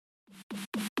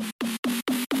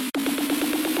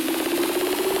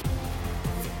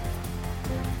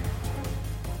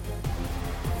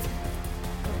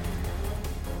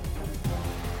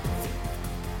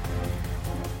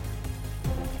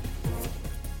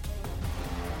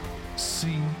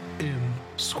CM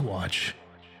Sqauatch.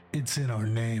 It's in our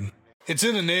name. It's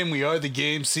in the name. We are the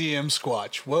game CM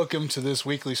Sqauatch. Welcome to this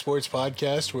weekly sports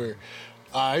podcast where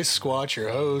I, Sqauatch, your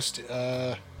host,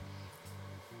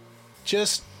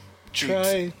 just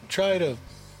try to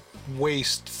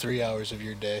waste 3 hours of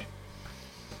your day.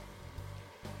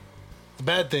 The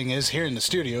bad thing is, here in the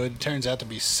studio, it turns out to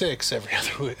be 6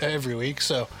 every week.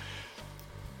 So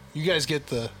you guys get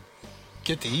the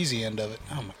easy end of it.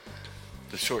 Oh my!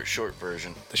 The short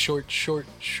version. The short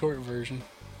version.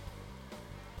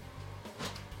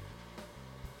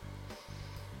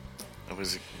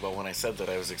 When I said that,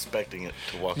 I was expecting it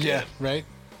to walk in. Yeah, right?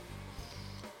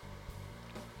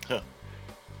 Huh.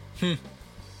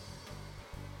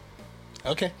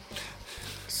 Okay.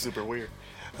 Super weird.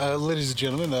 Ladies and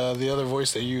gentlemen, the other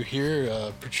voice that you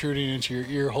hear protruding into your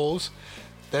ear holes,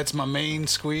 that's my main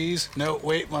squeeze. No,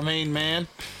 wait, my main man,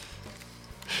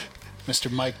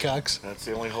 Mr. Mike Cox. That's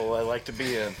the only hole I like to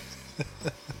be in.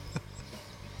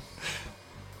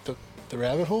 The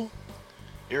rabbit hole?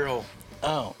 Ear hole.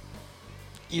 Oh.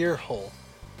 Ear hole.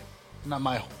 Not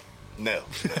my hole. No.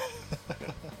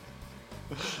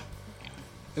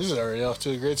 This is already off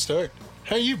to a great start.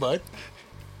 How you, bud?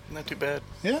 Not too bad.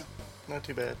 Yeah? Not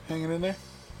too bad. Hanging in there?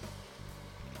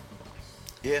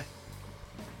 Yeah.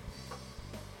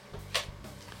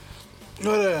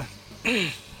 What,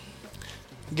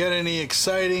 got any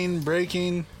exciting,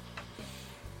 breaking?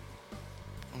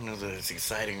 I don't know that it's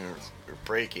exciting or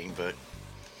breaking, but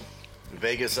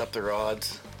Vegas upped their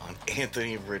odds on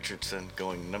Anthony Richardson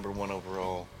going number 1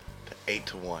 overall to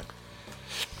 8-1.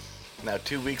 Now,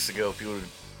 2 weeks ago, if you would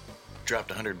have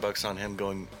dropped $100 on him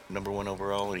going number 1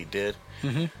 overall, and he did,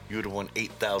 you would have won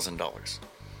 $8,000.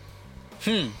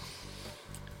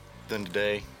 Then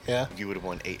today, you would have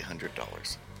won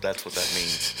 $800. That's what that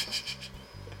means.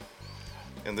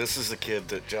 And this is the kid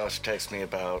that Josh texted me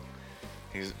about.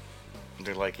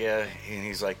 They're like, yeah, and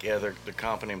he's like, yeah, they're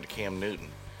comping him to Cam Newton.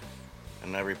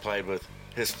 And I replied with,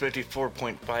 his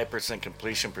 54.5%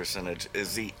 completion percentage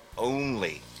is the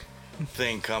only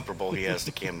thing comparable he has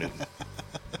to Cam Newton.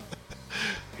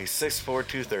 He's 6'4",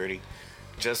 230,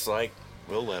 just like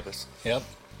Will Levis. Yep.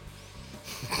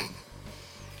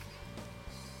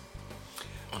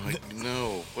 I'm like,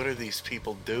 no, what are these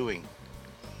people doing?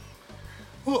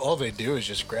 Well, all they do is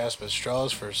just grasp at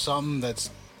straws for something that's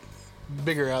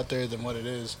bigger out there than what it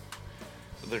is.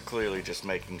 They're clearly just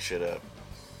making shit up.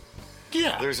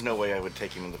 Yeah. There's no way I would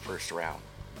take him in the first round.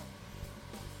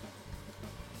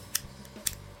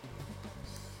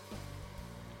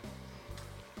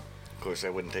 Of course, I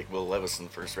wouldn't take Will Levis in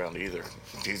the first round either.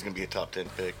 He's going to be a top 10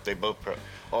 pick. They both,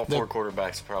 all 4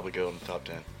 quarterbacks probably go in the top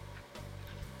 10.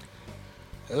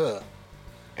 Ugh.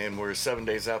 And we're 7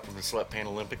 days out from the Sweatpants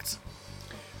Olympics.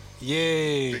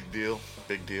 Yay. Big deal.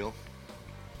 Big deal.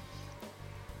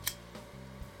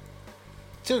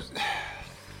 Dude,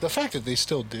 the fact that they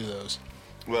still do those.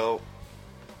 Well,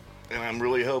 and I'm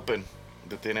really hoping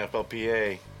that the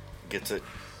NFLPA gets it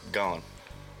gone.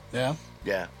 Yeah?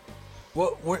 Yeah.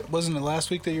 What wasn't it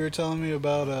last week that you were telling me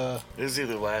about? It was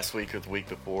either last week or the week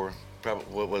before. Probably,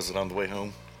 what was it, on the way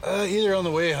home? Either on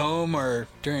the way home or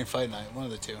during fight night, one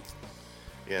of the two.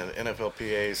 Yeah, the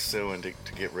NFLPA is suing to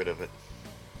get rid of it.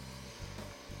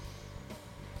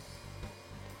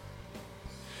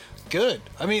 Good.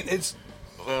 I mean, it's...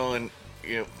 Well, and,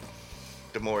 you know,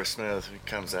 DeMaurice Smith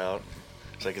comes out.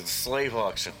 It's like it's a slave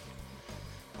auction.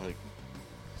 Like,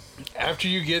 after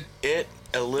you get... it,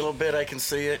 a little bit, I can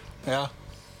see it. Yeah.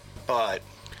 But...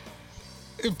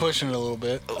 you're pushing it a little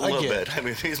bit. A little bit. I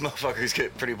mean, these motherfuckers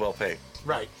get pretty well paid.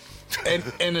 Right.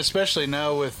 And especially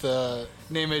now with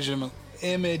name,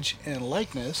 image, and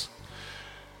likeness,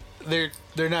 they're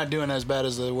not doing as bad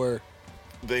as they were.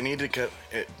 They need to cut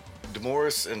it.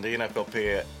 DeMaurice and the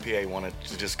NFLPA wanted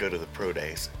to just go to the pro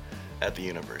days at the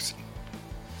university.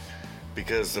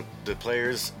 Because the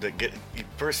players that get...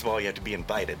 First of all, you have to be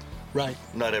invited. Right.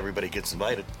 Not everybody gets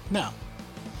invited. No.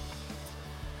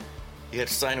 You have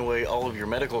to sign away all of your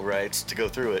medical rights to go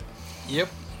through it. Yep.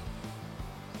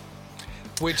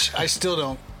 Which I still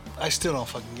don't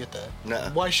fucking get that.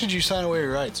 Nuh-uh. Why should you sign away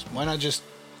your rights? Why not just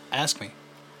ask me?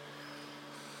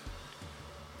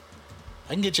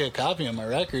 I can get you a copy of my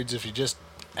records if you just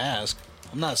ask.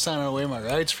 I'm not signing away my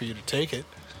rights for you to take it.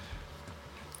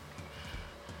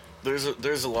 There's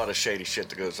a lot of shady shit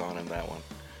that goes on in that one.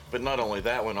 But not only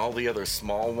that one, all the other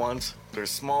small ones, there's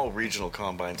small regional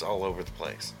combines all over the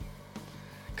place.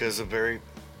 Because a very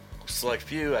select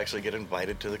few actually get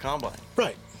invited to the combine.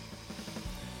 Right.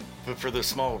 But for the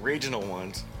small regional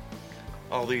ones,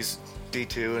 all these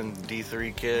D2 and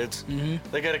D3 kids,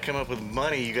 they got to come up with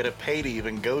money. You got to pay to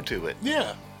even go to it.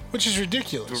 Yeah. Which is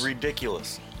ridiculous.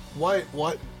 Ridiculous. Why?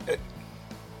 What?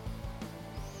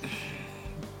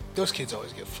 Those kids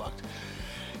always get fucked.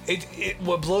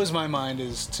 What blows my mind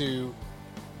is to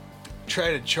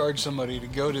try to charge somebody to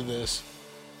go to this,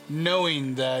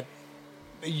 knowing that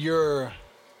you're...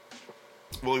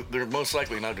 Well, they're most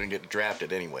likely not going to get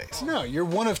drafted anyways. No, you're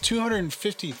one of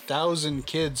 250,000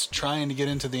 kids trying to get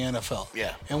into the NFL.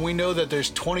 Yeah. And we know that there's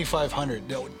 2,500,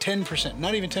 no, 10%,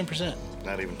 not even 10%.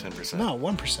 Not even 10%. No,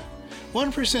 1%.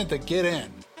 1% that get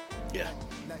in. Yeah.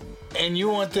 And you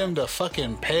want them to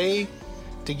fucking pay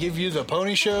to give you the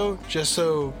pony show just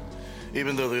so...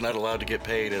 Even though they're not allowed to get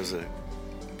paid as a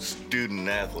student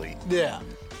athlete. Yeah.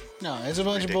 No, it's a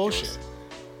bunch of bullshit.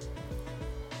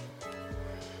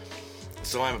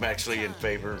 So I'm actually in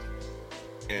favor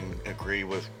and agree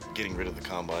with getting rid of the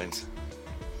combines.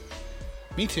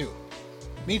 Me too.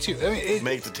 Me too. I mean,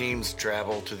 make the teams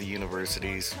travel to the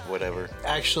universities, whatever.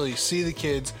 Actually see the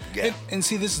kids. Yeah. And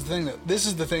see, this is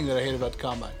the thing that I hate about the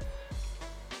combine.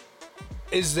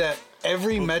 Is that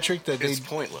every metric that it's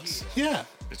pointless. Yeah.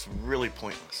 It's really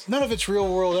pointless. None of it's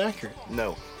real world accurate.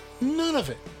 No. None of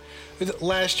it.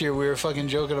 Last year we were fucking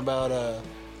joking about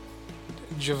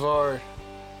Javar.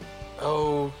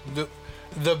 Oh,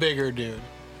 the bigger dude.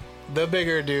 The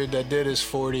bigger dude that did his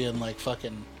 40 in like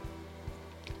fucking...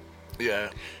 Yeah.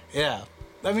 Yeah.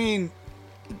 I mean,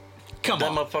 come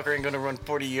on. That motherfucker ain't gonna run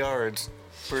 40 yards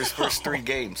for his first 3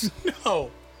 games.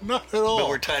 No, not at all. But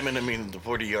we're timing him in the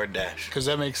 40-yard dash. Because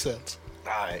that makes sense.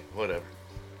 Alright, whatever.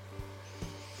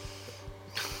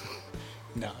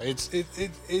 No,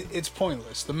 it's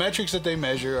pointless. The metrics that they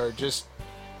measure are just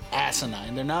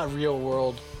asinine. They're not real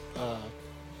world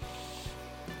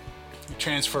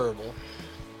transferable.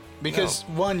 Because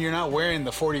one, you're not wearing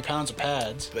the 40 pounds of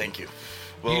pads. Thank you.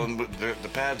 Well, the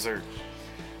pads are.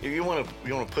 If you want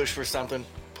to push for something,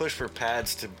 push for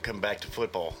pads to come back to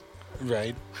football.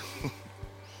 Right.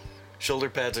 Shoulder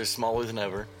pads are smaller than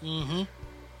ever. Mm-hmm.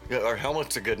 Yeah, our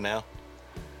helmets are good now.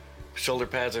 Shoulder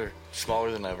pads are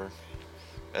smaller than ever.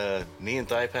 Knee and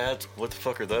thigh pads, what the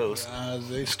fuck are those?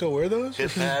 They still wear those?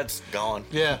 Hip pads, gone.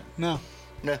 Yeah, no.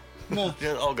 No.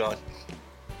 Yeah, all gone.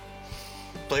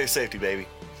 Player safety, baby.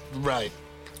 Right.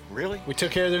 Really? We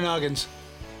took care of their noggins.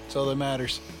 That's all that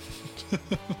matters.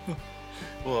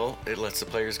 Well, it lets the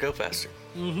players go faster.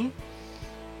 Mm-hmm.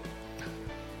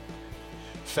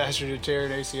 Faster to tear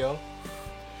an ACL?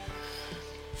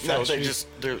 No,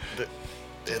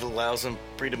 it allows them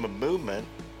freedom of movement,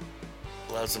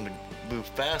 allows them to move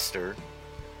faster.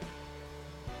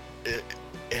 It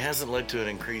hasn't led to an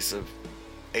increase of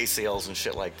ACLs and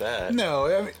shit like that. No,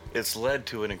 I mean... It's led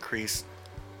to an increase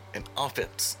in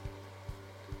offense.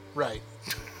 Right.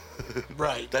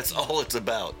 Right. That's all it's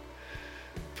about.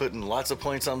 Putting lots of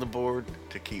points on the board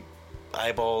to keep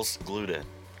eyeballs glued in.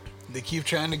 They keep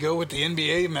trying to go with the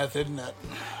NBA method, and that...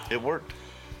 It worked.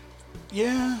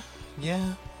 Yeah.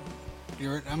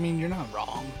 You're not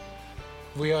wrong.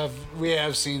 We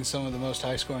have seen some of the most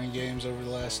high-scoring games over the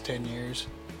last 10 years.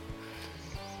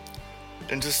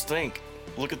 And just think,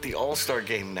 look at the All-Star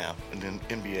game now in the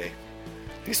NBA.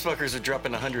 These fuckers are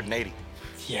dropping 180.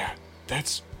 Yeah,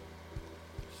 that's...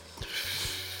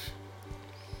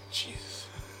 Jesus.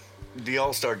 The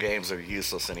All-Star games are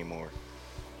useless anymore.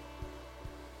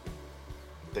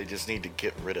 They just need to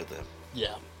get rid of them.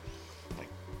 Yeah.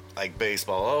 Like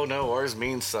baseball. Oh no, ours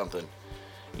means something.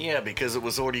 Yeah, because it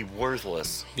was already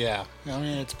worthless. Yeah. I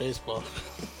mean, it's baseball.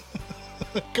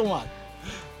 Come on.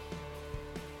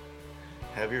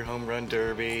 Have your home run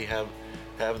derby. Have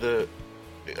the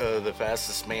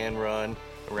fastest man run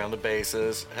around the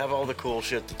bases. Have all the cool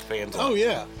shit that the fans like. Oh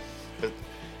yeah. But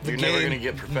you're never going to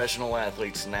get professional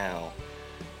athletes now.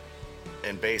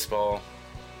 In baseball.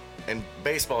 In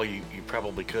baseball, you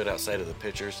probably could outside of the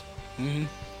pitchers. Mm-hmm.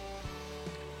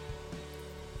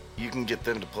 You can get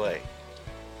them to play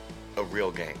a real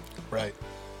game. Right.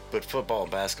 But football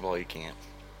and basketball, you can't.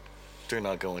 They're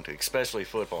not going to, especially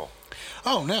football.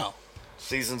 Oh, no.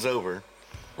 Season's over.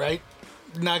 Right?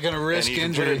 Not going to risk and you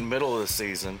injury. Put it in the middle of the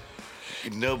season.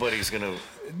 Nobody's going to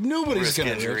risk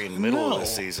injury in the middle of the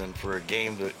season for a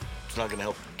game that's not going to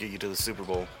help get you to the Super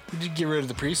Bowl. You get rid of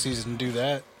the preseason and do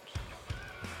that.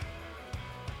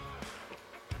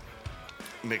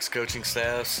 Mixed coaching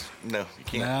staffs? No, you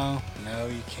can't. No,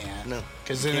 you can't. No.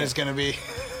 Because then it's going to be...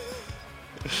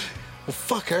 Well,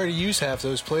 fuck, I already used half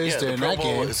those plays during that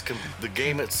game. The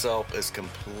game itself is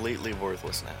completely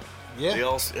worthless now. Yeah. The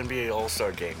NBA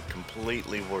All-Star game,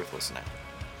 completely worthless now.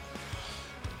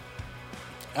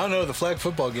 I don't know, the flag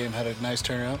football game had a nice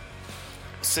turnout.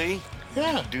 See?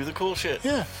 Yeah. Do the cool shit.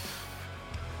 Yeah.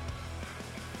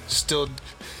 Still...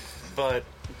 But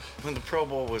when the Pro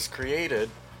Bowl was created,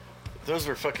 those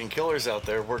were fucking killers out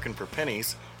there working for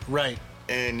pennies. Right.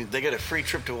 And they get a free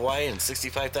trip to Hawaii and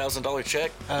 $65,000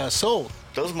 check. Sold.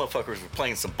 Those motherfuckers were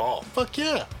playing some ball. Fuck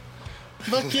yeah.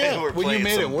 Fuck yeah. When you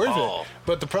made it worth it.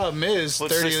 But the problem is,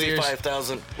 with 30 years.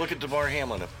 $65,000. Look at DeMar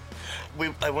Hamlin.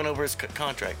 I went over his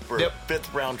contract for a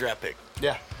 5th round draft pick.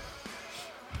 Yeah.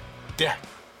 Yeah.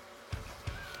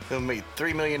 He made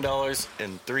 $3 million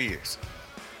in 3 years.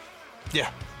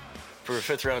 Yeah. For a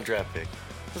 5th round draft pick.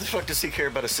 What the fuck does he care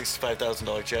about a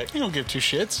 $65,000 check? He don't give two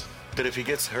shits. But if he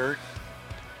gets hurt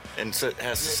and has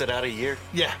to sit out a year,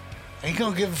 yeah, he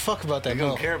don't give a fuck about that. He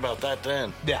don't care about that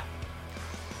then. Yeah,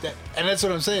 and that's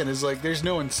what I'm saying. Is like, there's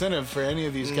no incentive for any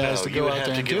of these guys to go out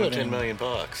there and do it. You would have to give them $10 million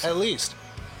at least.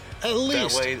 At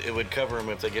least that way it would cover them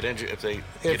if they get injured. If they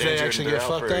actually get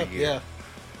fucked up. Yeah.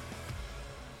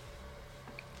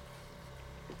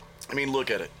 I mean,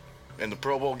 look at it. In the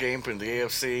Pro Bowl game from the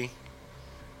AFC,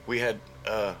 we had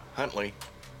Huntley.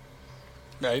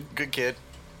 Right. Good kid.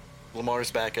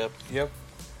 Lamar's backup. Yep.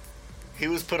 He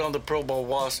was put on the Pro Bowl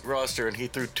roster and he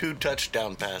threw 2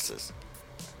 touchdown passes.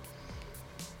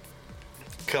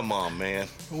 Come on, man.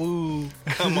 Woo.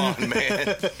 Come on,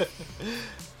 man.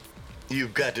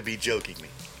 You've got to be joking me.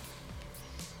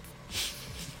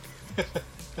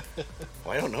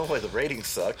 Well, I don't know why the ratings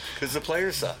suck. Because the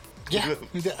players suck. Yeah.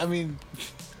 I mean...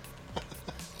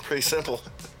 Pretty simple.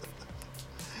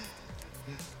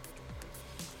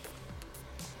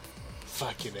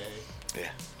 Fucking A.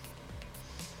 Yeah.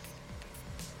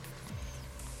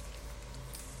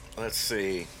 Let's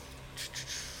see.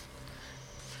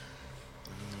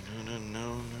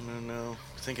 No.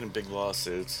 Thinking of big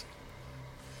lawsuits.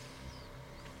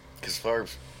 Because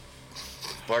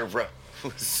Barbara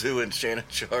was suing Shannon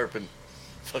Sharp and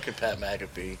fucking Pat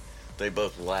McAfee. They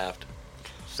both laughed.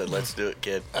 Said, let's do it,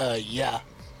 kid. Yeah.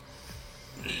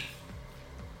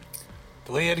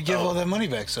 Well, he had to give all that money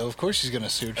back, so of course he's going to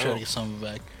sue, try to get some of it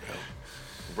back.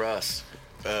 Russ.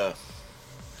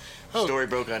 Story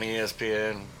broke on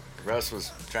ESPN. Russ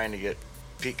was trying to get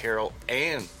Pete Carroll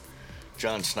and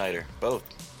John Snyder, both.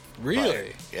 Really?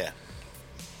 Fired. Yeah.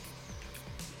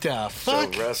 The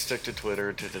fuck? So Russ took to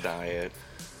Twitter to deny it.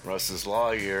 Russ's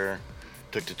lawyer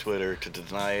took to Twitter to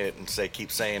deny it and say,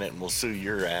 keep saying it and we'll sue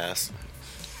your ass.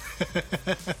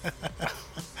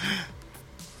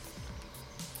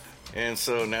 And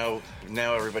so now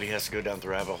everybody has to go down the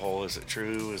rabbit hole. Is it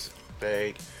true? Is it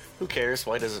fake? Who cares?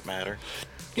 Why does it matter?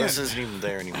 Yeah. Russ isn't even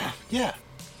there anymore. Yeah.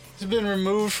 He's been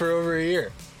removed for over a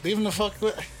year. Leave him the fuck...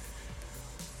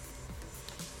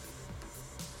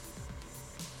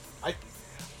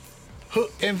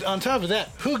 And on top of that,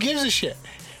 who gives a shit?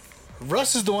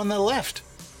 Russ is the one that left.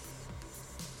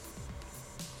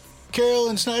 Carroll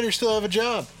and Snyder still have a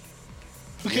job.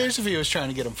 Who cares if he was trying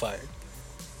to get him fired?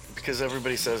 Because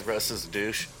everybody says Russ is a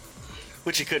douche.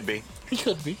 Which he could be. He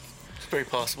could be. It's very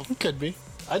possible. He could be.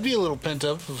 I'd be a little pent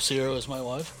up if Sierra was my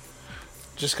wife.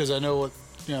 Just because I know what,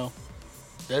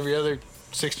 every other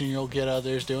 16-year-old kid out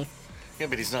there is doing. Yeah,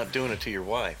 but he's not doing it to your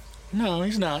wife. No,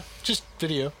 he's not. Just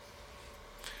video.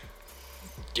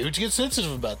 Dudes get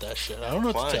sensitive about that shit. I don't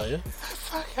know what to tell you.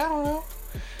 Fuck, I don't know.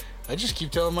 I just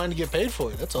keep telling mine to get paid for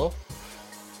it. That's all.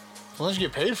 As long as you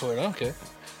get paid for it, I don't care.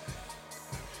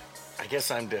 I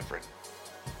guess I'm different.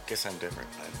 I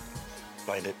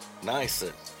find it nice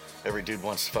that every dude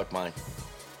wants to fuck mine.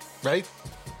 Right?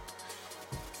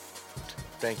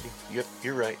 Thank you. Yep,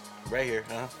 you're right. Right here,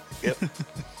 huh? Yep.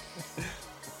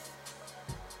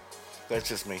 That's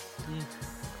just me.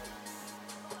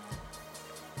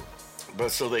 But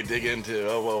so they dig into,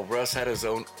 Russ had his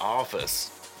own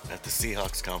office at the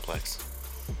Seahawks complex.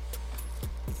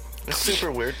 It's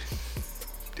super weird.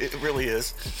 It really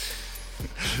is.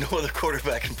 No other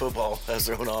quarterback in football has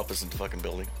their own office in the fucking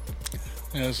building.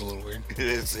 Yeah, it's a little weird. It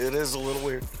is a little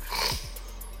weird.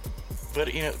 But,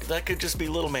 that could just be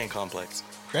little man complex.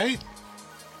 Right?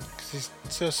 Because he's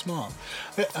so small.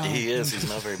 He is. He's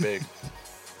not very big.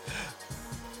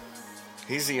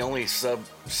 He's the only sub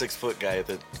 6 foot guy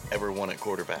that ever won at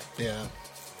quarterback. Yeah.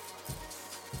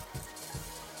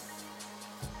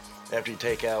 After you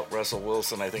take out Russell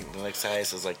Wilson, I think the next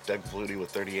highest is like Doug Flutie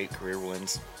with 38 career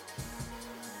wins.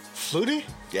 Flutie?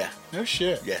 Yeah. No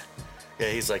shit. Yeah. Yeah,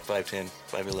 he's like 5'10",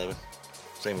 5'11".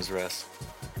 Same as Russ.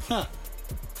 Huh.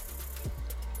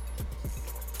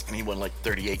 And he won like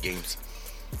 38 games.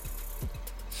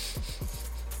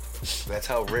 That's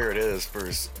how rare it is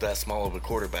for that small of a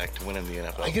quarterback to win in the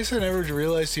NFL. I guess I never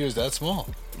realized he was that small.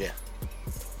 Yeah.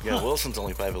 Yeah, huh. Wilson's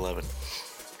only 5'11".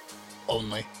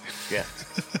 Only. Yeah.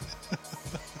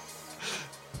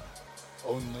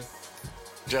 Only.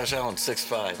 Josh Allen,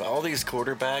 6'5". All these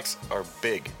quarterbacks are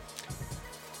big.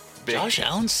 big. Josh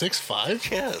Allen's 6'5"?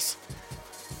 Yes.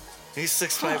 He's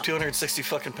 6'5", 260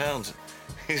 fucking pounds.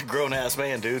 He's a grown-ass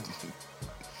man, dude.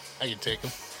 I can take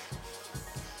him.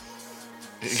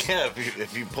 Yeah,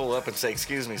 if you pull up and say,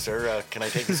 "Excuse me, sir, can I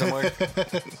take you somewhere?"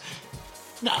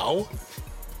 No.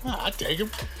 I'd take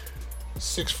him.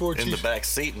 6'4", in the back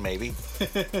seat, maybe.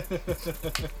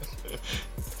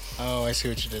 Oh, I see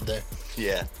what you did there.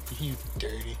 Yeah. You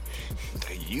dirty.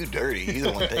 You dirty. You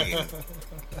the one taking it.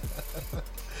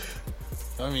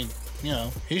 I mean,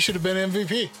 he should have been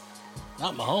MVP.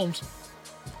 Not Mahomes.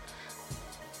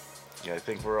 Yeah, I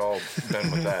think we're all done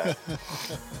with that.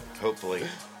 Hopefully.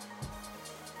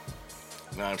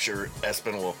 Now I'm sure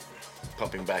Espen will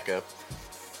pump him back up.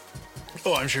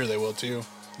 Oh, I'm sure they will too.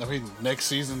 I mean, next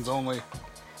season's only,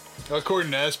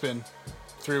 according to Espen,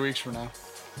 3 weeks from now.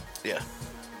 Yeah.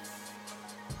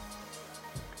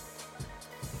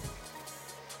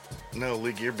 No,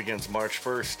 league year begins March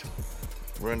 1st.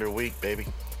 We're under a week, baby.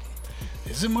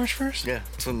 Is it March 1st? Yeah,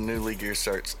 that's when the new league year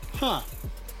starts. Huh.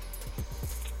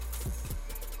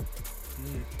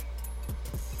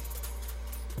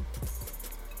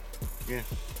 Yeah.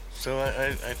 So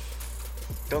I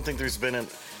don't think there's been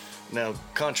now,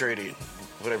 contrary to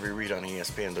whatever you read on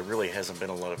ESPN, there really hasn't been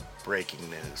a lot of breaking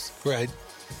news. Right.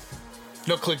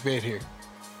 No clickbait here.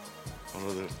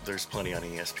 Although there's plenty on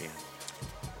ESPN.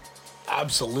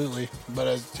 Absolutely. But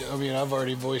I've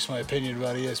already voiced my opinion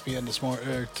about ESPN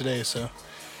today, so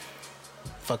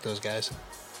fuck those guys.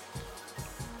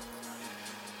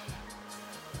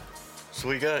 So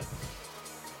we got...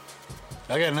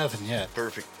 I got nothing yet.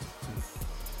 Perfect.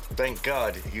 Thank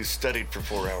God you studied for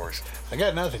 4 hours. I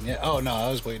got nothing yet. Oh, no, I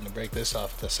was waiting to break this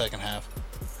off the second half.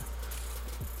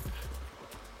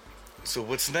 So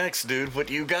what's next, dude? What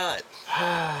do you got? All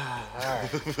right.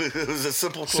 It was a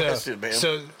simple question, man.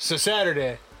 So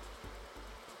Saturday.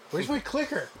 Where's my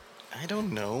clicker? I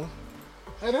don't know.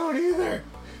 I don't either.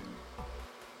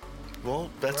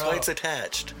 Well, that's why it's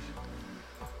attached.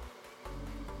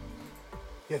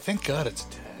 Yeah, thank God it's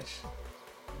attached.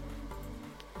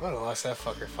 I would have lost that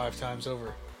fucker 5 times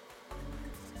over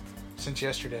since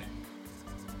yesterday.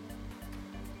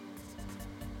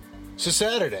 So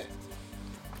Saturday,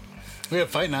 we have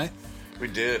fight night. We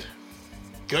did.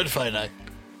 Good fight night.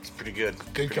 It's pretty good.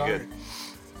 Good pretty card.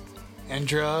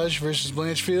 Andrade versus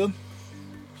Blanchfield.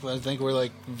 I think we're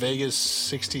like Vegas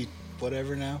 60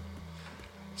 whatever now.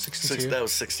 62. That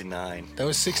was 69. That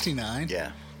was 69?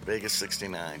 Yeah, Vegas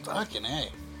 69. Fucking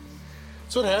A.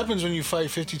 That's what happens when you fight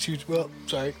 44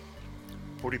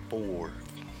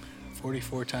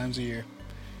 times a year.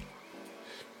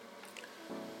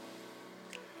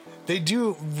 They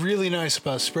do really nice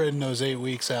about spreading those 8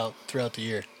 weeks out throughout the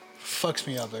year. Fucks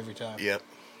me up every time. Yep.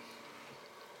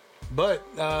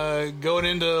 But going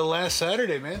into last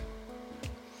Saturday, man,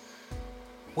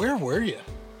 where were you?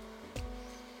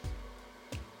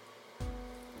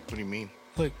 What do you mean?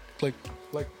 Like.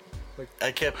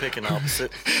 I kept picking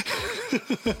opposite.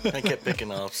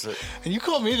 And you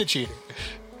called me the cheater.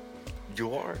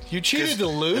 You are. You cheated to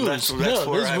lose. That's no,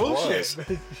 where I bullshit.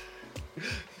 was.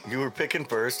 You were picking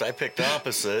first. I picked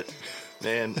opposite,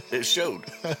 and it showed.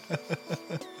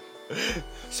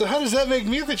 So how does that make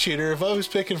me the cheater if I was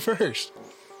picking first?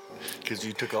 Because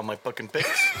you took all my fucking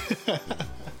picks.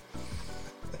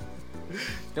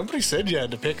 Nobody said you had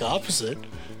to pick opposite.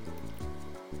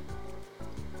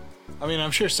 I mean,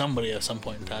 I'm sure somebody at some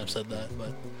point in time said that,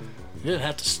 but you didn't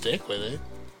have to stick with it.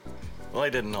 Well, I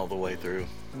didn't all the way through.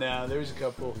 Nah, there's a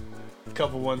couple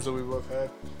ones that we both had.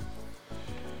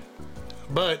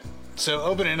 But, so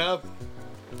opening up,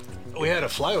 we had a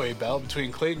flyweight bout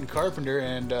between Clayton Carpenter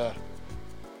and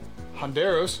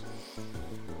Honderos.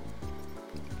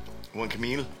 One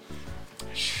Camille?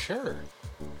 Sure.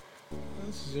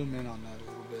 Let's zoom in on that a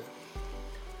little bit.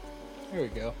 There we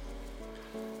go.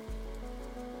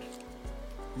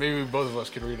 Maybe both of us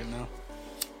could read it now.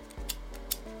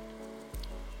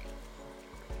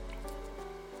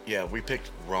 Yeah, we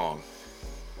picked wrong.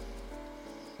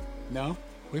 No,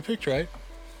 we picked right.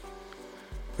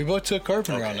 We both took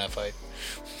Carpenter on that fight.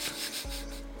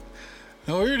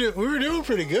 No, we were doing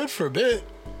pretty good for a bit.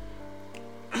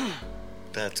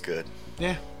 That's good.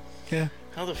 Yeah.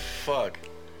 How the fuck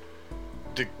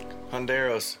did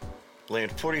Honderos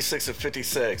land 46 of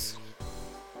 56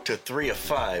 to 3 of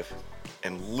 5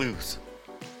 and lose?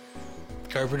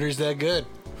 Carpenter's that good.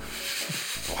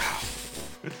 Wow.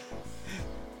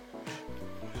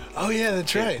 Oh yeah,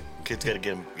 that's right. Kid's gotta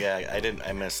get him. Yeah,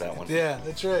 I missed that one. Yeah,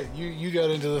 that's right. You got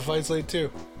into the fights late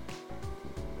too.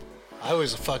 I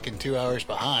was fucking 2 hours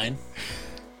behind.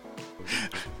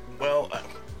 Well,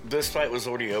 this fight was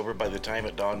already over by the time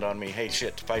it dawned on me, hey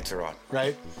shit, the fights are on.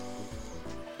 Right.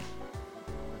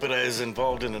 But I was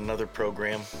involved in another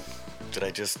program that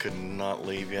I just could not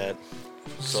leave yet.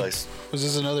 So was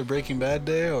this another Breaking Bad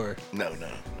day, or? No.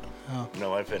 Oh.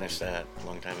 No, I finished that a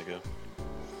long time ago.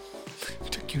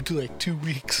 It took you like 2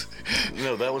 weeks.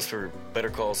 No, that was for Better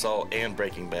Call Saul and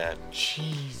Breaking Bad.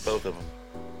 Jeez. Both of them.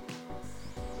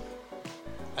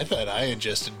 I thought I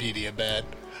ingested media bad.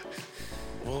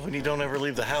 Well, when you don't ever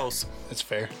leave the house, That's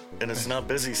fair. and it's not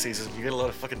busy season, you get a lot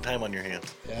of fucking time on your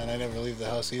hands. Yeah, and I never leave the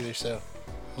house either, so...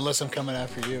 Unless I'm coming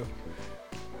after you.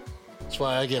 That's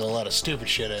why I get a lot of stupid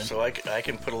shit in. So I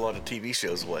can put a lot of TV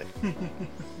shows away.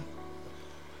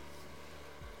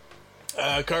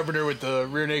 Carpenter with the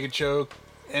rear naked choke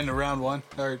in the round one.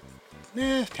 Or,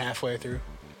 halfway through.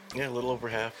 Yeah, a little over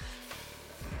half.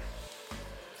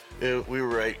 Yeah, we were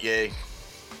right, yay.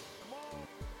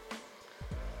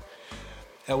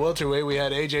 At welterweight, we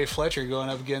had AJ Fletcher going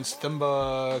up against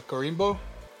Thumba Corimbo.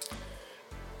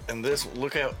 And this,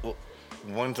 look at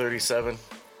 137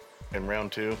 in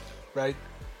round 2. Right?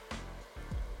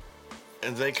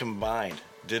 And they combined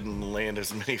didn't land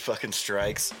as many fucking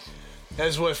strikes.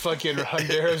 That's what fucking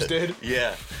Honduras did.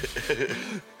 Yeah.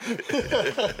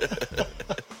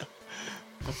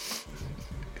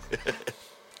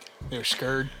 They were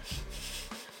scared.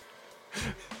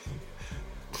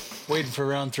 Waiting for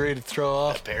round 3 to throw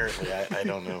off. Apparently, I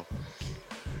don't know.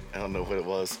 I don't know what it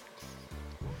was.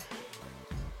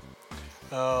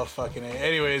 Oh, fucking A.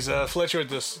 Anyways, Fletcher with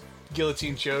this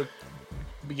guillotine choke.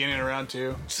 Beginning of round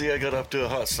 2. See, I got up to a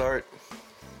hot start.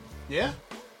 Yeah?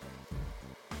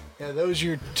 Yeah, that was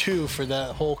your 2 for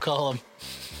that whole column.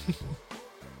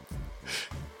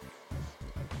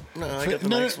 No, I got the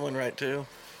next one right, too.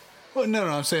 Well, no,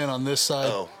 I'm saying on this side.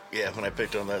 Oh, yeah, when I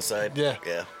picked on that side. Yeah.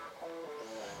 Yeah.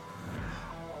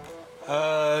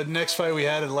 Next fight we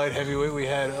had at light heavyweight, we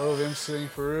had Ovim Singh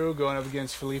Peru going up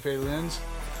against Felipe Lins.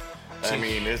 I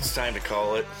mean, it's time to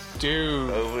call it. Dude.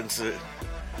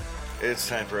 It's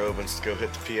time for Owens to go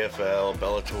hit the PFL,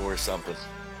 Bellator, or something.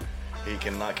 He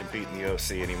cannot compete in the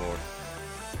UFC anymore.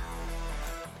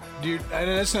 Dude, and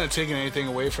that's not taking anything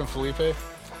away from Felipe.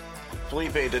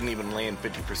 Felipe didn't even land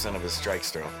 50% of his strikes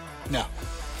thrown. No.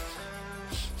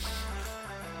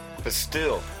 But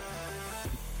still,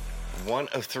 1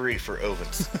 of 3 for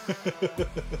Owens.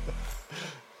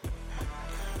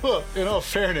 Well, in all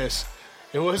fairness,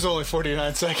 it was only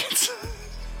 49 seconds.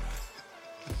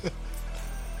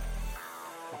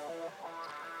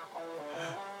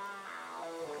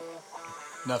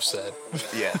 Enough said.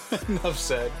 Yeah. Enough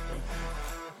said.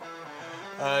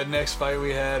 Next fight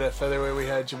we had at featherweight, we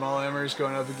had Jamal Emmers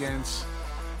going up against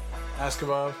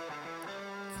Askabov.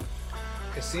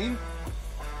 Hussein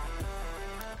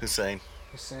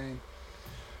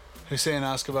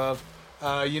Askabov.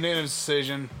 Unanimous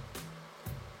decision.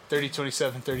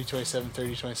 30-27, 30-27,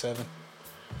 30-27.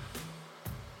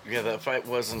 Yeah, that fight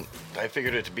wasn't... I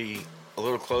figured it to be a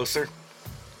little closer.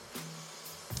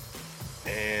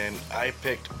 And I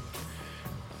picked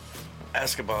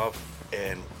Askabov,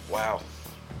 and wow.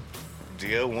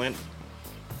 Dio went...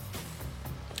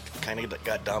 kind of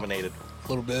got dominated. A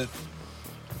little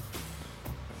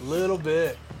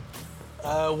bit.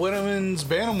 Women's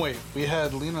bantamweight. We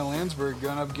had Lena Landsberg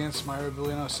going up against Mayra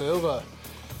Bueno Silva.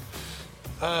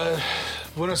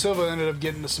 Bueno Silva ended up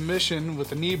getting the submission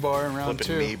with a knee bar in round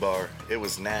 2. Knee bar. It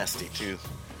was nasty, too.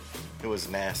 It was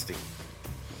nasty.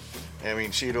 I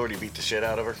mean, she had already beat the shit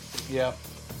out of her. Yeah.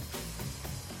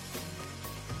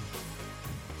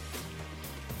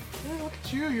 Yeah, look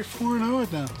at you. You're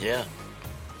 4-0 now. Yeah.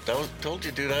 Told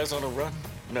you, dude, I was on a run.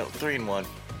 No, 3-1.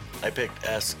 I picked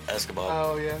Askabov.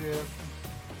 Oh, yeah.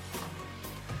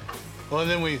 Well, and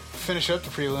then we finish up the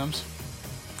prelims.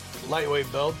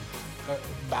 Lightweight bout.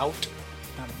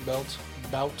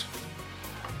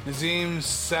 Nazim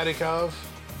Sadikov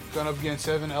going up against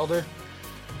Evan Elder.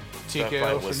 That TKO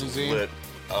fight for was Nazim. lit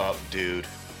up, dude.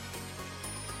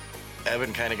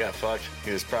 Evan kind of got fucked.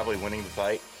 He was probably winning the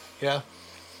fight, Yeah.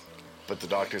 but the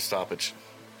doctor's stoppage.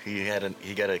 He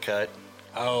got a cut.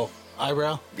 Oh,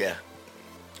 eyebrow? Yeah.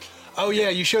 Oh, yeah,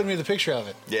 you showed me the picture of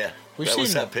it. Yeah. We've that seen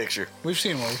was that. that picture. We've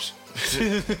seen worse.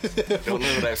 Don't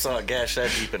know that I saw a gash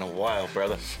that deep in a while,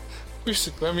 brother. We've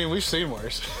seen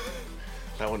worse.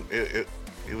 That one, it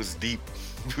was deep.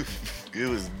 It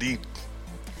was deep.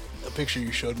 The picture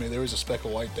you showed me, there was a speck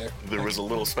of white there. There was a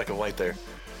little speck of white there.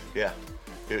 Yeah.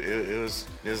 It was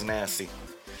nasty.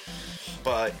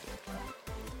 But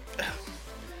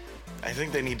I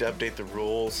think they need to update the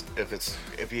rules.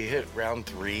 If you hit round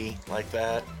 3 like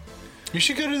that, You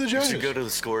should go to the you judges. should go to the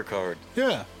scorecard.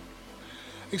 Yeah.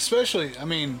 Especially, I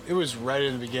mean, it was right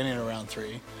in the beginning of round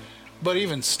 3. But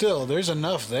even still, there's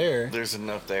enough there. There's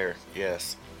enough there,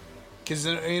 yes. Because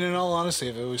in all honesty,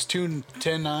 if it was 2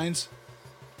 10-9s,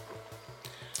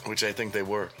 which I think they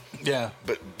were. Yeah.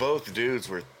 But both dudes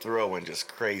were throwing just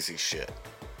crazy shit.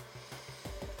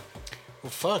 Well,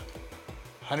 fuck.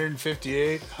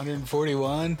 158,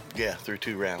 141. Yeah, through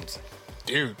 2 rounds.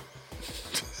 Dude.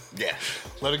 Yeah.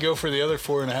 Let it go for the other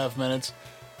 4.5 minutes.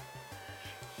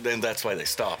 Then that's why they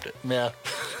stopped it. Yeah.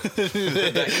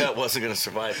 That cut wasn't going to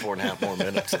survive 4.5 more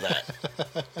minutes of that.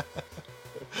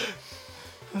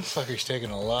 That fucker's taking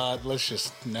a lot. Let's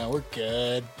just... No, we're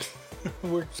good.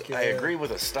 We're good. I agree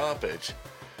with a stoppage,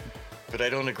 but I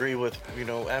don't agree with,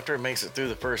 after it makes it through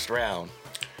the first round.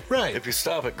 Right. If you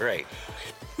stop it, great.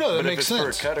 No, that but makes sense. But if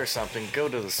it's for a cut or something, go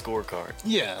to the scorecard.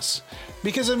 Yes.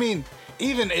 Because, even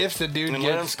if the dude and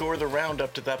let them score the round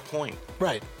up to that point.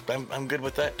 Right. I'm good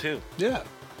with that, too. Yeah.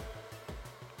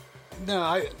 No,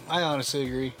 I honestly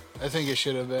agree. I think it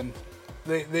should have been...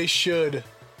 They should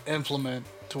implement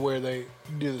to where they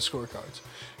do the scorecards.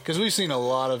 Because we've seen a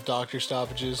lot of doctor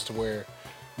stoppages to where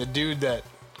the dude that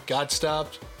got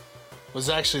stopped was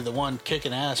actually the one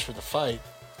kicking ass for the fight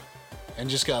and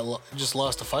just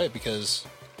lost the fight because,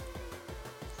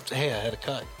 hey, I had a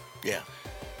cut. Yeah.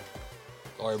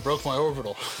 Or I broke my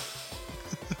orbital.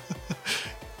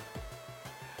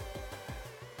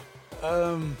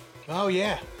 Oh,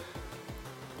 yeah.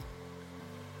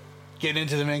 Getting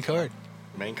into the main card.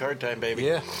 Main card time, baby.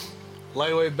 Yeah.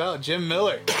 Lightweight bout, Jim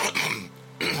Miller.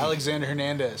 Alexander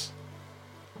Hernandez.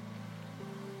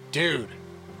 Dude.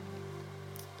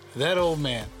 That old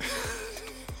man.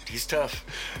 He's tough.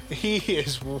 He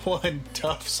is one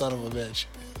tough son of a bitch.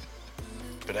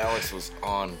 But Alex was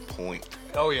on point.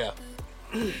 Oh, yeah.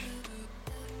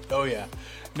 Oh, yeah.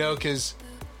 No, because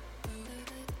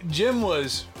Jim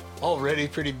was already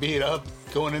pretty beat up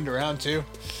going into round 2.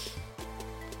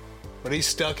 But he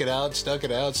stuck it out.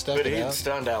 But he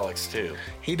stunned Alex, too.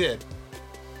 He did.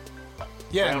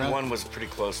 Yeah, round 1 was a pretty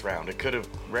close round.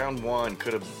 Round 1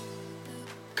 could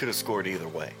have scored either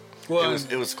way. Well,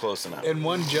 it was close enough. And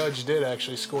one judge did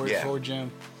actually score it for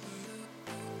Jim.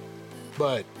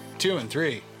 But 2 and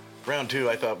 3. Round 2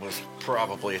 I thought was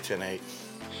probably a 10-8.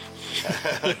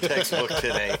 Textbook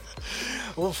 10-8.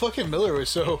 Well, fucking Miller was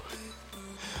so...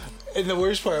 And the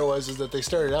worst part is that they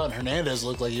started out and Hernandez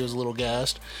looked like he was a little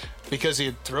gassed because he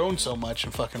had thrown so much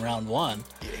in fucking round 1.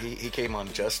 Yeah, he came on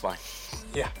just fine.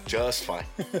 Yeah. Just fine.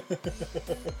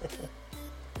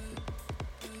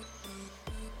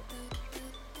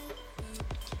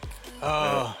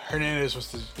 Hernandez was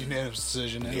the unanimous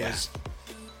decision.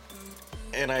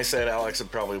 And I said Alex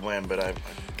would probably win, but I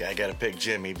got to pick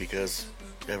Jimmy because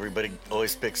everybody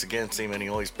always picks against him and he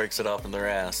always picks it up in their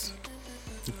ass.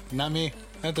 Not me.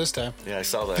 Not this time. Yeah, I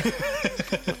saw that.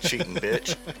 Cheating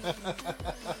bitch.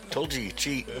 Told you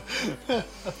cheat.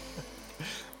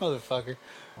 Motherfucker.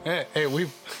 Hey, we...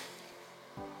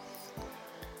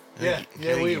 Yeah,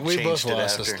 we both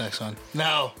lost this next one.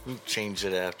 No. We changed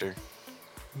it after.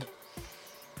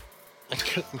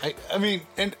 I mean,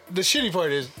 and the shitty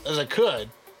part is I could.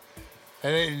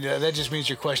 And that just means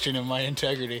you're questioning my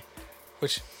integrity.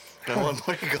 Which... No,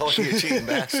 why are you calling me a cheating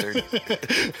bastard?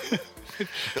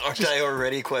 Aren't I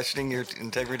already questioning your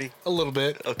integrity? A little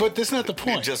bit. Okay. But that's not the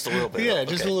point. Just a little bit. Yeah,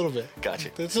 just a little bit.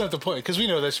 Gotcha. That's not the point, because we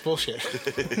know that's bullshit.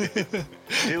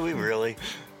 Do we really?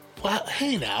 Well,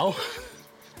 hey now.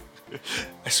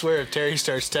 I swear if Terry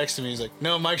starts texting me, he's like,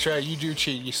 no, Mike's right, you do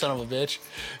cheat, you son of a bitch.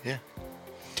 Yeah.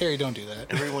 Terry, don't do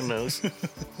that. Everyone knows.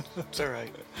 It's all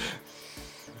right.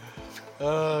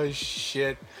 Oh,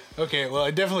 shit. Okay, well,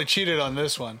 I definitely cheated on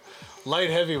this one.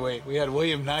 Light heavyweight, we had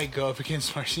William Knight go up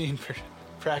against Marcin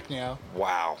Prachnio.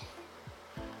 Wow.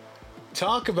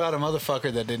 Talk about a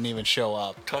motherfucker that didn't even show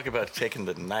up. Talk about taking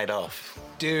the night off.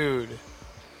 Dude.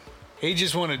 He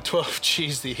just wanted 12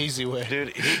 G's the easy way.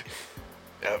 Dude,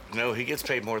 no, he gets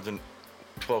paid more than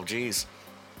 12 G's.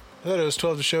 I thought it was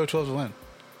 12 to show, 12 to win.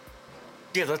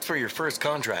 Yeah, that's for your first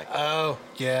contract. Oh,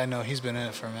 yeah, no, he's been in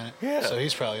it for a minute. Yeah. So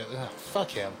he's probably,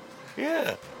 fuck him.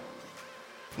 Yeah.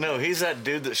 No, he's that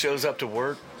dude that shows up to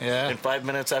work. Yeah. And 5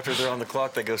 minutes after they're on the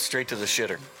clock, they go straight to the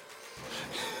shitter.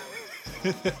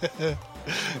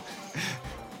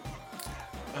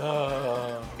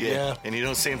 Yeah. And you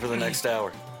don't see him for the next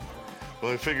hour.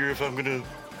 Well, I figure if I'm going to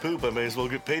poop, I may as well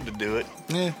get paid to do it.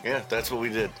 Yeah. Yeah, that's what we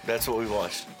did. That's what we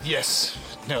watched. Yes.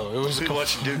 No, it was... We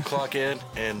watched a dude clock in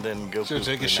and then go poop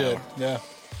take for a an shit. hour. Yeah.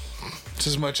 It's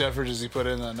as much effort as he put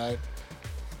in that night.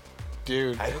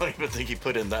 Dude. I don't even think he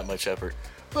put in that much effort.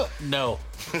 Well, no.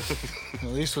 At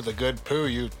least with a good poo,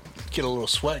 you get a little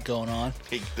sweat going on.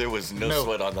 There was no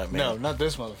sweat on that man. No, not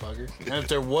this motherfucker. And if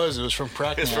there was, it was from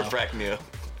Prachnio. It's from Prachnio.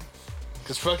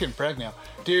 Because fucking Prachnio.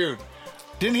 Dude,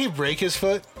 didn't he break his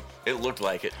foot? It looked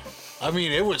like it. I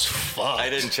mean, it was fucked. I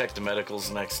didn't check the medicals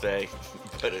the next day,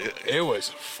 but it was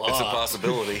fucked. It's a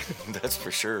possibility. That's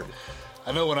for sure.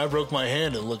 I know when I broke my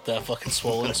hand, it looked that fucking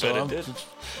swollen. So it did.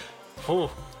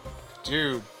 Oh,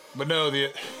 dude. But no,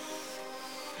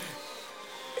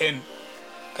 and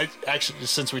actually,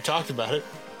 since we talked about it,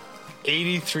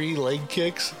 83 leg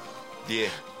kicks. Yeah.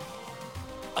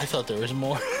 I thought there was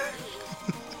more.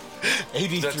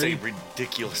 83. That's a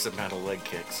ridiculous amount of leg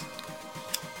kicks.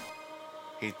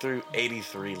 He threw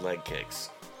 83 leg kicks.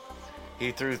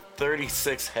 He threw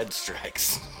 36 head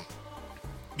strikes.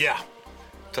 Yeah.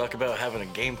 Talk about having a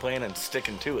game plan and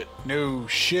sticking to it. No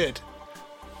shit.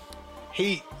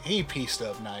 He pieced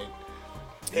up Knight.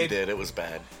 He did. It was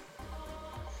bad.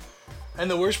 And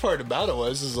the worst part about it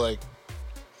is like,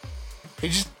 he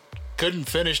just couldn't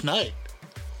finish Knight.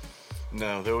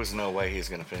 No, there was no way he was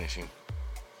going to finish him.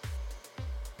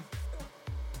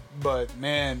 But,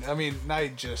 man, I mean,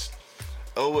 Knight just...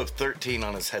 0 of 13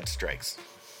 on his head strikes.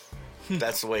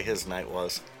 That's the way his night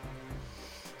was.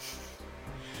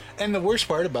 And the worst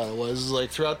part about it was like,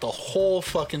 throughout the whole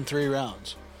fucking 3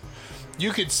 rounds,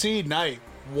 you could see Knight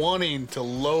wanting to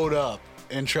load up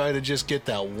and try to just get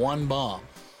that one bomb.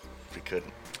 He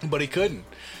couldn't. But he couldn't,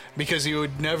 because he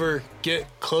would never get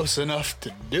close enough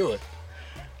to do it.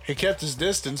 He kept his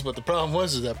distance, but the problem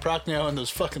was that Prochnow and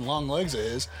those fucking long legs of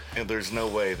his... And there's no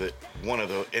way that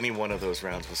any one of those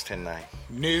rounds was 10-9.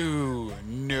 No.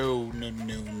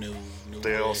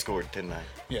 They all way. scored 10-9.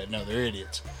 Yeah, no, they're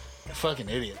idiots. They're fucking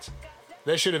idiots.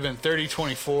 That should have been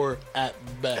 30-24 at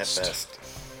best. At best.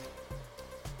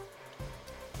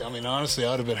 I mean, honestly,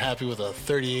 I would have been happy with a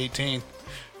 30-18.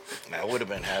 I would have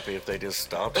been happy if they just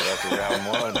stopped it after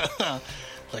round 1.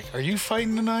 Like, are you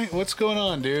fighting tonight? What's going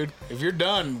on, dude? If you're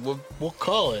done, we'll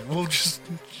call it. We'll just...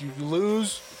 You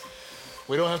lose.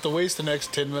 We don't have to waste the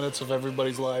next 10 minutes of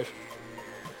everybody's life.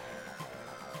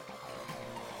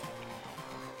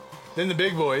 Then the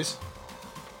big boys.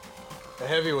 The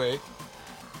heavyweight.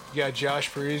 You got Josh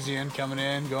Parisian coming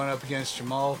in, going up against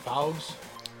Jamal Pogues.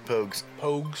 Pogues.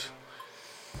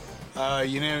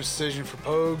 Unanimous decision for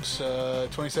Pogues.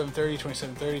 27-30,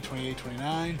 27-30,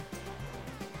 28-29.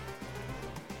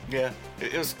 Yeah,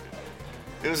 it was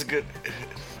a good...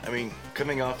 I mean,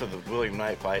 coming off of the William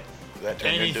Knight fight, that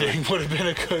turned anything would have been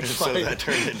a good fight. So that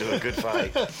turned into a good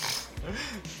fight.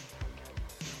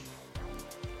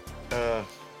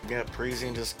 Yeah,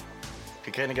 Parisian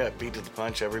he kind of got beat to the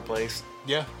punch every place.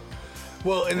 Yeah.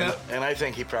 Well, and I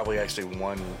think he probably actually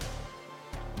won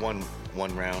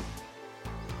one round.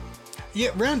 Yeah,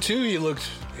 round 2 he looked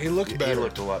better. He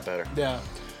looked a lot better. Yeah,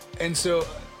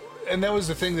 and that was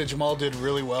the thing that Jamal did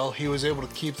really well. He was able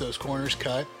to keep those corners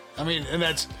cut. I mean, and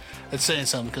that's saying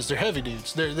something, because they're heavy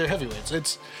dudes. They're heavyweights.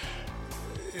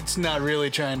 It's not really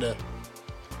trying to.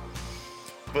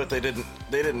 But they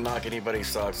didn't knock anybody's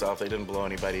socks off. They didn't blow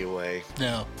anybody away.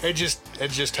 No, it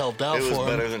just helped out for him. It was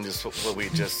better than just what we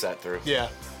just sat through. Yeah.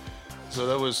 So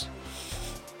that was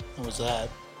that.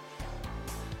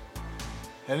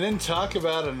 And then talk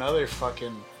about another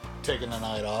fucking taking the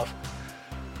night off.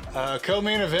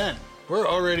 Co-main event. We're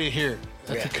already here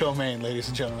at the co-main, ladies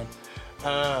and gentlemen.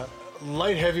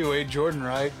 Light heavyweight Jordan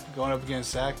Wright going up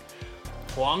against Zach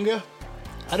Kwanga.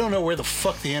 I don't know where the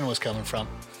fuck the N was coming from.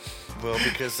 Well,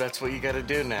 because that's what you got to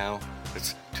do now.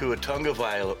 It's Tuatunga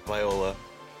Viola.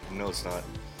 No, it's not.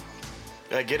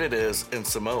 I get it is in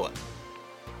Samoa.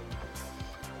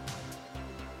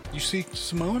 You speak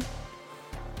Samoan?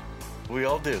 We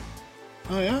all do.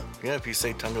 Oh, yeah? Yeah, if you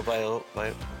say Tunga Viola,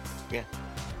 yeah.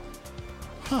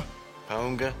 Huh.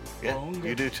 Paunga, yeah, Paunga.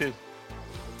 You do too.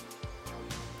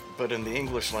 But in the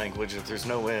English language, if there's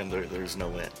no N, there's no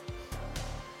N.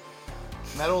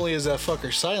 Not only is that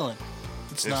fucker silent,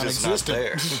 it's non-existent. Just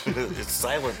not there. It's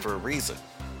silent for a reason.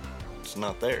 It's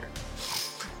not there.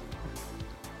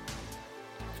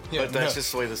 Yeah, but that's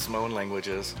just the way the Samoan language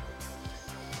is.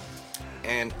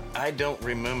 And I don't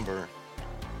remember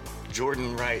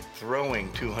Jordan Wright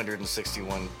throwing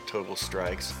 261 total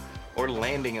strikes or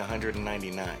landing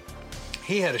 199.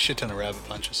 He had a shit ton of rabbit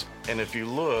punches. And if you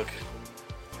look,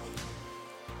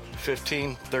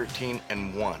 15, 13,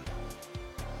 and 1.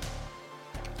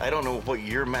 I don't know what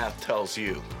your math tells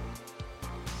you.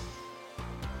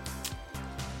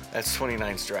 That's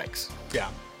 29 strikes. Yeah.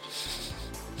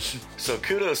 So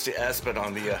kudos to Aspen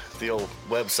on the old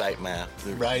website math.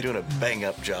 They're doing a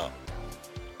bang-up job.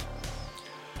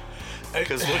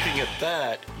 Because looking at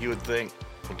that, you would think,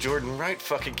 well, Jordan Wright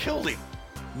fucking killed him.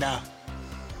 Nah.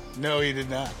 No, he did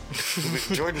not.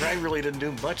 Jordan Wright really didn't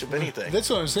do much of anything. That's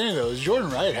what I'm saying, though. Is Jordan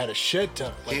Wright had a shit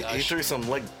ton. He threw some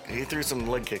leg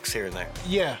kicks here and there.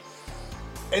 Yeah.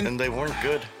 And they weren't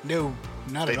good. No,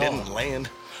 not they at all. They didn't land.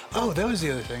 Oh, that was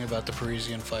the other thing about the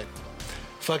Parisian fight.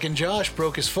 Fucking Josh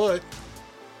broke his foot,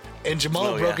 and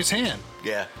Jamal broke his hand.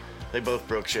 Yeah, they both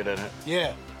broke shit in it.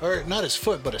 Yeah, or not his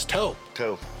foot, but his toe.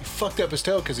 He fucked up his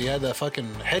toe because he had that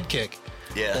fucking head kick.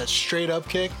 Yeah. That straight up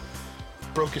kick.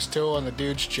 Broke his toe on the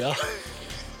dude's jaw.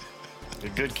 A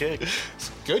good kick. It's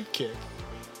a good kick.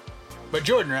 But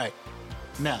Jordan Wright,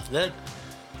 no, that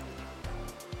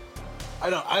I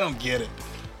don't get it.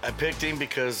 I picked him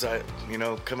because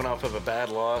coming off of a bad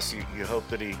loss, you hope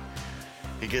that he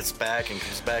gets back and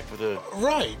comes back with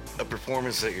a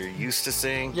performance that you're used to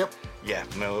seeing. Yep. Yeah,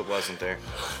 no, it wasn't there.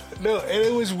 No, and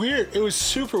it was weird. It was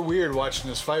super weird watching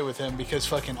this fight with him because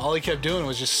fucking all he kept doing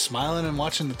was just smiling and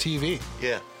watching the TV.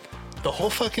 Yeah. The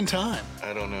whole fucking time.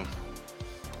 I don't know.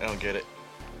 I don't get it.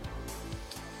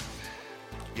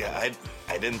 Yeah,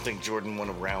 I didn't think Jordan won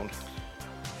a round.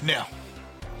 No.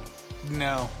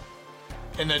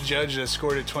 And the judge that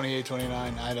scored at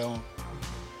 28-29, I don't.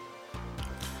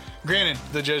 Granted,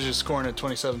 the judge is scoring at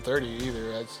 27-30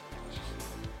 either.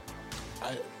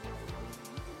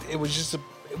 It was just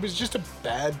a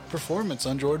bad performance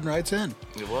on Jordan Wright's end.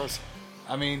 It was.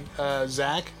 I mean,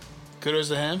 Zach, kudos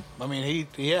to him. I mean,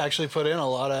 he actually put in a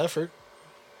lot of effort.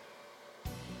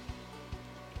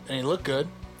 And he looked good.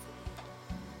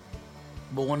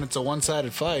 But when it's a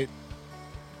one-sided fight,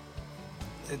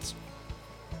 it's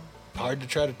hard to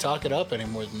try to talk it up any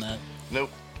more than that. Nope.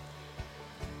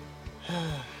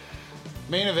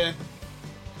 Main event.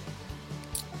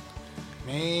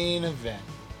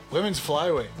 Women's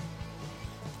flyweight.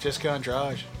 Jessica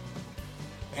Andrade.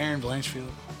 Erin Blanchfield.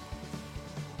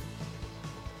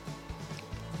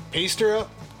 Paced her up.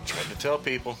 Tried to tell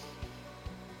people.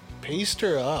 Paced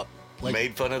her up.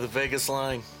 Made fun of the Vegas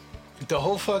line. The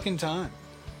whole fucking time.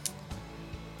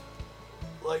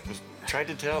 Tried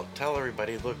to tell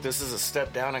everybody, look, this is a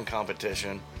step down in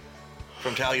competition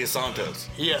from Talia Santos.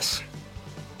 Yes.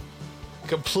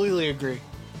 Completely agree.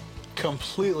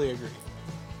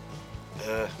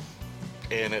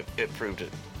 And it proved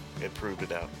it. It proved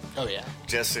it out. Oh, yeah.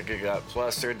 Jessica got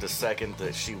flustered the second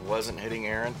that she wasn't hitting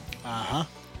Erin. Uh-huh.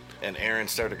 And Erin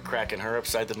started cracking her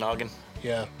upside the noggin.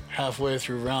 Yeah. Halfway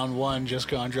through round one,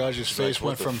 Jessica Andrade's face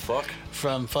went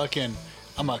from fucking,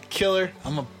 I'm a killer,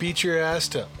 I'm gonna beat your ass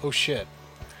to, oh shit.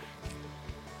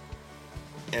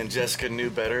 And Jessica knew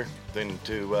better than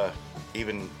to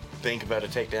even think about a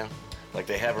takedown. Like,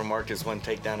 they have her marked as one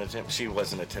takedown attempt. She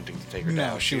wasn't attempting to take her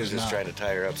down. No, she was just not. trying to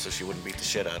tie her up so she wouldn't beat the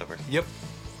shit out of her. Yep.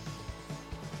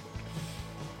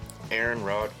 Erin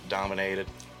Rock dominated.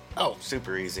 Oh.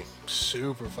 Super easy.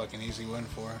 Super fucking easy win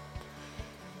for her.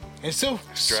 And still...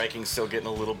 Striking's still getting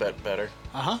a little bit better.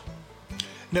 Uh-huh.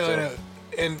 No.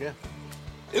 And yeah.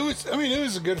 It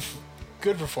was a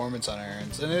good performance on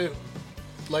Erin's. And it,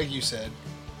 like you said,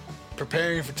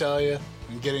 preparing for Talia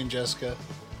and getting Jessica...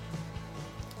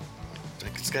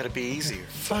 It's got to be easier.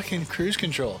 Fucking cruise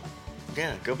control.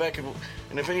 Yeah, go back and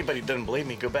if anybody doesn't believe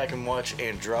me, go back and watch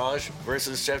Andrade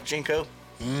versus Shevchenko,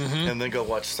 and then go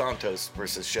watch Santos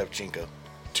versus Shevchenko.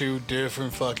 Two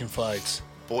different fucking fights.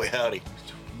 Boy, howdy.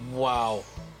 Wow.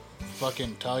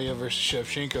 Fucking Talia versus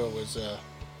Shevchenko was,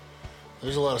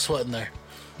 there's a lot of sweat in there.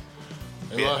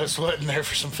 There's a lot of sweat in there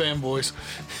for some fanboys.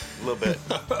 A little bit.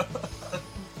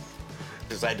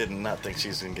 Because I did not think she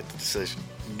was going to get the decision.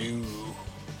 No.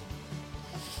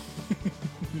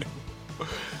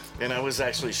 And I was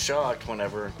actually shocked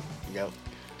whenever,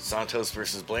 Santos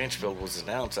versus Blanchfield was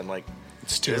announced. I'm like,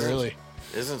 it's too early.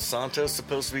 Isn't Santos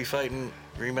supposed to be fighting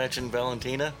rematching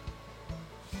Valentina?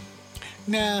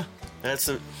 Nah. In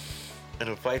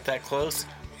a fight that close?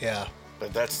 Yeah.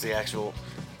 But that's the actual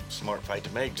smart fight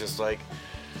to make, just like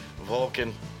Volk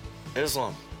and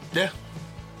Islam. Yeah.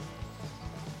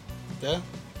 Yeah.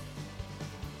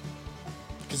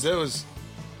 Because that was...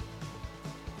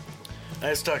 I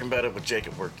was talking about it with Jake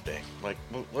at work today. Like,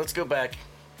 let's go back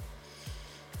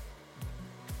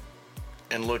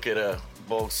and look at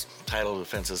Volk's title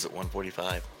defenses at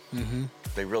 145. Mm-hmm.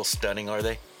 They real stunning, are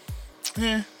they?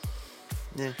 Yeah.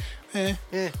 Yeah. Yeah.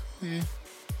 Yeah. Yeah.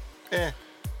 Yeah.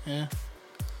 Yeah.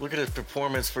 Look at his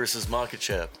performance versus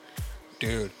Makhachev.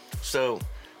 Dude. So,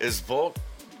 is Volk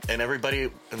and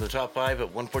everybody in the top 5 at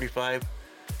 145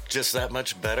 just that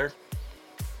much better?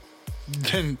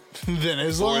 Than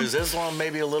Islam? Or is Islam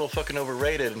maybe a little fucking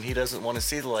overrated and he doesn't want to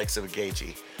see the likes of a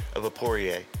Gaethje, of a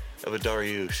Poirier, of a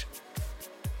Dariush?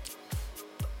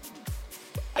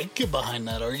 I get behind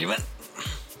that argument.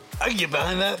 I get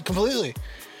behind that completely.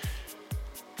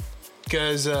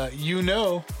 Because, and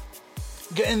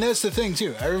that's the thing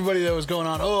too. Everybody that was going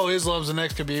on, oh, Islam's the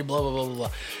next Khabib, blah, blah, blah, blah,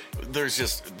 blah.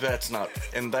 That's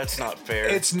not fair.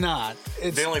 It's not.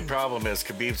 The only problem is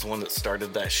Khabib's the one that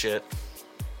started that shit.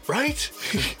 Right?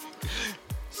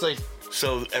 It's like...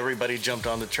 So everybody jumped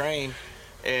on the train,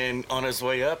 and on his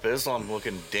way up, Islam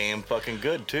looking damn fucking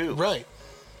good, too. Right.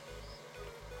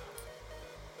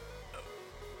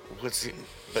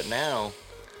 But now,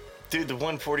 dude, the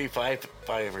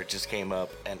 145er just came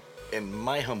up, and in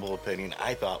my humble opinion,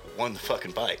 I thought won the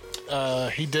fucking fight.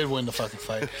 He did win the fucking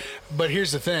fight. But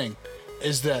here's the thing,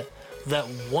 is that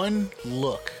one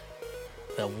look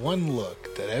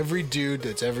that every dude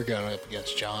that's ever gone up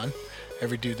against John,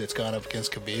 every dude that's gone up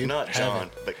against Khabib... Not John,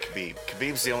 but Khabib.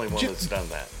 Khabib's the only one that's done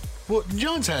that. Well,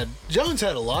 John's had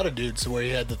a lot of dudes where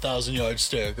he had the 1,000-yard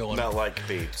stare going. Not like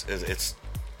Khabib's.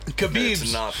 Khabib's...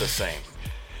 It's not the same.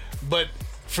 But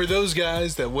for those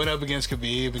guys that went up against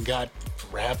Khabib and got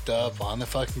wrapped up on the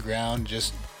fucking ground,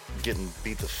 just... Getting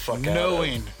beat the fuck out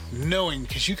of. Knowing,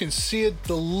 because you can see it,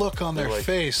 the look on their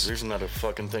face. There's not a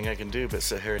fucking thing I can do but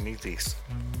sit here and eat these.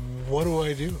 What do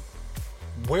I do?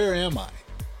 Where am I?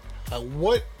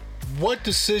 What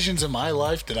decisions in my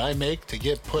life did I make to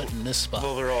get put in this spot?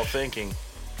 Well, they're all thinking,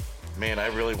 man, I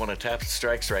really want to tap the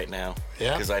strikes right now.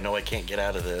 Yeah. Because I know I can't get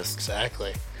out of this.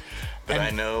 Exactly. But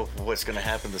I know what's going to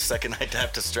happen the second I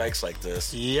tap the strikes like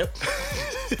this. Yep.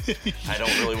 I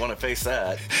don't really want to face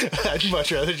that. I'd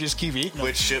much rather just keep eating them.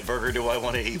 Which shit burger do I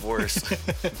want to eat worse?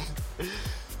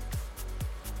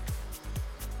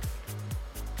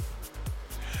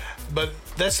 But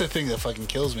that's the thing that fucking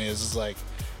kills me is like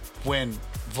when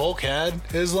Volk had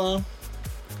Islam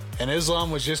and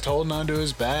Islam was just holding onto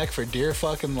his back for dear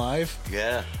fucking life.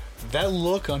 Yeah. That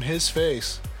look on his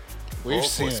face. We've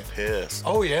seen was it. Pissed.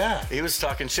 Oh, yeah. He was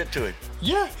talking shit to him.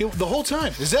 Yeah, the whole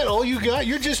time. Is that all you got?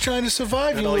 You're just trying to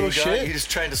survive, you little shit. You're just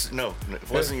trying to... No, it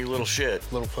wasn't you little shit.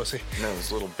 Little pussy. No, it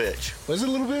was little bitch. Was it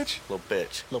little bitch? Little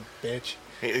bitch. Little bitch.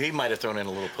 He might have thrown in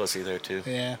a little pussy there, too.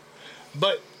 Yeah.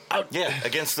 But... yeah,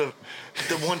 against the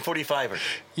 145er.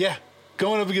 Yeah,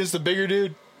 going up against the bigger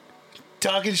dude.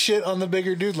 Talking shit on the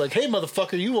bigger dude. Like, hey,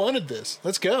 motherfucker, you wanted this.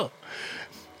 Let's go.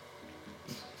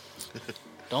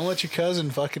 Don't let your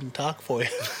cousin fucking talk for you.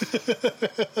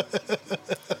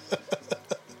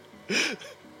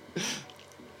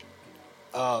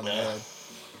 Oh, man.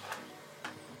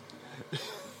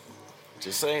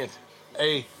 Just saying.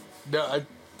 Hey, no,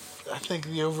 I think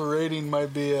the overrating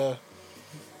might be a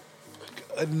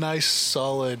nice,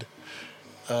 solid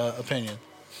opinion.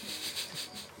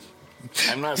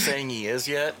 I'm not saying he is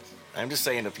yet. I'm just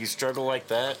saying if you struggle like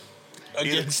that...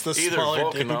 Against the either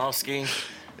smaller dude. Volkanovski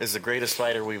is the greatest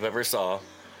fighter we've ever saw,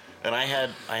 and I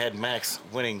had Max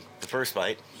winning the first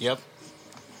fight. Yep.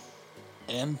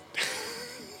 And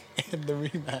the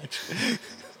rematch.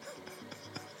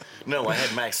 No, I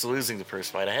had Max losing the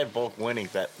first fight. I had Volk winning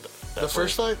that the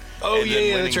first fight? Oh,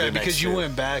 yeah, that's right, because you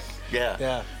went back.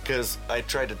 Yeah. Because I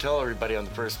tried to tell everybody on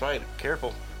the first fight,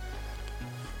 careful.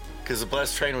 Because the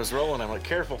blessed train was rolling. I'm like,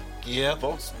 careful. Yeah.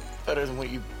 Volk's better than what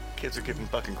you kids are giving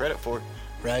fucking credit for.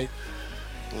 Right.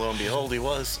 Lo and behold, he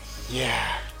was.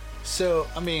 Yeah. So,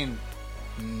 I mean...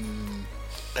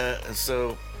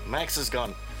 So, Max has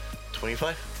gone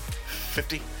 25,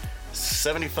 50,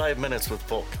 75 minutes with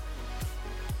Volk.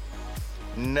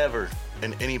 Never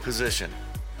in any position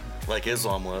like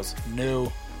Islam was.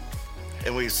 No.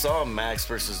 And we saw Max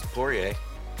versus Poirier.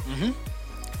 Mm-hmm.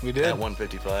 We did. At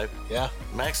 155. Yeah.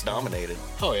 Max dominated.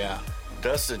 Oh, yeah.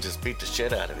 Dustin just beat the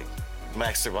shit out of him.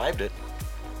 Max survived it.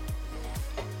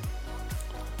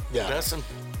 Yeah. Dustin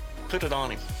put it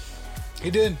on him. He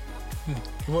did.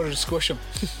 He wanted to squish him.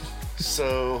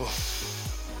 So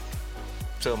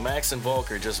Max and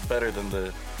Volk are just better than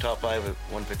the top 5 at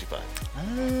 155.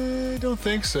 I don't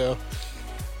think so.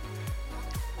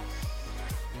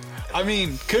 I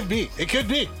mean, could be. It could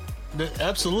be. It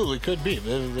absolutely could be.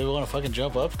 They want to fucking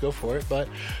jump up, go for it. But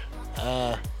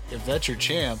if that's your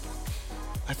champ,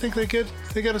 I think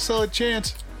they got a solid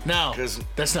chance. Now,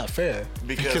 that's not fair.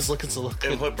 Because look at the look.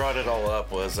 And what brought it all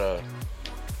up was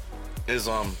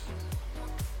Islam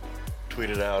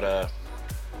tweeted out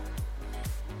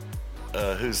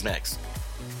who's next?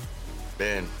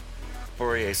 And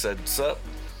Poirier said, sup?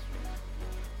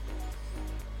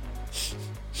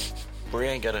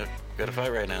 Poirier ain't got a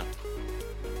fight right now.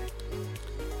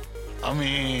 I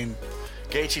mean,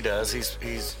 Gaethje does.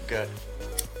 He's got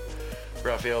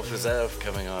Rafael Fiziev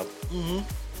coming up. Mm-hmm.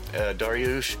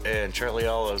 Dariush and Charlie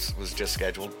Olives was just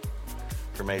scheduled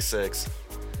for May 6th.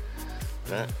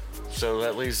 So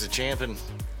that leaves the champ and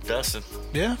Dustin.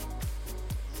 Yeah.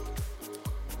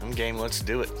 I'm game. Let's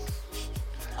do it.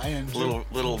 I am.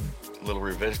 Little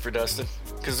revenge for Dustin,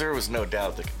 because there was no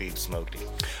doubt that Khabib smoked him.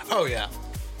 Oh yeah.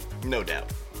 No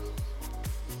doubt.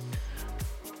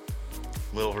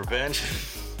 Little revenge.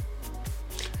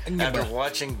 After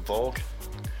watching Volk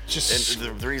just...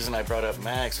 And the reason I brought up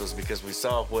Max was because we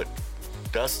saw what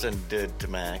Dustin did to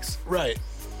Max. Right.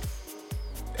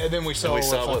 And then we saw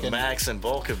what Max and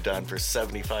Volk have done for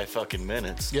 75 fucking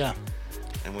minutes. Yeah.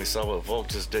 And we saw what Volk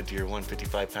just did to your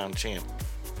 155-pound champ.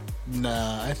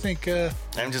 Nah, I think...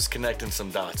 I'm just connecting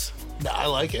some dots. Nah, I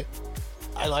like it.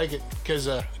 I like it, because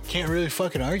can't really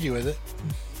fucking argue with it.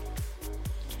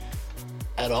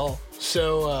 At all.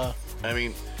 So, I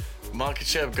mean,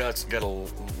 Makhachev got a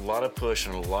lot of push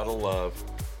and a lot of love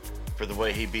for the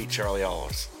way he beat Charlie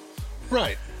Allis.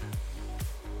 Right.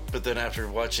 But then after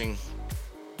watching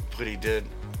what he did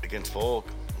against Volk,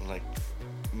 I'm like,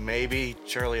 maybe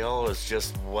Charlie Allis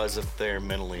just wasn't there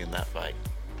mentally in that fight.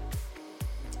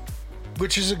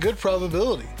 Which is a good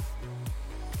probability.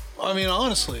 I mean,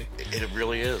 honestly. It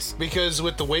really is. Because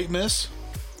with the weight miss.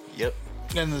 Yep.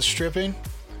 And the stripping,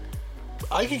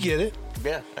 I could get it.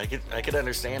 Yeah, I could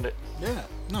understand it. Yeah.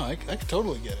 No, I could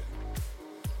totally get it.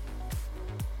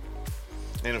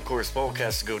 And of course, Volk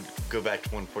has to go back to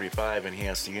 145, and he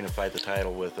has to unify the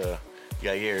title with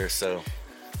Yair. So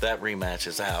that rematch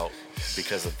is out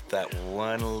because of that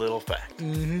one little fact.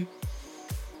 Mm-hmm.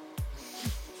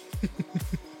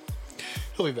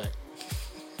 He'll be back.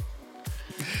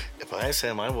 If I asked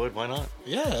him, I would. Why not?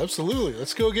 Yeah, absolutely.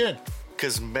 Let's go again.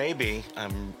 Because maybe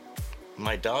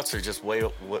my dots are just way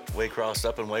crossed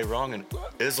up and way wrong, and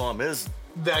Islam is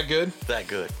that good. That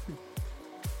good.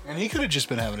 And he could have just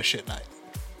been having a shit night.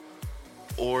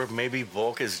 Or maybe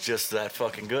Volk is just that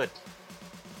fucking good.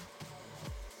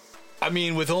 I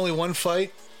mean, with only one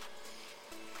fight,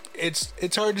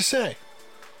 it's hard to say.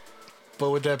 But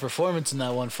with that performance in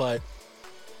that one fight,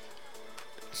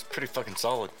 it's pretty fucking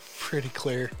solid. Pretty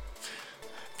clear.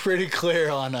 Pretty clear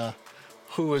on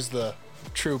who was the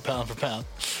true pound for pound.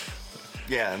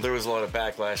 Yeah, and there was a lot of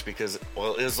backlash because,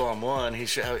 well, Islam won.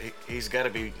 He's got to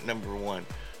be number one.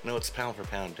 No, it's pound for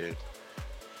pound, dude.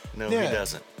 No, yeah. He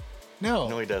doesn't.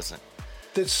 No, he doesn't.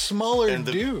 The smaller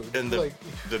dude. And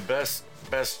the best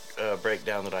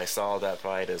breakdown that I saw of that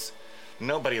fight is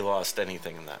nobody lost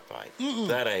anything in that fight. Mm-mm.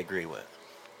 That I agree with.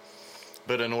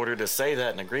 But in order to say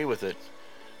that and agree with it,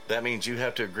 that means you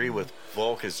have to agree with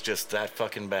Volk is just that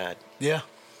fucking bad. Yeah.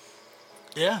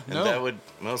 Yeah, and that would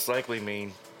most likely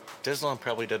mean Islam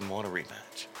probably doesn't want a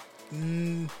rematch.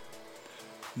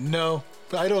 No,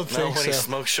 I don't think so. Not when he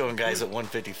smokes showing guys at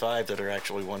 155 that are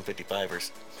actually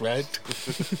 155ers. Right.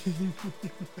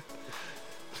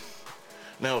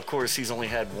 Now, of course, he's only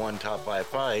had one top 5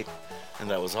 fight, and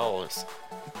that was Hollis.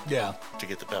 Yeah. To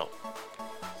get the belt.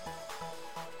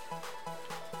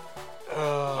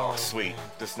 Oh, sweet.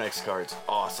 This next card's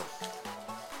awesome.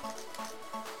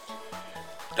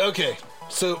 Okay,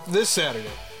 so this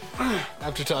Saturday,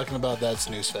 after talking about that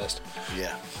snooze fest.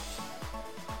 Yeah.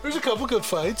 There's a couple good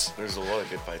fights. There's a lot of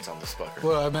good fights on this fucker.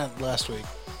 Well, I meant last week.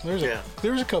 There was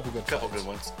a couple good fights. Good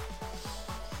ones.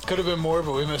 Could have been more,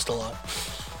 but we missed a lot.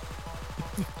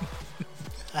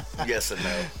 Yes and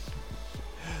no.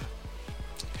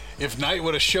 If Knight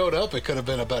would have showed up, it could have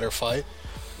been a better fight.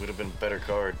 Would have been a better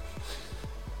card.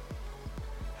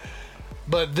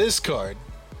 But this card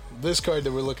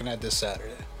that we're looking at this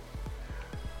Saturday,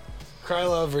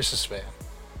 Krylov versus Span.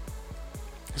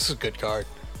 This is a good card.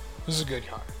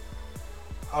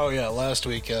 Oh yeah, last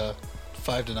week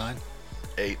 5-9.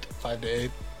 8.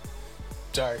 5-8.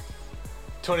 Sorry,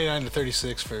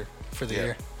 29-36 for the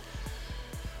year.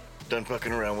 Done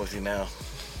fucking around with you now.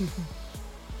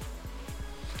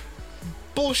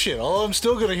 Bullshit. All I'm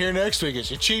still gonna hear next week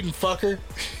is you cheating fucker.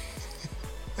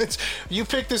 You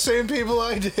picked the same people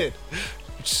I did.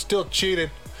 You still cheated.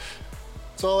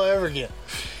 That's all I ever get.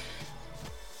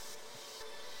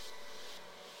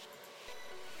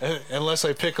 Unless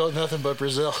I pick out nothing but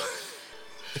Brazil.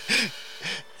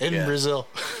 Brazil.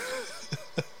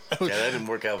 Yeah, that didn't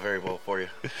work out very well for you.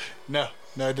 No,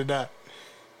 it did not.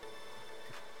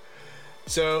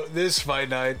 So this fight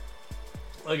night,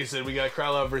 like I said, we got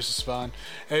Krylov versus Spawn.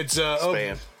 It's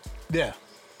Span. Yeah.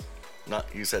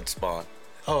 You said Spawn.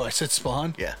 Oh, I said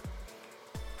Spawn? Yeah.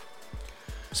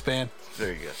 Span.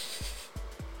 Very good.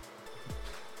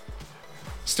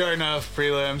 Starting off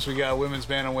prelims, we got women's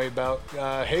bantamweight bout.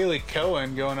 Haley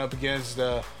Cohen going up against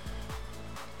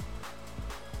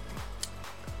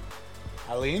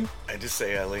Eileen? I just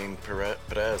say Eileen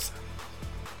Perez.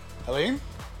 Eileen?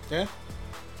 Yeah.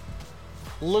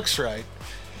 Looks right.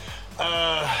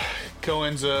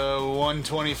 Cohen's a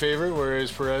 120 favorite,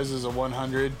 whereas Perez is a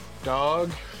 100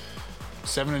 dog.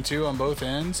 7-2 on both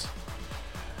ends.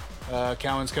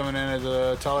 Cowan's coming in as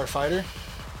a taller fighter,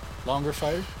 longer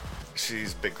fighter.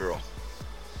 She's a big girl.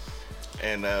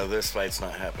 And this fight's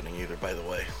not happening either, by the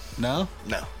way. No?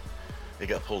 No. It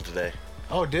got pulled today.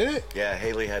 Oh, did it? Yeah,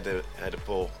 Haley had to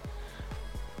pull.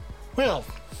 Well,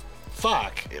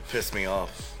 fuck. It pissed me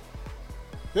off.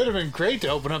 That'd have been great to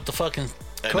open up the fucking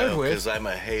card with. Because I'm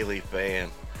a Haley fan.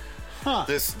 Huh.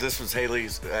 This was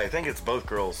Haley's. I think it's both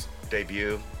girls'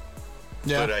 debut.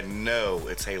 Yeah. But I know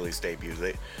it's Haley's debut.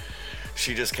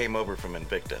 She just came over from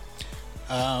Invicta.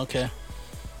 Okay.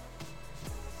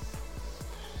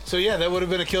 So yeah, that would have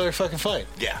been a killer fucking fight.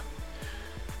 Yeah.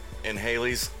 And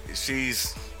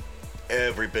she's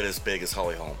every bit as big as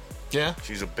Holly Holm. Yeah.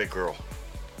 She's a big girl.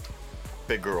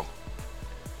 Big girl.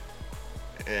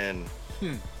 And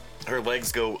her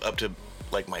legs go up to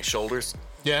like my shoulders.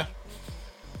 Yeah.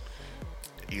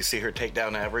 You see her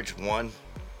takedown average 1.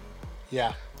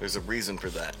 Yeah. There's a reason for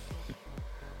that.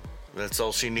 That's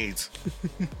all she needs.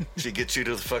 She gets you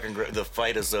to the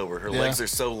fight is over. Her legs are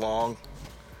so long,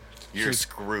 you're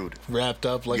screwed. Wrapped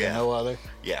up like a no other.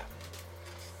 Yeah.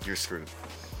 You're screwed.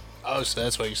 Oh, so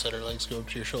that's why you said her legs go up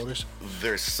to your shoulders?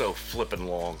 They're so flippin'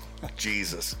 long.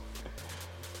 Jesus.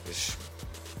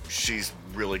 She's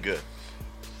really good.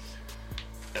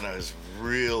 And I was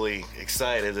really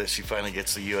excited that she finally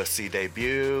gets the UFC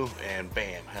debut, and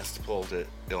bam, has to pull to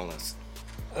illness.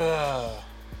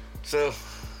 So,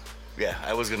 yeah,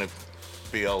 I was going to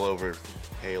be all over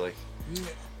Haley. Yeah.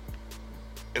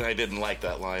 And I didn't like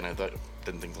that line.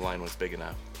 Didn't think the line was big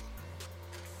enough.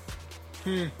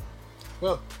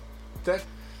 Well, that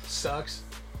sucks.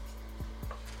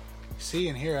 See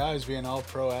and hear I was being all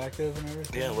proactive and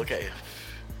everything. Yeah, look at you.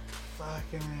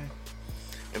 Fucking man.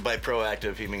 And by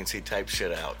proactive, he means he typed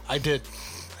shit out. I did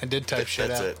type shit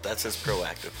out. That's it. That's his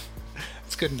proactive.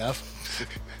 It's good enough.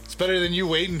 It's better than you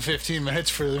waiting 15 minutes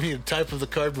for me to type up the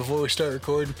card before we start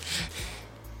recording.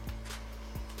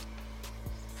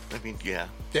 I mean, yeah.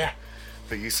 Yeah.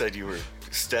 But you said you were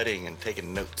studying and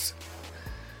taking notes.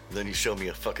 And then you showed me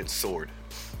a fucking sword.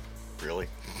 Really?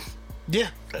 Yeah.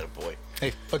 That a boy.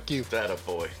 Hey, fuck you. That a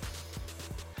boy.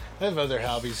 I have other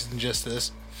hobbies than just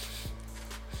this.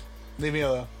 Leave me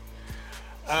alone.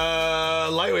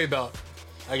 Lightweight belt,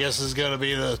 I guess, is going to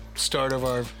be the start of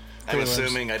our I'm prelims.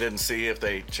 assuming. I didn't see if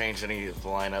they changed any of the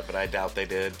lineup, but I doubt they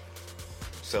did.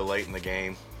 So late in the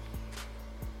game.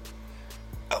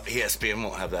 Oh, ESPN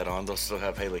won't have that on. They'll still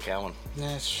have Haley Cowan.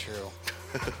 That's true.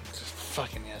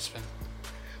 Fucking ESPN.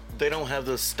 They don't have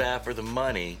the staff or the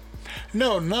money.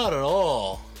 No, not at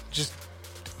all. Just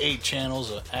 8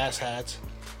 channels of asshats.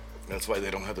 That's why they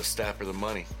don't have the staff or the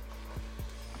money.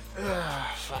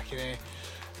 Fucking A.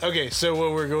 Okay, so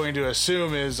what we're going to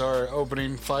assume is our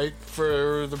opening fight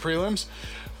for the prelims.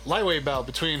 Lightweight bout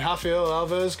between Rafael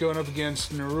Alves going up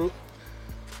against Narulo.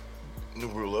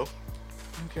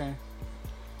 Okay.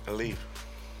 I leave.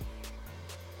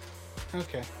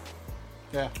 Okay.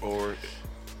 Yeah. Or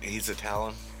he's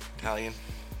Italian.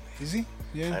 Is he?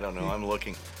 Yeah. I don't know. I'm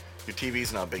looking. Your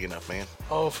TV's not big enough, man.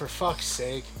 Oh, for fuck's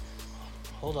sake.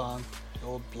 Hold on. You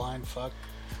old blind fuck.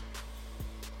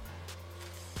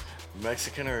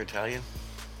 Mexican or Italian?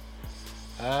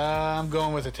 I'm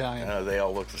going with Italian. They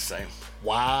all look the same.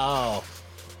 Wow.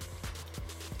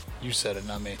 You said it,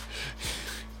 not me.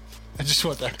 I just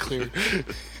want that clear.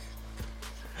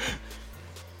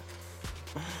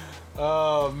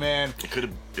 Oh, man. It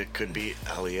could be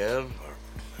Aliev. Or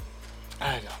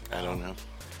I don't know.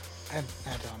 I don't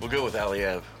know. We'll go with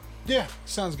Aliev. Yeah,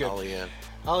 sounds good. Aliev.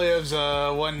 Aliev's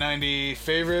a 190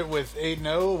 favorite with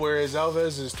 8-0, whereas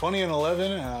Alves is 20-11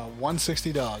 and a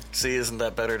 160 dog. See, isn't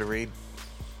that better to read?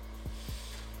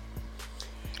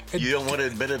 You don't want to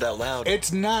admit it out loud.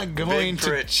 It's not going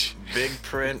Big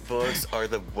print books are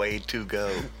the way to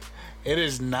go. It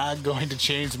is not going to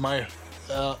change my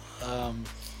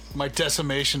my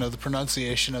decimation of the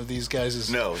pronunciation of these guys.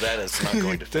 No, that is not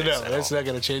going to fix No, at that's all. not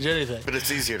going to change anything. But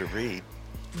it's easier to read.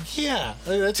 Yeah,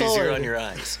 that's It's all. easier on your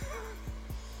eyes.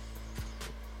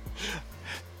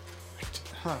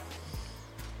 Huh.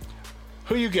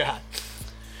 Who you got?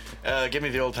 Give me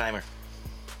the old timer.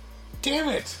 Damn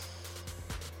it!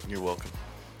 You're welcome.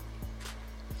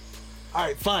 All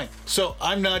right, fine. So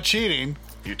I'm not cheating.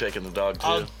 You taking the dog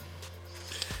too?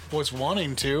 Was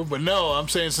wanting to, but no, I'm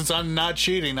saying since I'm not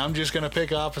cheating, I'm just going to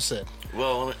pick opposite.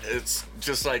 Well, it's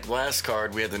just like last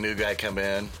card. We had the new guy come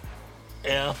in.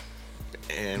 Yeah.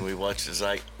 And we watched his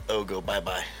go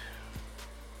bye-bye.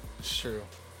 It's true.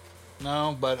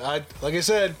 No, but like I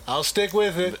said, I'll stick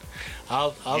with it.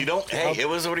 It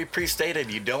was already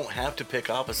pre-stated. You don't have to pick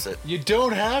opposite. You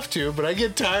don't have to, but I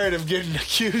get tired of getting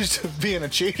accused of being a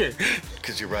cheater.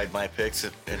 Because you ride my picks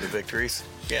into victories?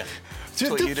 Yeah. That's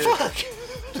what you do.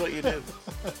 That's what you do.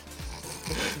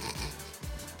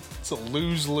 It's a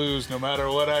lose-lose no matter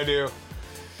what I do.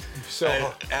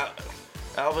 So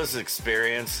Alva's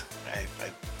experience,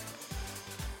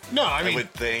 No, I mean, I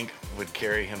would think would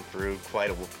carry him through quite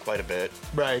a bit.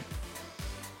 Right.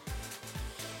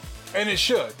 And it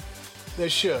should. They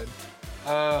should.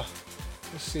 Let's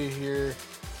see here.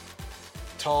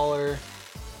 Taller,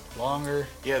 longer.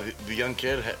 Yeah, the young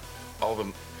kid had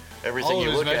everything All of you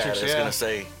his look metrics, at is yeah. going to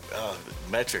say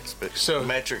metrics, but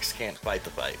metrics can't fight the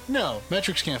fight. No,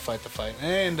 metrics can't fight the fight.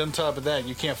 And on top of that,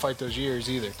 you can't fight those years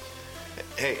either.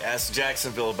 Hey, ask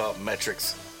Jacksonville about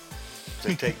metrics.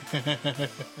 So take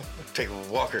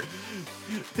Walker,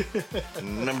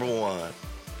 number 1.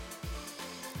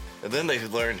 And then they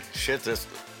learned, shit, this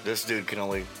dude can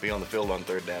only be on the field on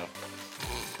 3rd down.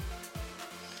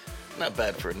 Not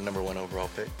bad for a number 1 overall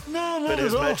pick. No, not but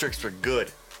his at all. metrics were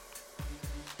good.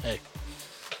 Hey.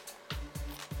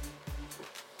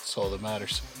 That's all that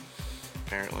matters.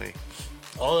 Apparently.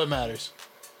 All that matters.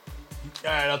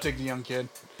 All right, I'll take the young kid.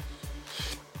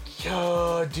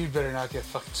 Yo, dude better not get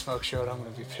fucking smoke showed. I'm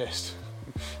going to be pissed.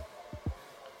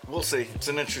 We'll see. It's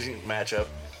an interesting matchup.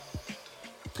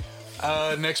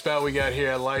 Next bout we got here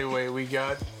at lightweight, we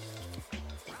got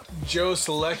Joe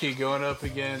Selecki going up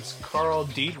against Carl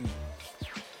Deaton.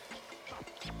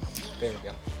 There we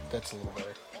go. That's a little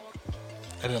better.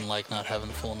 I didn't like not having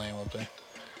the full name up there.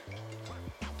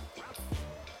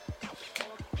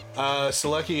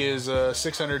 Selecki is a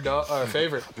 $600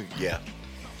 favorite. Yeah.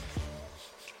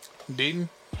 Deaton,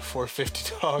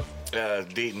 $450 dog.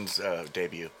 Deaton's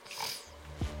debut.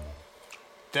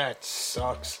 That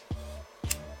sucks.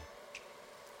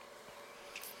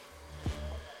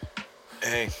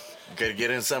 Hey, gotta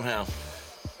get in somehow.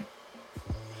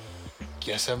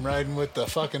 Guess I'm riding with the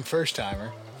fucking first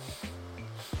timer.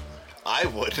 I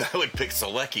would pick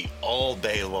Selecki all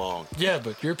day long. Yeah,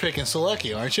 but you're picking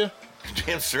Selecki, aren't you?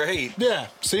 Damn straight. Yeah,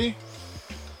 see?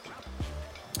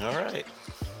 All right.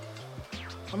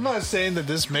 I'm not saying that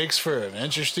this makes for an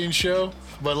interesting show,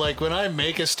 but like when I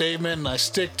make a statement and I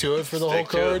stick to it for the whole Stick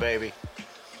to it, card, baby.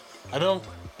 I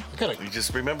gotta. You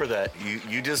just remember that.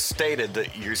 You just stated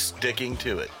that you're sticking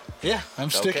to it. Yeah, I'm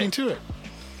sticking to it.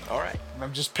 All right.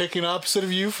 I'm just picking opposite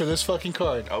of you for this fucking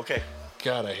card. Okay.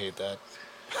 God, I hate that.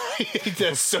 I hate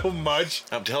that so much.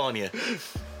 I'm telling you.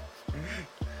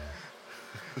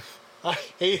 I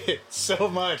hate it so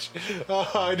much.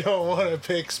 Oh, I don't want to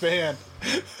pick Span.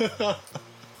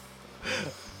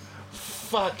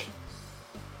 Fuck.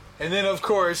 And then, of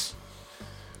course,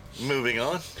 Moving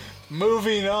on.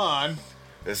 moving on.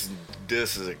 This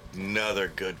is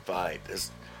another good fight.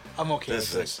 I'm okay with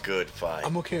This this. is a good fight.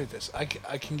 I'm okay with this. I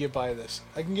can get by this.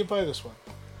 I can get by this one.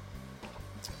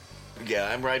 Yeah,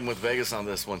 I'm riding with Vegas on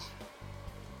this one.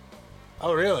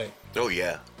 Oh, really? Oh,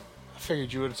 yeah. I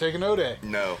figured you would have taken O'Day.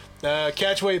 No.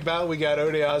 Catchweight bout, we got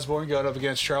O'Day Osborne going up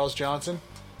against Charles Johnson.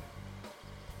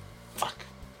 Fuck.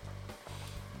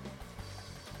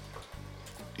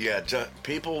 Yeah,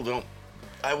 people don't...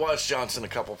 I watched Johnson a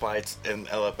couple fights in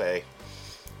LFA,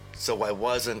 so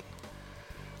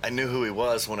I knew who he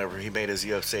was whenever he made his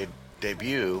UFC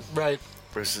debut. Right.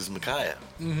 Versus Micaiah.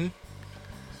 Mm-hmm.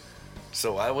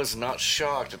 So I was not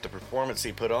shocked at the performance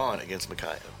he put on against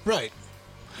Micaiah. Right.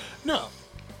 No.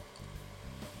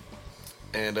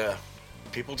 And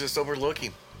people just overlook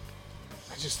him.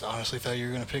 I just honestly thought you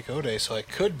were going to pick O'Day, so I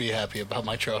could be happy about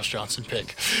my Charles Johnson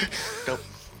pick. Nope,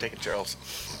 take it, Charles.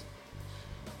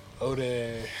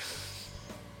 O'Day.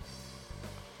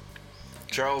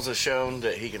 Charles has shown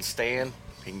that he can stand,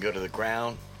 he can go to the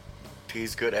ground.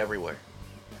 He's good everywhere.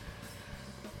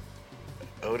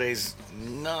 O'Day's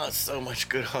not so much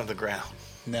good on the ground.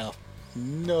 No.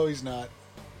 No, he's not.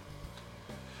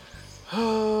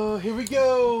 Oh, here we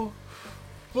go.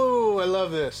 Woo, I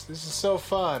love this. This is so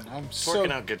fun. It's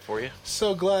working out good for you.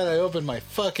 So glad I opened my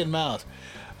fucking mouth.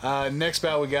 Next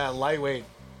bout we got lightweight.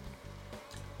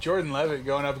 Jordan Levitt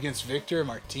going up against Victor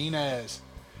Martinez.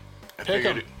 I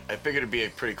figured it'd be a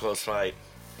pretty close fight.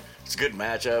 It's a good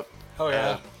matchup. Oh,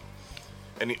 yeah.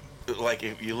 And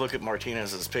if you look at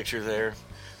Martinez's picture there,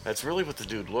 that's really what the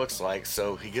dude looks like.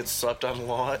 So he gets slept on a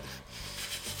lot.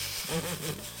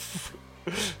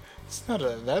 It's not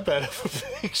that bad of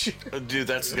a picture. Dude,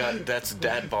 that's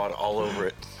dad bod all over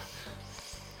it.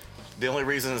 The only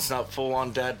reason it's not full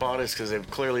on dad bod is because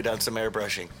they've clearly done some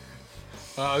airbrushing.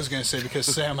 I was going to say because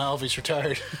Sam Alvey's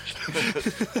retired.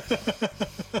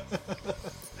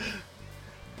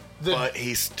 But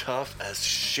he's tough as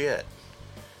shit.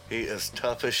 He is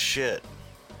tough as shit.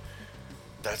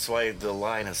 That's why the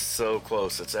line is so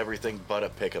close. It's everything but a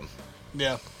pick'em.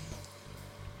 Yeah.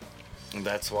 And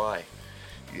that's why.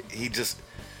 He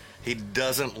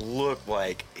doesn't look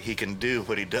like he can do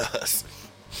what he does.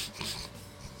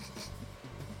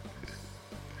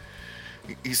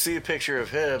 You see a picture of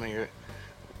him and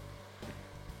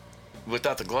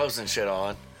without the gloves and shit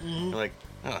on. You're like,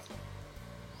 oh,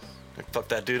 fuck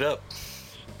that dude up.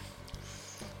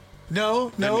 No.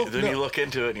 Then you look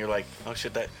into it and you're like, oh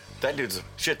shit, that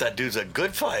dude's a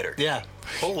good fighter. Yeah.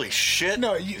 Holy shit.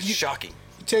 No, shocking.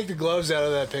 You take the gloves out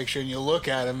of that picture and you look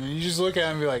at him, and you just look at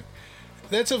him and be like,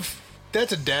 that's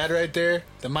a dad right there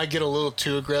that might get a little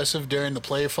too aggressive during the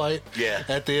play fight. Yeah.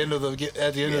 At the end of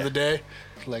the day,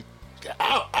 like,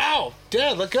 ow,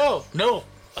 Dad, let go. No,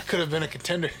 I could have been a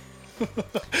contender.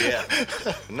 Yeah.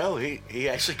 No, he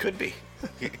actually could be.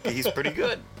 He's pretty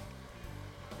good.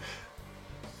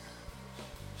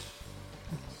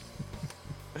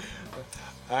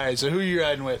 All right, so who are you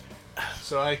riding with?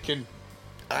 So I can.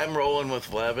 I'm rolling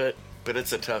with Levitt, but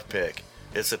it's a tough pick.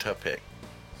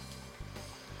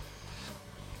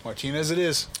 Martinez it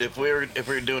is. If we were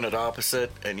doing it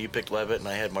opposite and you picked Levitt and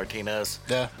I had Martinez,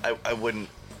 yeah, I wouldn't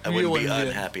be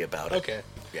unhappy about it. Okay.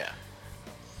 Yeah.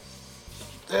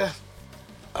 I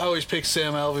always pick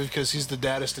Sam Alvey because he's the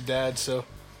daddest of dads, so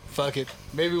fuck it.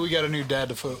 Maybe we got a new dad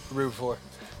to root for.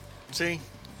 See?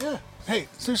 Yeah. Hey,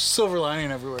 there's silver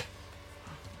lining everywhere.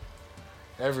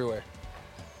 Everywhere.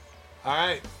 All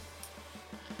right.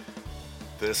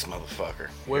 This motherfucker.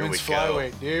 Women's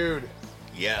flyweight, dude.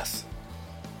 Yes.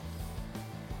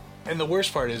 And the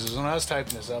worst part is when I was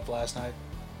typing this up last night,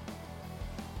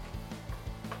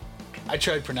 I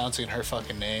tried pronouncing her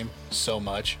fucking name so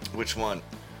much. Which one?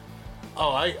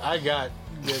 Oh, I got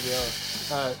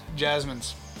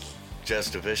Jasmine's.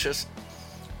 Just a Vicious?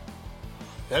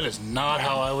 That is not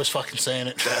how I was fucking saying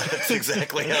it. That's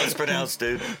exactly how it's pronounced,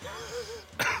 dude.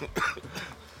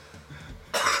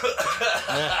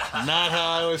 Yeah, not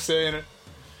how I was saying it.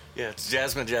 Yeah, it's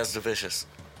Jasmine Just a Vicious.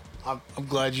 I'm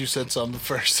glad you said something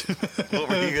first. What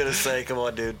were you gonna say? Come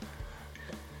on, dude.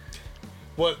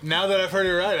 What? Now that I've heard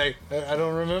it right, I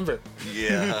don't remember.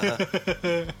 Yeah.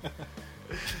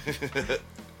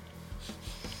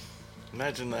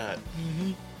 Imagine that.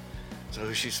 Mm-hmm. So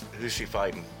who's she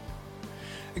fighting?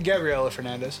 Gabriela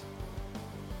Fernandez.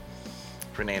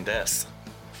 Fernandez.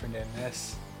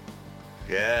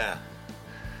 Yeah.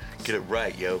 Get it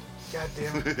right, yo. God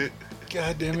damn it.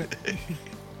 God damn it.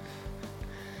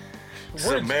 It's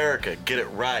America. Get it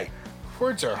right.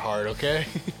 Words are hard, okay?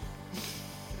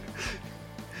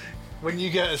 When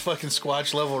you got a fucking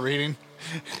Sqauatch level reading,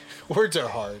 words are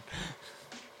hard.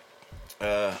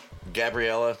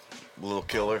 Gabriela, little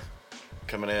killer,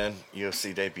 coming in,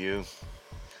 UFC debut.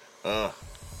 But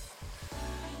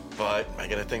I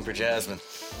got a thing for Jasmine.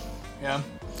 Yeah.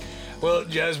 Well,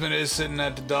 Jasmine is sitting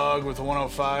at the dog with a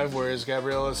 105, whereas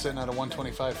Gabriela is sitting at a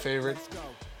 125 favorite.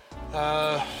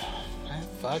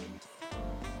 Fuck.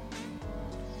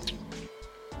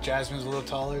 Jasmine's a little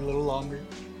taller, a little longer.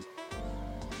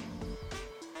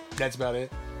 That's about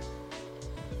it.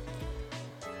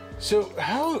 So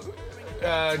how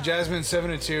Jasmine's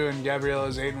 7-2 and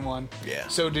Gabriela's 8-1. Yeah.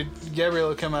 So did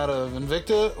Gabriela come out of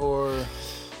Invicta or?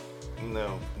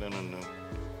 No.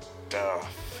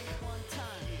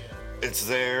 It's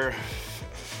there,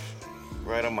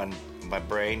 right on my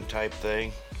brain type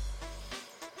thing.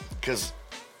 Because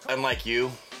unlike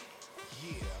you,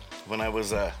 when I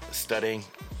was studying,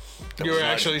 You were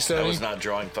actually studying? I was not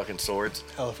drawing fucking swords.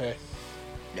 LFA.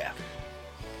 Yeah.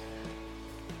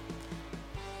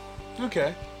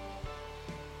 Okay.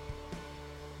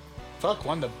 Fuck,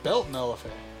 won the belt in LFA.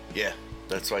 Yeah,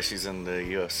 that's why she's in the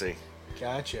UFC.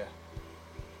 Gotcha.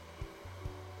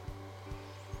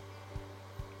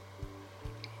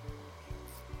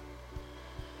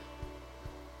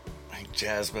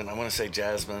 Jasmine, I want to say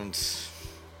Jasmine's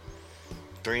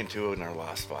 3-2 in our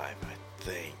last 5, I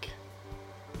think.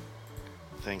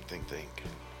 Think.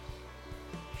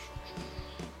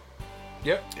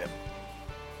 Yep.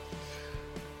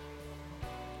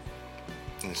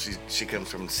 And she comes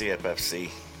from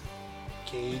CFFC.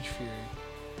 Cage Fury.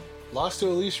 Lost to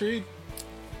Elise Reed?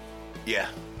 Yeah.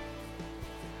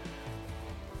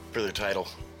 For the title.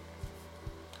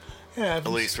 Yeah.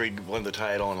 Elise Reed won the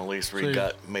title, and Elise Reed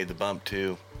made the bump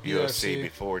to UFC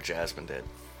before Jasmine did.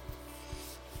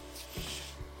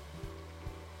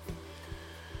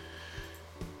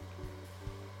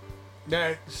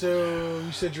 Alright, so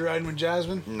you said you're riding with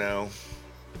Jasmine? No.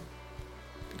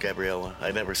 Gabriela.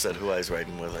 I never said who I was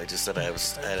riding with. I just said I had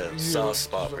a soft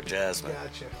spot for Jasmine.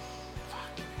 Gotcha.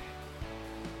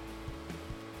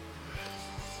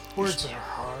 Words are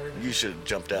hard. You should have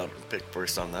jumped out and picked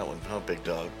first on that one, huh, big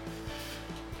dog?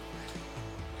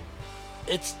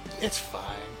 It's fine.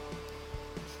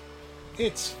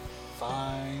 It's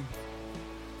fine.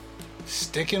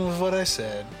 Sticking with what I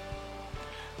said.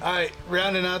 Alright,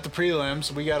 rounding out the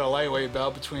prelims, we got a lightweight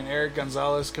bout between Eric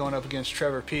Gonzalez going up against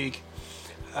Trevor Peak.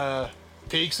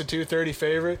 Peak's a 230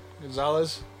 favorite.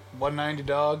 Gonzalez, 190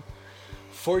 dog.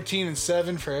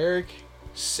 14-7 for Eric.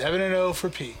 7-0 for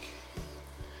Peak.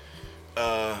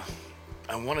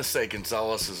 I want to say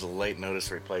Gonzalez is a late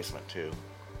notice replacement too.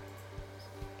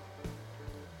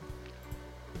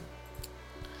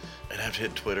 I'd have to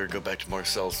hit Twitter, go back to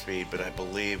Marcel's feed, but I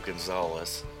believe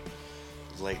Gonzalez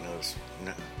late notice.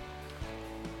 No,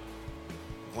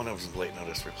 one of them's late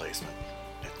notice replacement.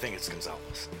 I think it's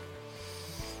Gonzalez.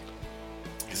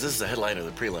 Because this is the headline of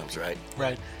the prelims, right?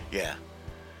 Right. Yeah.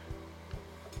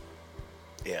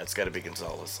 Yeah, it's got to be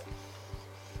Gonzalez.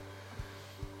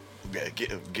 Yeah,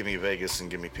 give me Vegas and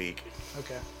give me Peak.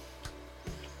 Okay.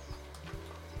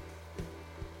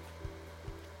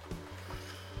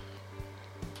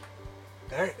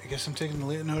 All right, I guess I'm taking the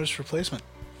late notice replacement.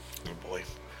 Oh boy.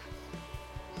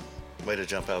 Way to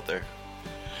jump out there.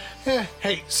 Yeah,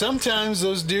 hey, sometimes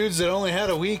those dudes that only had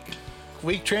a week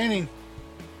training,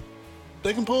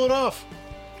 they can pull it off.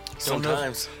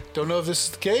 Sometimes. Don't know if this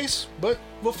is the case, but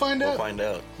we'll find out.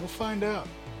 We'll find out.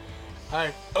 All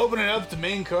right, opening up the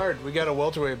main card, we got a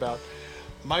welterweight bout.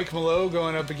 Mike Malo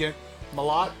going up against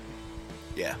Malott.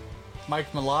 Yeah.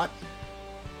 Mike Malott.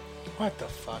 What the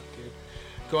fuck, dude?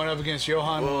 Going up against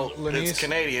Johan Lanice. It's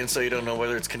Canadian, so you don't know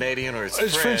whether it's Canadian or it's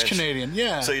French Canadian,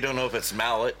 yeah. So you don't know if it's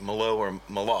Mallet, Malo, or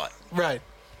Malott. Right.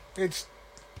 It's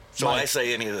so Mike. I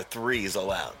say any of the three is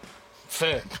allowed.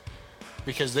 Fair.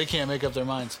 Because they can't make up their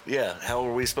minds. Yeah. How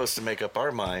are we supposed to make up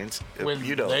our minds if when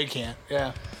you don't? They can't.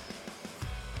 Yeah.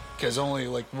 Because only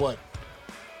like what?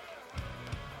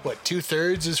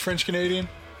 2/3 is French Canadian?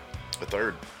 A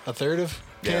third. A third of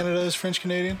Canada is French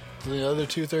Canadian. The other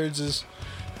 2/3 is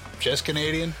just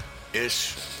Canadian.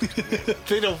 Ish.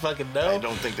 They don't fucking know. I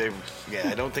don't think they. Yeah,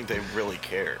 I don't think they really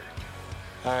care.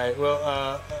 All right.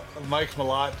 Well, Mike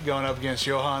Malott going up against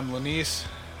Johan Lanice.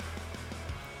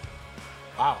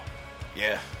 Wow.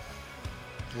 Yeah.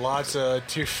 Lots of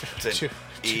It's an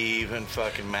even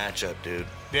fucking matchup, dude.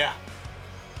 Yeah.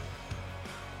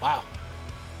 Wow.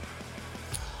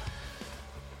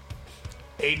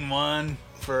 8-1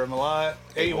 for Malott.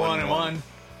 8-1-1.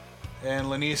 And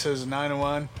Lanice is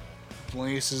 9-1.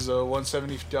 Lanice is a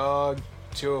 170 dog.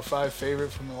 205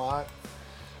 favorite for Malott.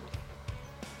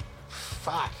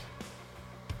 Fuck.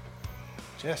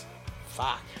 Just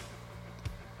fuck.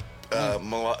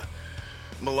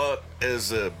 Malott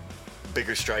is a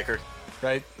bigger striker.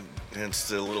 Right. Hence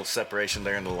the little separation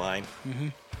there in the line. Mm-hmm.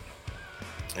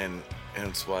 And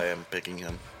that's why I'm picking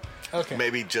him. Okay.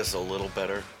 Maybe just a little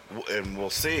better. And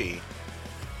we'll see.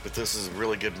 But this is a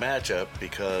really good matchup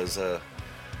because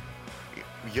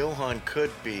Johan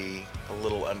could be a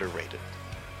little underrated.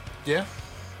 Yeah?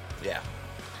 Yeah.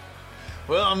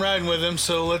 Well, I'm riding with him,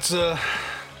 so let's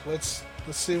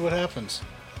see what happens.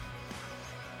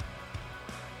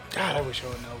 God, I wish I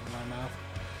wouldn't open my mouth.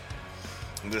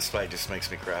 This fight just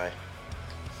makes me cry.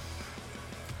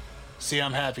 See,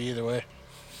 I'm happy either way.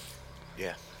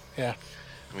 Yeah. Yeah.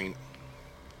 I mean,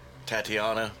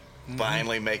 Tatiana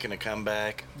finally making a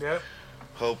comeback. Yep.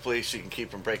 Hopefully she can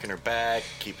keep from breaking her back,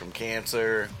 keep from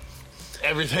cancer.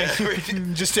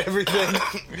 Everything. Just everything.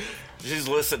 She's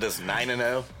listed as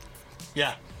 9-0.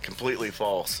 Yeah. Completely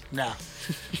false. Nah.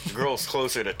 The girl's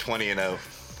closer to 20-0.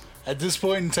 At this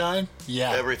point in time,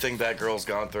 yeah. Everything that girl's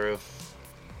gone through.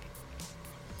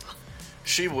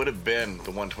 She would have been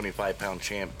the 125-pound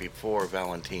champ before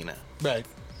Valentina. Right.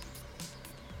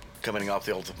 Coming off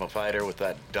the Ultimate Fighter with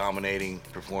that dominating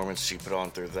performance she put on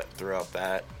throughout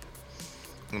that.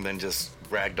 And then just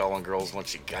ragdolling girls once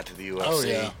she got to the UFC. Oh,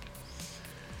 yeah.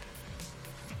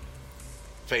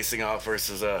 Facing off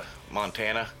versus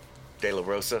Montana De La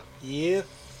Rosa. Yep.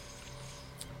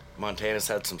 Montana's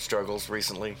had some struggles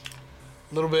recently.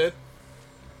 A little bit.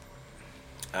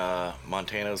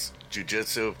 Montana's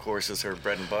jiu-jitsu, of course, is her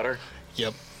bread and butter.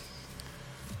 Yep.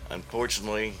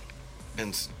 Unfortunately,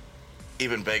 and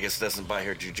even Vegas doesn't buy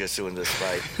her jiu-jitsu in this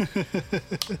fight.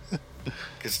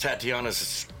 Because Tatiana's a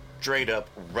straight-up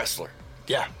wrestler.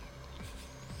 Yeah.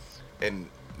 And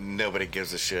nobody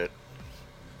gives a shit.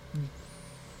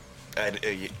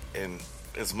 And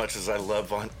as much as I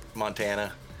love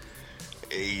Montana,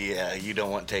 yeah, you don't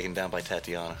want taken down by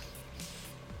Tatiana.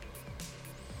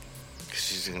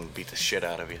 She's going to beat the shit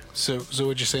out of you. So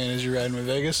what you're saying is you're riding with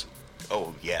Vegas?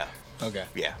 Oh, yeah. Okay.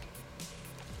 Yeah.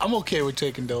 I'm okay with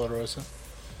taking De La Rosa.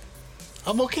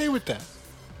 I'm okay with that.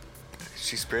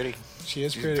 She's pretty.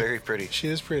 She's pretty. Very pretty. She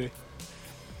is pretty.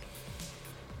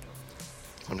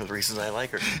 One of the reasons I like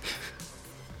her.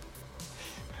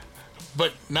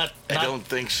 But not... I don't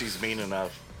think she's mean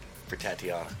enough for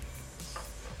Tatiana.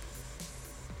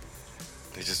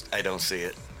 I don't see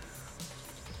it.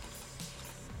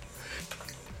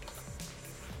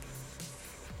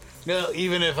 No,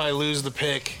 even if I lose the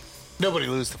pick, nobody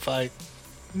lose the fight.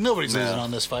 Nobody's losing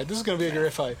on this fight. This is going to be a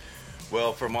great fight.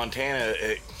 Well, for Montana,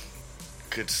 it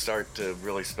could start to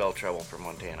really spell trouble for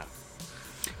Montana.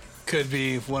 Could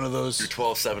be one of those. You're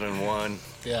 12-7-1.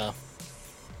 Yeah.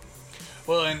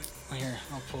 Well, and here,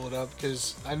 I'll pull it up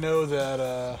because I know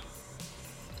that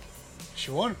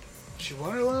she won. She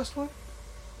won her last one?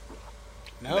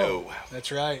 No.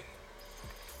 That's right.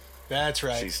 That's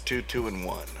right. She's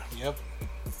 2-2-1. Yep.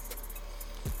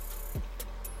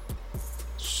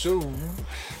 So.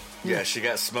 Yeah, she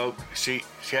got smoked. She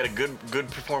had a good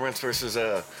performance versus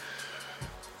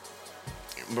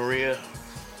Maria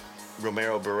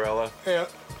Romero Barella. Yeah.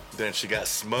 Then she got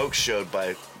smoke showed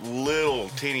by little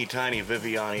teeny tiny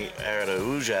Viviane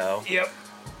Araújo. Yep.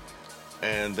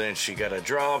 And then she got a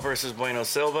draw versus Bueno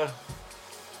Silva.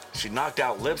 She knocked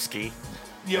out Lipsky.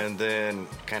 Yep. And then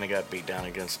kind of got beat down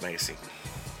against Macy.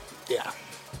 Yeah.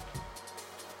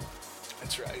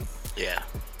 That's right. Yeah.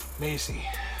 Macy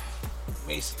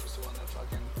was the one that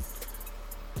fucking.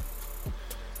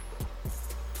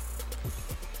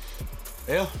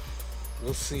 Yeah.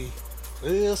 We'll see.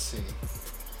 We'll see.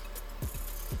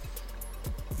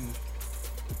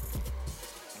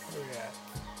 Where we at?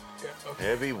 Yeah, okay.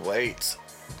 Heavyweights.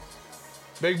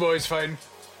 Big boys fighting.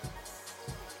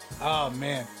 Oh,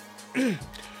 man.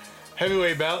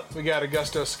 Heavyweight bout. We got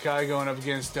Augusto Sakai going up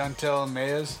against Dantel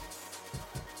Mayes.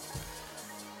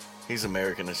 He's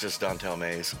American. It's just Dantel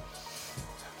Mays.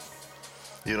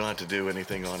 You don't have to do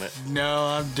anything on it. No,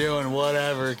 I'm doing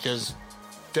whatever because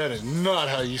that is not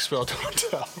how you spell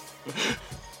Dantel.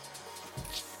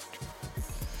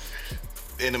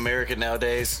 In America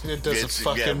nowadays, It doesn't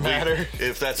fucking matter.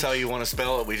 If that's how you want to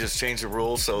spell it, we just change the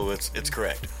rules so it's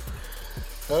correct.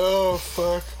 Oh,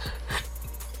 fuck.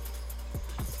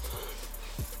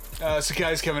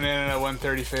 Sakai's coming in at a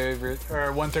 130 favorite,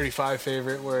 or 135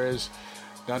 favorite, whereas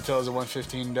Dantel is a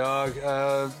 115 dog.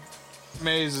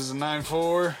 Mays is a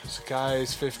 9-4. Sakai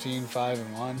is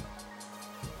 15-5-1.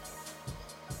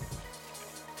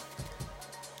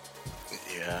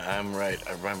 Yeah, I'm right.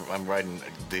 I'm riding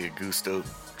the Augusto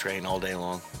train all day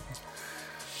long.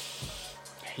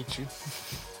 I hate you.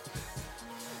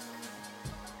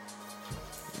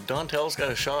 Dantel's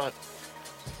got a shot.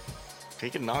 He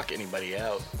can knock anybody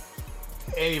out.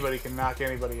 Anybody can knock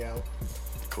anybody out.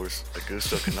 Of course,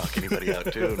 Augusto can knock anybody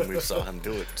out too, and we saw him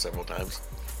do it several times.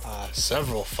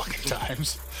 Several fucking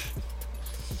times.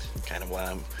 Kind of why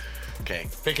I'm... Okay.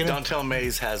 Picking him? Dantel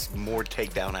Mays has more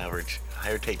takedown average,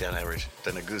 higher takedown average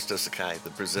than Augusto Sakai, the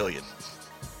Brazilian.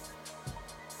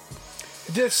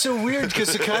 That's so weird because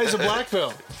Sakai's a black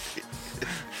belt.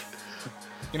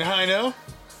 You know how I know?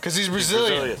 Because he's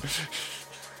Brazilian.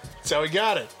 That's how he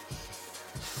got it.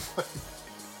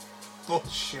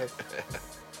 Bullshit.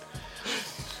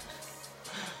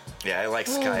 Yeah, I like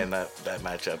Sakai in that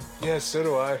matchup. Yeah, so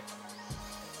do I.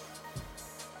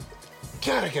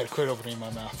 God, I gotta quit opening my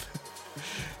mouth.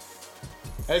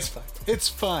 That's fine. It's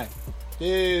fine.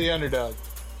 Yeah, the underdog.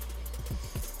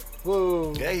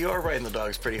 Whoa. Yeah, you are riding the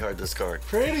dogs pretty hard this card.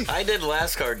 Pretty. I did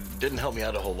last card. Didn't help me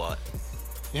out a whole lot.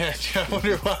 Yeah, I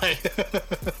wonder why.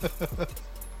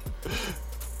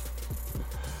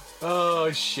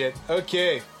 Oh, shit.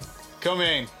 Okay.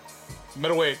 Coming.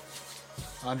 Middleweight.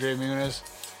 Andre Muniz.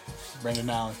 Brendan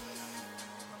Allen.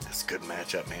 That's a good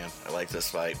matchup, man. I like this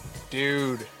fight.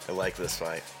 Dude. I like this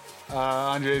fight.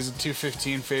 Andre is a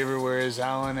 215 favorite, whereas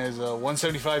Allen is a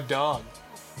 175 dog.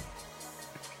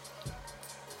 I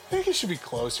think it should be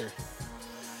closer.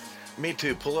 Me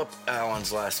too. Pull up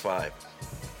Allen's last five.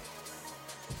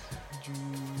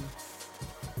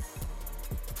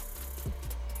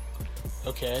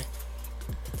 Okay.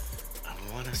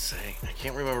 I want to say, I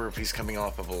can't remember if he's coming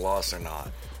off of a loss or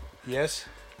not. Yes?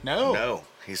 No. No.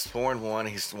 He's 4-1.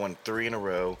 He's won 3 in a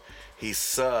row. He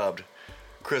subbed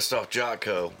Krzysztof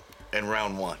Jotko in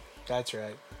round 1. That's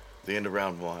right. The end of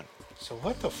round 1. So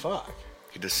what the fuck?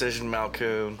 He decisioned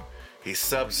Malkoon. He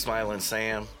subbed Smiling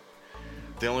Sam.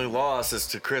 The only loss is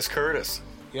to Chris Curtis.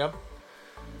 Yep.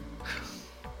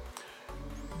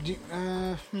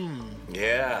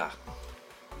 Yeah.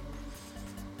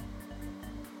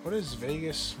 What is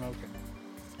Vegas smoking?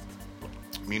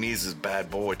 Muniz is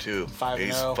bad boy too. 5-0.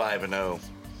 He's 5-0.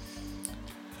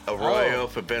 Arroyo,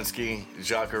 Fabinski,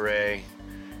 Jacare,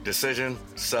 decision,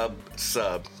 sub.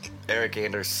 Eric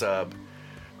Anders, sub.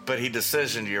 But he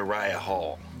decisioned Uriah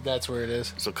Hall. That's where it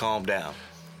is. So calm down.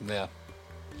 Yeah.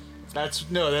 That's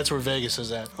where Vegas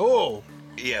is at. Oh.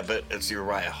 Yeah, but it's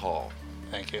Uriah Hall.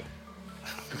 Thank you.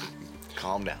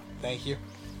 Calm down. Thank you.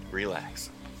 Relax.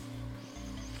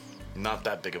 Not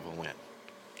that big of a win.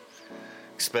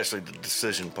 Especially the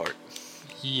decision part.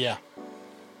 Yeah.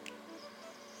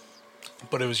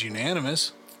 But it was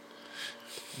unanimous.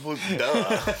 Well,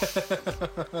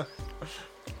 duh.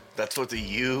 That's what the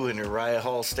U in Uriah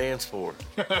Hall stands for.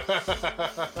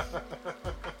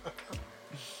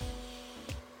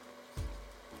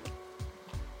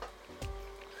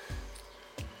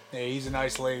 Hey, he's a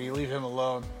nice lady. Leave him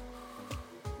alone.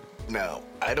 No,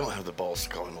 I don't have the balls to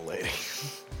call him a lady.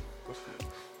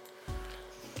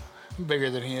 I'm bigger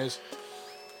than he is.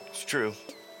 It's true.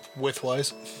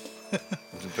 Width-wise.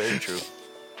 It's very true.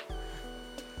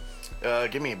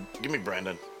 Give me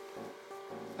Brandon.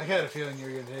 I had a feeling you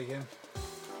were going to take him.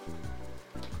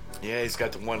 Yeah, he's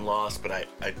got the one loss, but I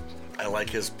like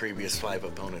his previous 5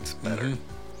 opponents better. Mm-hmm.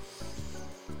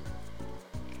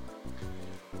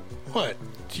 What?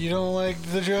 You don't like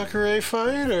the Jacare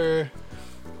fight, or?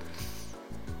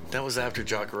 That was after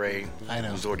Jacare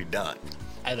was already done.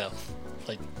 I know.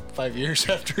 Like 5 years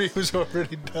after he was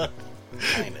already done.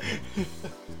 Kind of.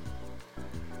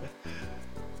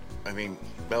 I mean,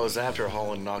 that was after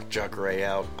Holland knocked Jacare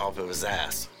out off of his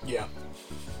ass. Yeah.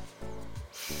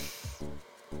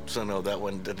 So no, that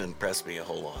one didn't impress me a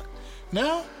whole lot.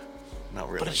 No? Not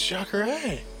really. But it's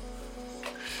Jacare.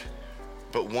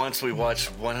 But once we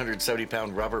watched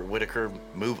 170-pound Robert Whittaker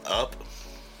move up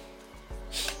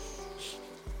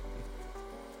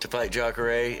to fight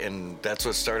Jacare, and that's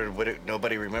what started Whittaker.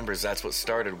 Nobody remembers that's what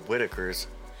started Whittaker's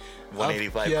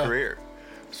 185 career.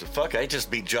 So fuck, I just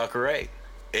beat Jacare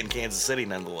in Kansas City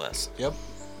nonetheless. Yep.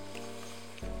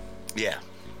 Yeah.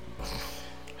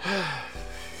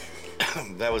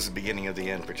 That was the beginning of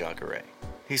the end for Jacare.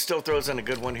 He still throws in a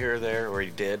good one here or there, or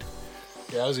he did.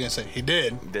 Yeah, I was going to say, he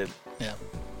did. He did. Yeah.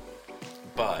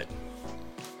 But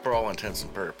for all intents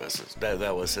and purposes,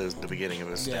 that was the beginning of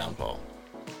his downfall.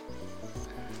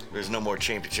 There's no more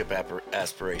championship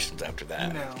aspirations after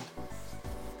that. No.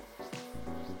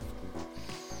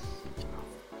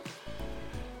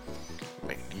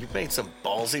 You've made some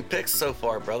ballsy picks so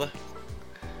far, brother.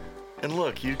 And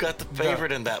look, you got the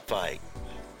favorite in that fight.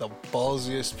 The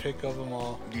ballsiest pick of them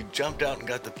all. You jumped out and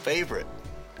got the favorite.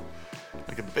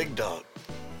 Like a big dog.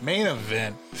 Main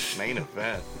event. Main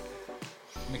event.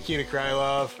 Nikita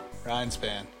Krylov, Ryan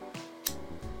Spann.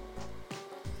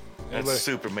 That's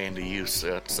Superman to you,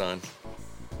 son.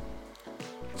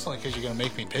 It's only because you're going to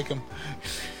make me pick him.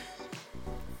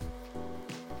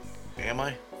 Am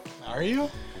I? Are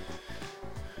you?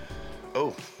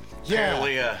 Oh. Yeah.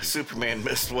 Apparently, Superman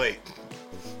missed weight.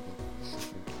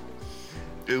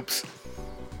 Oops.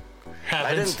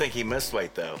 Happens. I didn't think he missed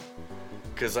weight, though.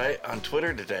 Because on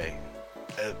Twitter today,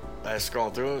 I was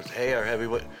scrolling through it. Hey,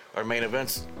 our main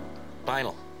event's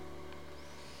final.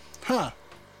 Huh.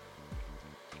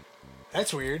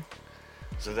 That's weird.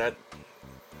 So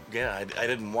I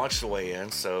didn't watch the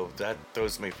weigh-in, so that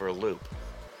throws me for a loop.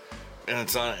 And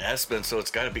it's on ESPN, so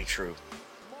it's got to be true.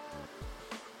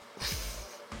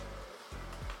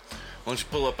 Why don't you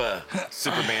pull up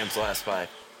Superman's last fight?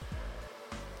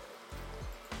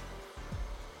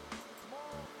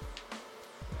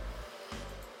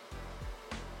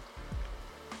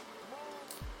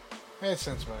 That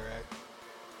sounds about right.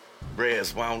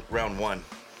 Reyes, round 1.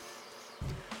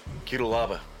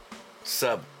 Cutelaba,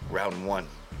 sub, round 1.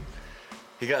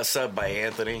 He got subbed by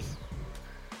Anthony.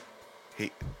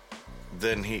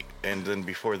 Then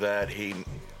before that, he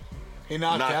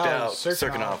knocked out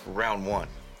Sirkunov round 1.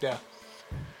 Yeah.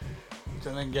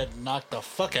 And then get knocked the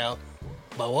fuck out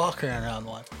by Walker in round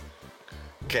 1.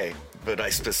 Okay, but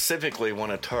I specifically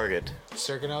want to target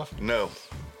Sirkunov? No.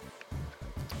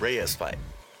 Reyes fight.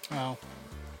 Oh.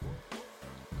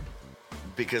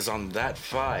 Because on that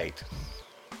fight,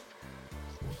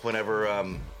 whenever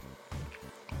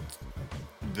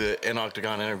the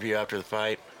in-octagon interview after the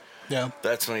fight,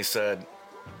 that's when he said,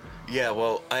 yeah,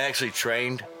 well, I actually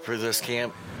trained for this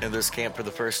camp for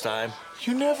the first time.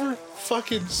 You never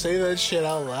fucking say that shit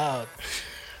out loud.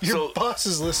 Your boss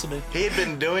is listening. He had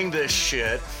been doing this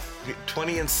shit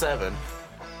 20-7.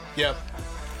 Yep.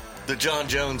 The John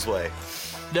Jones way.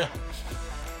 Yeah.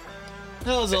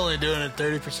 I was only doing it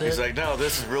 30%. He's like, no,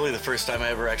 this is really the first time I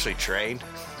ever actually trained.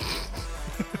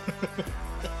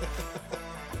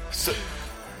 So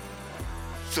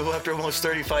after almost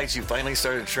 30 fights, you finally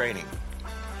started training.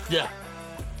 Yeah.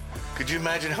 Could you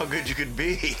imagine how good you could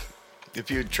be if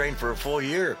you had trained for a full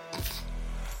year?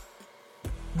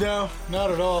 No,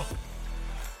 not at all.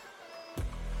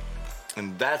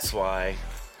 And that's why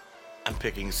I'm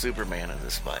picking Superman in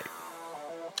this fight.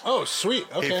 Oh, sweet.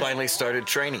 Okay. He finally started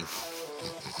training.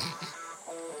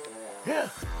 Yeah.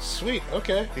 Sweet.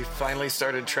 Okay. He finally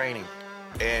started training.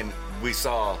 And we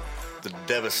saw the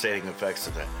devastating effects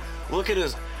of that. Look at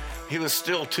he was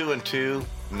still 2-2,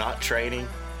 not training.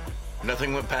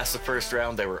 Nothing went past the first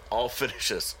round. They were all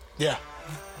finishes. Yeah.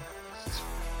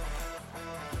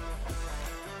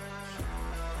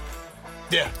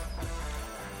 Yeah.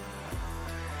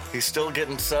 He's still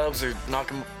getting subs or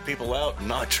knocking people out,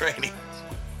 not training.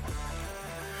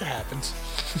 It happens.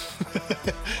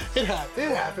 It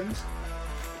happens.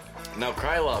 Now,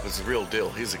 Krylov is the real deal.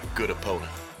 He's a good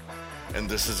opponent. And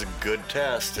this is a good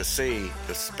test to see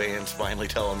if Span's finally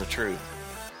telling the truth.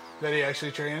 That he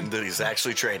actually trained? That he's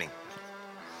actually training.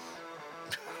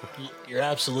 You're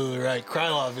absolutely right.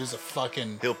 Krylov is a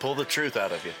fucking... He'll pull the truth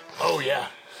out of you. Oh, yeah.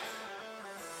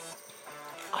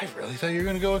 I really thought you were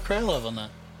going to go with Krylov on that.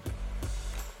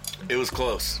 It was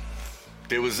close.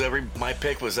 My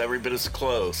pick was every bit as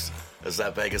close as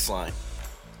that Vegas line.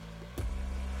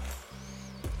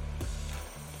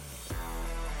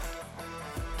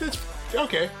 That's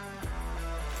okay.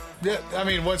 Yeah, I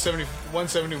mean 170,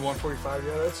 145.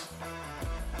 Yeah, that's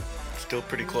still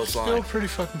pretty close line. Still pretty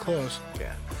fucking close.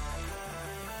 Yeah.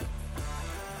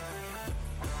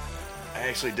 I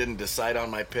actually didn't decide on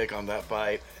my pick on that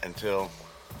fight until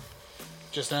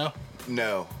just now.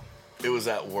 No, it was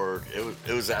at work.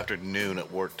 It was after noon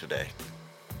at work today.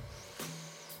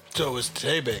 So it was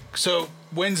today big. So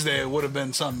Wednesday it would have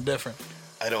been something different.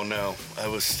 I don't know. I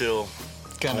was still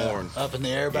kind of up in the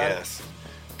air about it. Yes,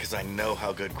 because I know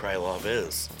how good Krylov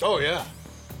is. Oh yeah.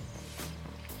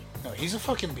 No, he's a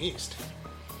fucking beast.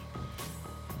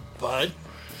 But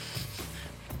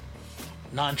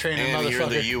non-trainer motherfucker. And you're in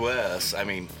the U.S. I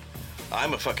mean,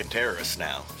 I'm a fucking terrorist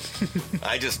now.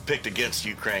 I just picked against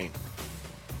Ukraine.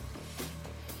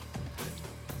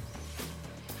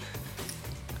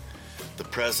 The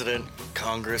president,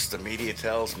 Congress, the media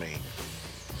tells me,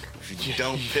 if you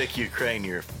don't pick Ukraine,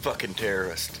 you're a fucking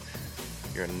terrorist.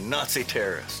 You're a Nazi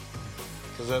terrorist.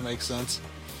 Does that make sense?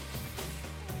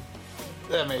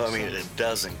 That makes sense. I mean, it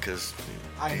doesn't, because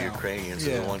the Ukrainians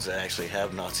are the ones that actually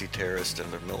have Nazi terrorists in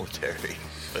their military.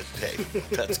 But hey,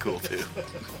 that's cool too.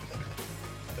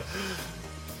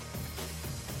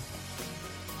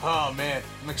 Oh man,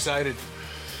 I'm excited.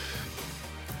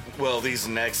 Well, these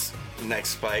next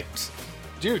fights,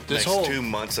 dude, this next whole 2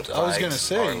 months of fights I was gonna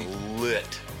say, are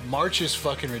lit. March is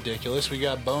fucking ridiculous. We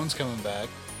got Bones coming back,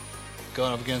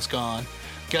 going up against Gone.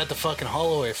 Got the fucking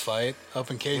Holloway fight up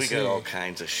in KC. We got all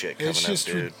kinds of shit coming up, dude. It's just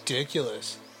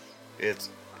ridiculous. It's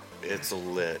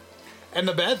lit. And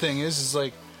the bad thing is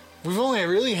like, we've only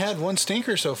really had one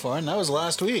stinker so far, and that was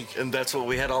last week. And that's what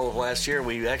we had all of last year.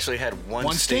 We actually had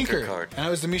one stinker card. And that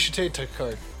was the Misha Tate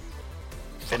card.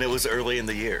 And it was early in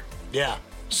the year. Yeah,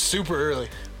 super early.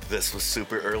 This was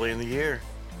super early in the year.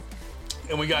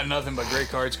 And we got nothing but great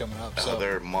cards coming up. Oh,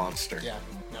 they're a monster. Yeah,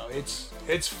 no, it's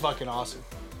fucking awesome.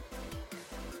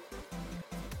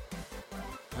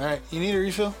 All right, you need a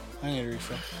refill? I need a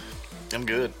refill. I'm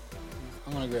good.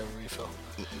 I'm gonna grab a refill.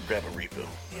 Grab a refill.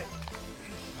 Yep.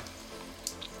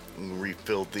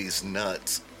 Refill these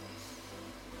nuts.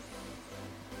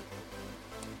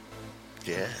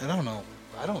 Yeah. I don't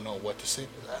know what to say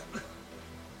to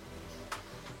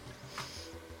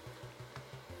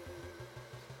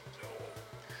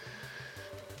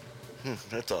that.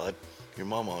 That's odd. Your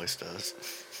mom always does.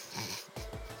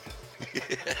 Yeah.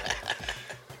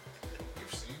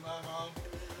 You've seen my mom?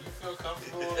 You feel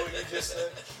comfortable with what you just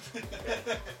said?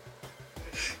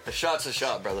 A shot's a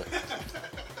shot, brother.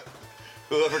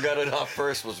 Whoever got it off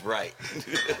first was right.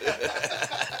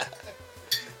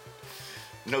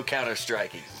 No counter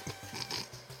striking.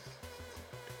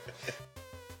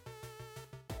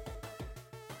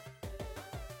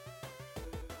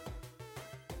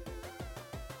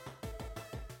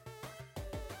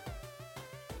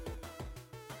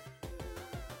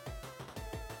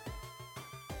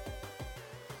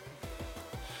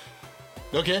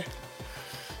 Okay.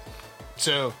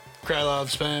 So, Krylov,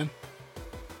 Span,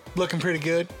 looking pretty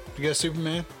good. You got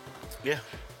Superman? Yeah.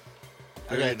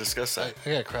 I gotta discuss that.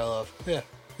 I got Krylov. Yeah.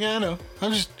 Yeah, I know.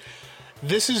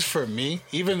 This is for me,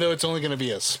 even though it's only going to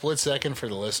be a split second for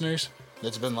the listeners.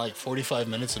 It's been like 45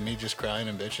 minutes of me just crying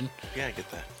and bitching. Yeah, I get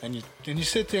that. And you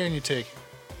sit there and you take,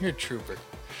 you're a trooper.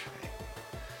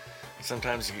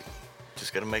 Sometimes you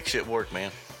just gotta make shit work,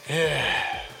 man.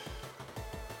 Yeah.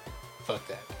 Fuck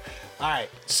that. Alright,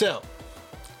 so,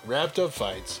 wrapped up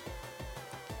fights.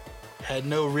 Had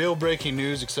no real breaking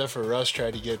news except for Russ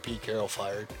tried to get Pete Carroll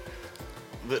fired.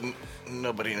 But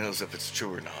nobody knows if it's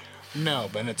true or not. No,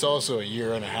 but it's also a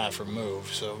year and a half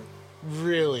removed, so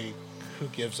really, who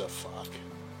gives a fuck?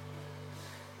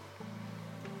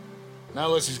 Not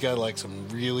unless he's got like some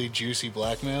really juicy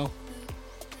blackmail,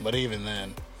 but even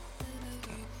then,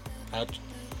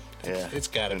 it's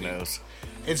gotta be. Who knows?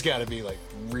 It's gotta be like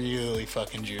really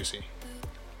fucking juicy.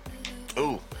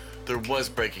 Ooh, There was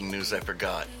breaking news I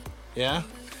forgot. Yeah?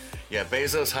 Yeah,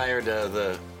 Bezos hired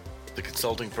the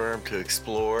consulting firm to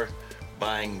explore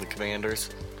buying the Commanders.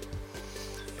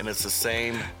 And it's the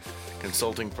same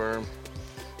consulting firm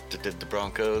that did the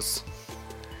Broncos.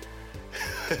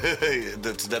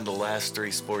 That's done the last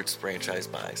 3 sports franchise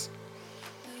buys.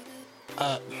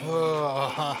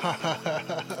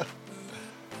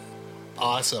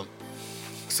 Awesome.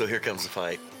 So here comes the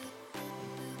fight.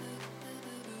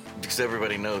 Because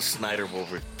everybody knows Snyder will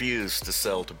refuse to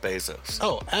sell to Bezos.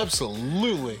 Oh,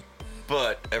 absolutely.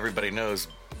 But everybody knows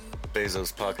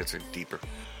Bezos' pockets are deeper.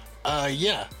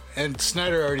 Yeah. And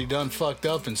Snyder already done fucked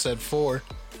up and said 4.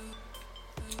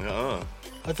 Uh-uh.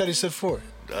 I thought he said 4.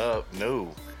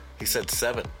 No. He said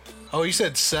 7. Oh, he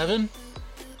said 7?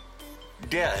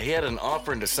 Yeah, he had an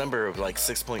offer in December of like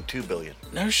 $6.2 billion.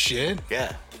 No shit.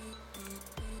 Yeah.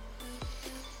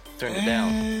 Turned it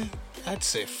down. I'd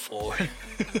say 4.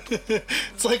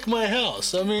 It's like my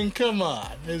house. I mean, come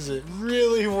on. Is it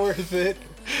really worth it?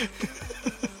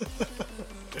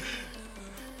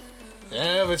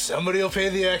 Yeah, but somebody will pay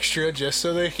the extra just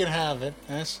so they can have it.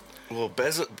 That's well,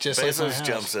 Bezos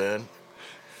jumps in,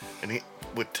 and he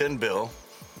with 10 bill.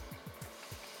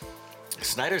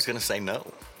 Snyder's going to say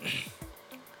no.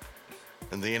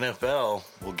 And the NFL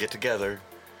will get together.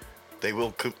 They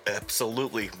will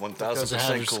absolutely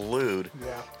 1,000% collude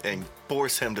and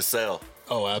force him to sell.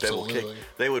 Oh, absolutely.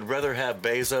 They would rather have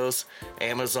Bezos,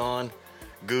 Amazon,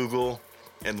 Google,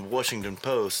 and the Washington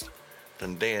Post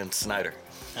than Dan Snyder.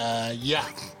 Yeah.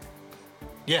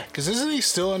 Yeah, because isn't he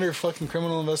still under fucking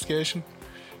criminal investigation?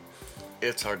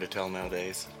 It's hard to tell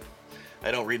nowadays. I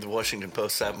don't read the Washington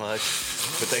Post that much,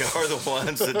 but they are the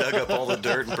ones that dug up all the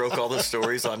dirt and broke all the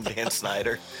stories on Dan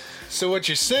Snyder. So what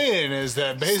you're saying is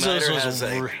that Bezos Snyder has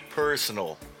a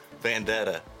personal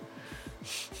vendetta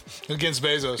against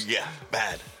Bezos. Yeah,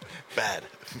 bad.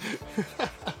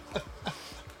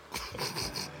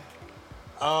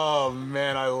 Oh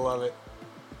man, I love it.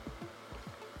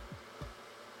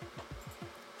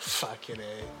 Fucking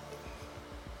A.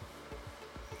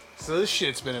 So this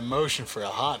shit's been in motion for a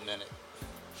hot minute.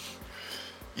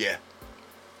 Yeah.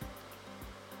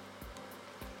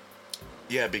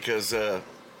 Yeah, because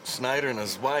Snyder and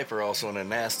his wife are also in a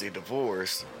nasty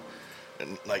divorce.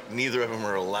 And, like, neither of them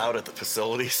are allowed at the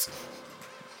facilities.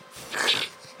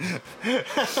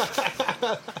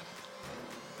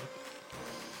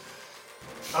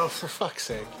 Oh, for fuck's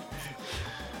sake.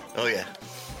 Oh, yeah.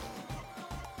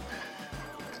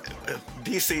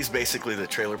 DC's basically the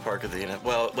trailer park of the...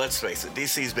 Well, let's face it.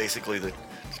 DC's basically the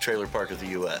trailer park of the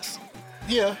U.S.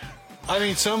 Yeah. I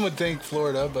mean, some would think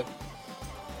Florida, but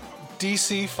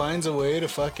DC finds a way to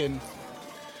fucking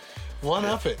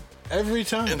one-up it every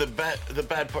time. And the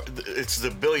bad part, it's the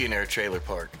billionaire trailer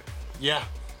park. Yeah.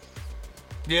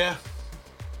 Yeah.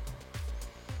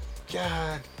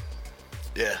 God.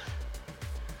 Yeah.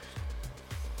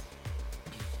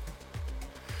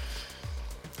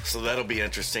 So that'll be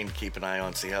interesting to keep an eye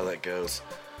on, see how that goes.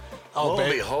 Oh, lo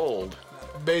and behold,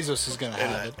 Bezos is going to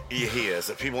have it. Yeah, he is.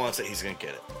 If he wants it, he's going to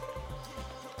get it.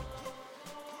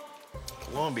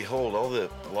 Lo and behold, all the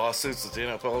lawsuits that the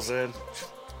NFL's in,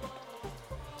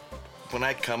 when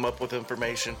I come up with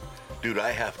information, dude,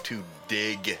 I have to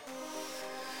dig.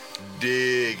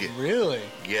 Really?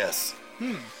 Yes.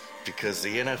 Because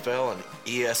the NFL and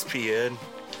ESPN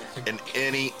and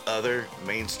any other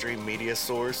mainstream media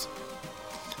source,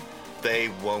 they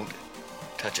won't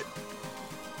touch it.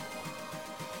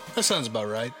 That sounds about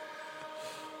right.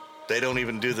 They don't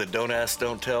even do the don't ask,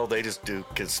 don't tell. They just do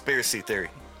conspiracy theory.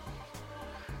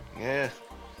 Yeah.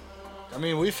 I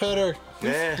mean, we've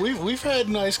had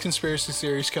nice conspiracy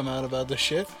theories come out about this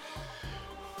shit.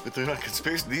 But they're not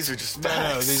conspiracy. These are just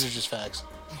facts. No, these are just facts.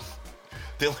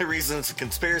 The only reason it's a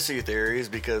conspiracy theory is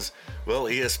because, well,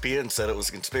 ESPN said it was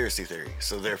a conspiracy theory,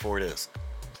 so therefore it is.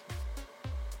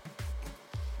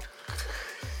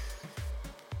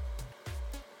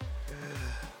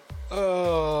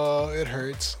 Oh, it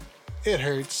hurts. It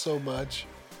hurts so much.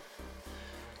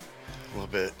 A little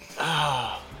bit.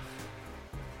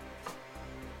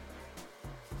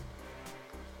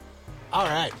 All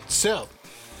right, so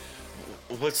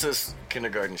what's this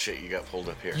kindergarten shit you got pulled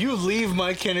up here? you leave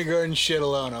my kindergarten shit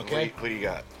alone, okay? What do you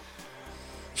got?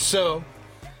 So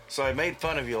I made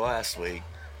fun of you last week.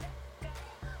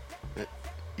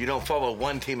 You don't follow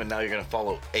one team and now you're going to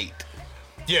follow 8.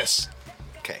 yes,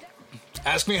 Okay.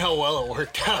 ask me how well it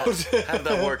worked out. How'd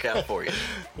that work out for you?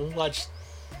 Watch.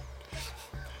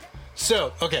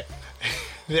 So, okay.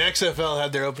 The XFL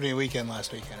had their opening weekend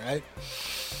last weekend, right?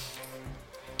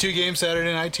 2 games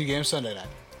Saturday night, 2 games Sunday night.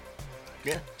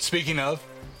 Yeah. Speaking of,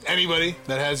 anybody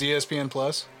that has ESPN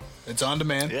Plus, It's on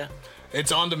demand. Yeah.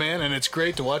 It's on demand, and it's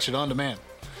great to watch it on demand.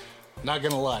 Not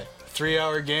gonna lie.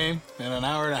 3-hour game and an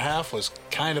hour and a half was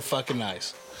kind of fucking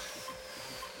nice.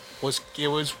 It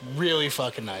was really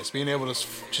fucking nice. Being able to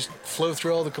just flow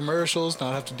through all the commercials,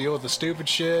 not have to deal with the stupid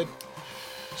shit.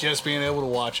 Just being able to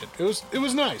watch it. It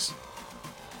was nice.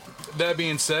 That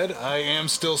being said, I am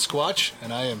still Sqauatch,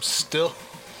 and I am still...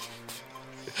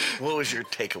 What was your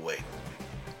takeaway?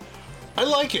 I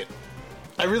like it.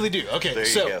 I really do. Okay, there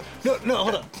so... you go. No,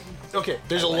 hold on. Okay,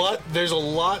 there's a lot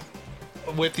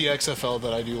with the XFL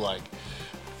that I do like.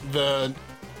 The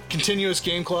continuous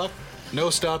game clock, no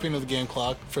stopping of the game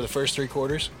clock for the first 3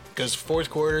 quarters, because fourth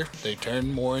quarter they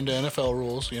turn more into NFL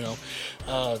rules.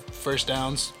 First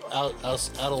downs out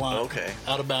of line,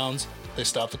 out of bounds, they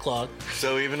stop the clock.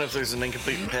 So even if there's an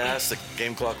incomplete pass, the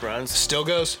game clock runs. Still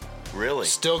goes. Really?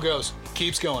 Still goes.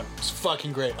 Keeps going. It's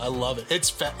fucking great. I love it.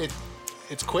 It's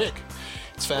quick.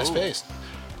 It's fast paced.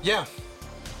 Yeah.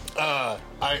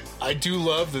 I do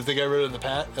love that they got rid of the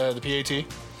PAT.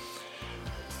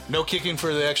 No kicking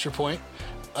for the extra point.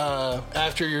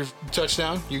 After your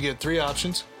touchdown, you get 3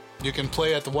 options. You can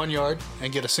play at the 1 yard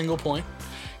and get a single point.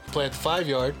 You can play at the 5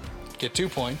 yard, get 2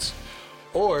 points,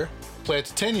 or play at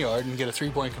the 10 yard and get a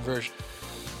 3-point conversion.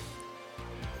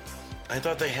 I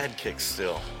thought they had kicks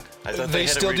still. I thought they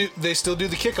still do. They still do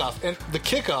the kickoff, and the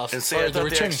kickoff. And see, I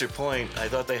thought the extra point. I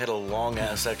thought they had a long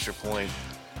ass extra point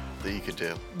that you could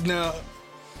do. No,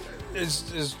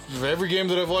 is every game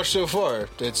that I've watched so far,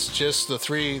 it's just the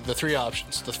three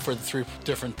options for the 3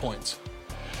 different points.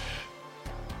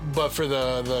 But for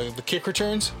the kick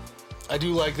returns, I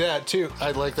do like that too. I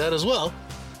like that as well,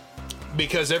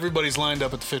 because everybody's lined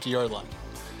up at the 50-yard line.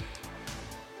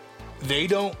 They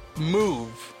don't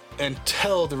move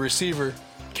until the receiver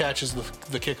catches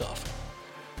the kickoff,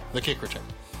 the kick return.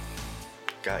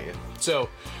 Got you. So,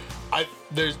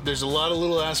 there's a lot of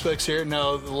little aspects here.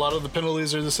 Now, a lot of the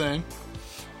penalties are the same.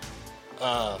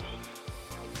 What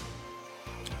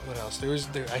else?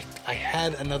 I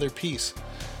had another piece.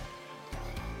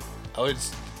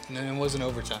 It wasn't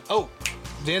overtime. Oh,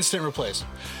 the instant replays.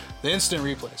 The instant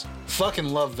replays. Fucking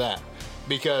love that,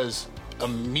 because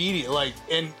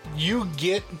and you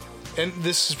get, and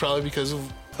this is probably because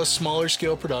of a smaller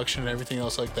scale production and everything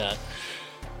else like that.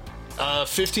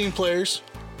 15 players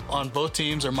on both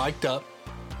teams are mic'd up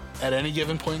at any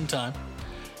given point in time.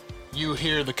 You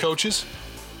hear the coaches,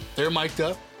 they're mic'd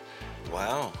up.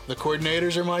 Wow. The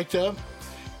coordinators are mic'd up,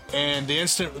 and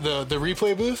the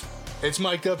replay booth, it's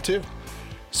mic'd up too.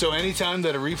 So anytime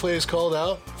that a replay is called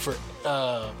out for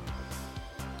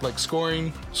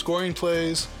scoring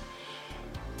plays,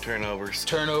 turnovers,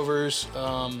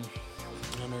 and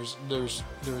there's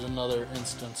another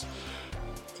instance.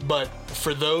 But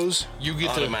for those, you get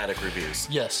automatic reviews.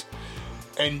 Yes.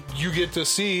 And you get to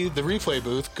see the replay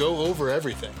booth go over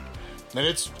everything. And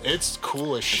it's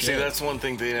cool as shit. See, that's one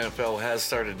thing the NFL has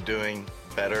started doing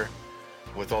better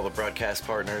with all the broadcast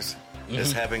partners,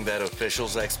 is having that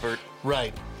officials expert.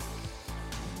 Right.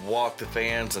 Walk the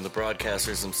fans and the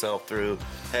broadcasters themselves through,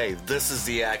 hey, this is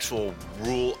the actual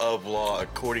rule of law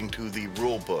according to the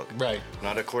rule book. Right.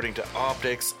 Not according to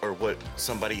optics or what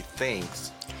somebody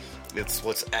thinks. It's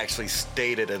what's actually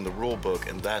stated in the rule book,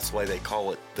 and that's why they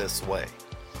call it this way.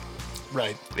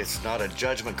 Right. It's not a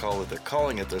judgment call that they're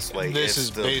calling it this way. This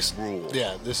is the based rule.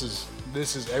 Yeah, this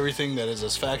is everything that is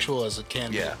as factual as it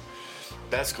can be. Yeah.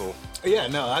 That's cool. Yeah,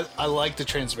 no, I like the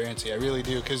transparency. I really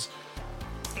do, because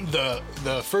the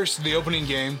opening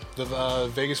game, the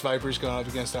Vegas Vipers going up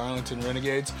against the Arlington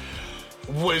Renegades,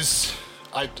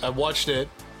 I watched it,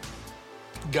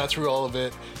 got through all of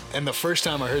it, and the first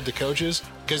time I heard the coaches,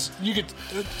 because you get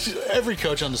every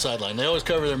coach on the sideline, they always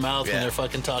cover their mouth when they're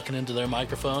fucking talking into their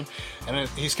microphone, and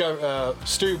he's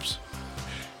Stoops,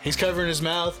 he's covering his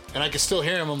mouth, and I can still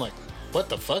hear him. I'm like, what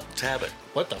the fuck? Tab it.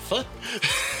 What the fuck?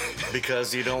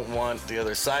 Because you don't want the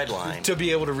other sideline to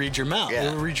be able to read your mouth,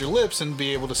 read your lips, and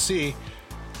be able to see,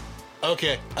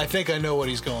 okay, I think I know what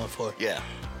he's going for. Yeah.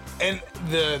 And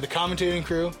the commentating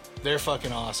crew, they're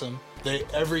fucking awesome. They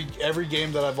every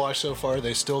game that I've watched so far,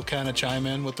 they still kind of chime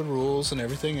in with the rules and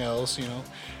everything else.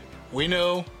 We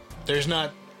know there's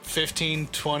not 15,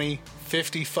 20,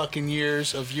 50 fucking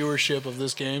years of viewership of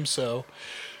this game, so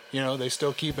they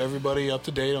still keep everybody up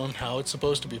to date on how it's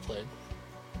supposed to be played.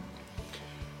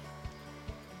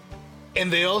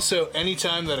 And they also,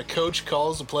 anytime that a coach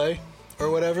calls a play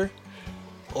or whatever,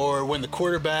 or when the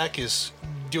quarterback is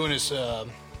doing his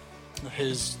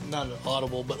not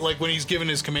audible, but like when he's giving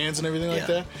his commands and everything like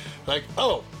that, like,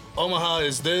 oh, Omaha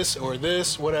is this or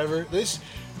this, whatever. This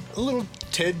a little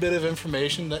tidbit of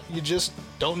information that you just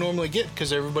don't normally get,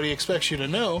 because everybody expects you to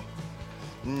know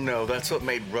No, that's what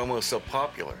made Romo so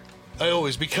popular.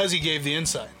 Always, because he gave the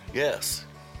insight. Yes.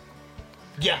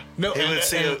 Yeah. No.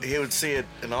 He would see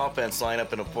an offense line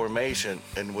up in a formation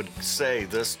and would say,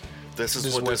 "This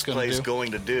is what this play is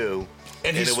going to do,"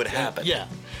 and it would happen. Yeah.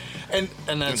 And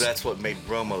that's what made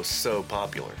Romo so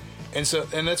popular. And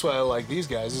that's why I like these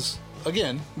guys is,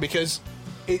 again, because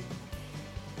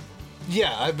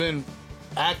I've been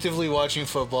actively watching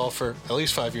football for at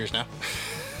least 5 years now.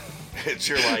 It's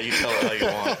your lie. You tell it how you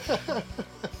want.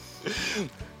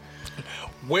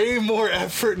 Way more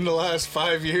effort in the last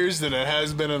 5 years than it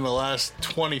has been in the last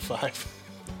 25.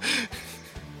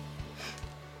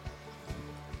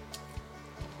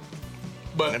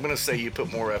 But I'm going to say you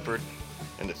put more effort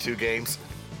into 2 games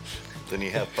than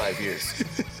you have 5 years.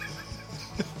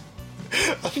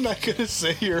 I'm not going to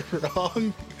say you're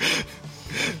wrong.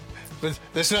 But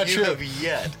that's not true. You have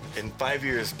yet, in 5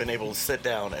 years, been able to sit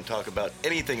down and talk about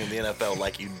anything in the NFL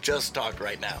like you just talked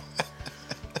right now.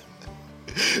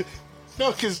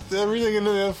 No, because everything in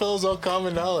the NFL is all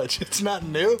common knowledge. It's not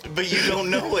new. But you don't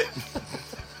know it.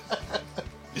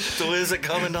 So is it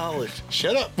common knowledge?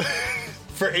 Shut up.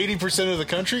 For 80% of the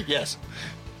country? Yes.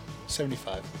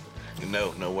 75.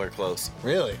 No, nowhere close.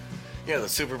 Really? Yeah, the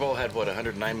Super Bowl had,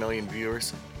 109 million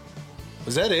viewers?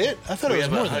 Was that it? I thought it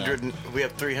was more than that. We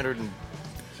have 300,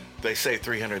 they say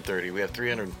 330. We have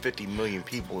 350 million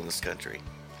people in this country.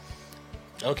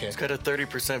 Okay. It's got a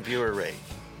 30% viewer rate.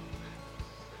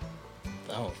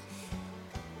 Oh.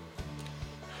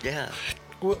 Yeah.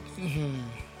 Well,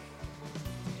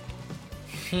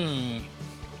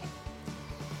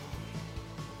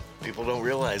 People don't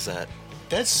realize that.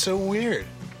 That's so weird.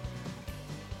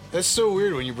 That's so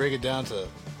weird when you break it down to...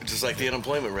 Just like the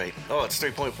unemployment rate. Oh, it's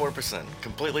 3.4%.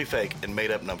 Completely fake and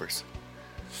made up numbers.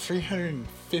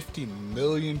 350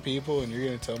 million people, and you're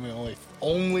going to tell me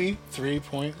only 3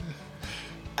 point...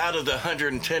 Out of the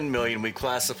 110 million we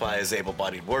classify as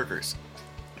able-bodied workers.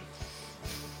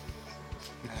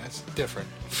 That's different.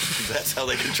 That's how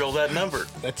they control that number.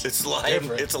 It's lie.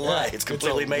 Different. It's a lie. Yeah, it's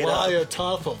completely made up. Lie up. on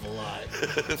top of a lie.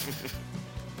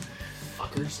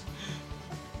 Fuckers.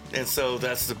 And so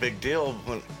that's the big deal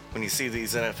when you see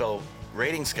these NFL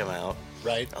ratings come out.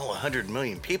 Right. Oh, 100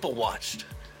 million people watched.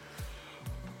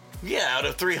 Yeah, out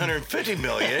of 350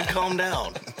 million. Calm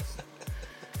down.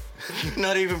 You're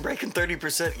not even breaking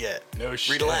 30% yet. No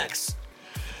shit. Relax.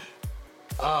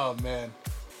 Oh, man.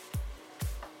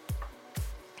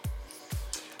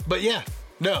 But yeah,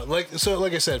 no, like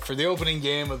I said, for the opening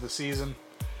game of the season,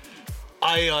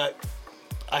 I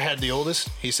had the oldest.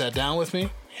 He sat down with me.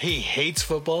 He hates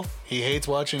football. He hates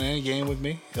watching any game with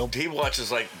me. He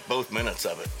watches like both minutes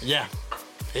of it. Yeah,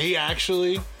 he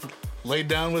actually laid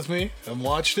down with me and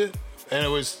watched it, and I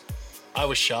was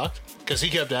shocked because he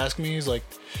kept asking me. He's like,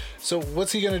 "So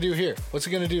what's he gonna do here? What's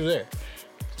he gonna do there?"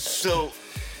 So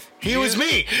he was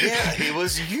me. Yeah, he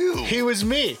was you. He was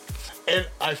me. And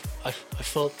I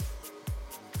felt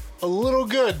a little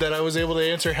good that I was able to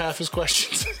answer half his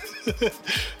questions.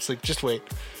 It's like, just wait.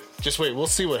 We'll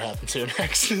see what happens here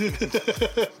next.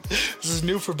 This is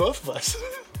new for both of us.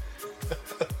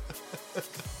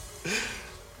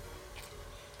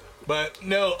 But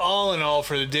no, all in all,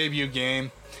 for the debut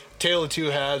game, tale of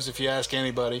two halves, if you ask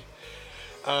anybody.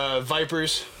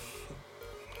 Vipers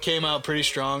came out pretty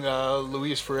strong.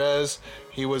 Luis Perez,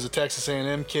 he was a Texas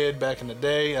A&M kid back in the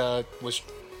day. Was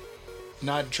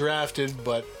not drafted,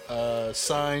 but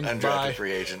signed undrafted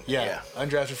free agent. Yeah,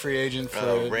 undrafted free agent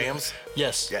for Rams.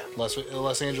 Yes. Yeah.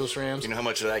 Los Angeles Rams. You know how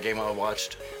much of that game I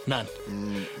watched? None.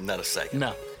 Not a second.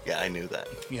 No. Yeah, I knew that.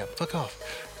 Yeah, fuck off.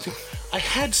 I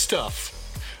had stuff.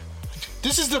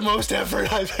 This is the most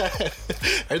effort I've had,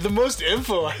 or the most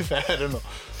info I've had in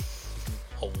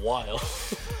a while.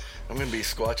 I'm gonna be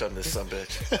Sqauatch on this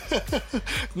sumbitch.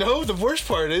 No, the worst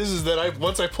part is that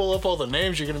once I pull up all the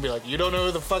names, you're gonna be like, you don't know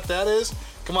who the fuck that is?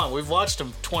 Come on, we've watched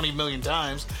him 20 million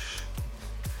times.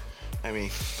 I mean,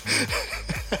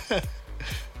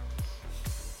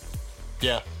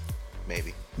 yeah,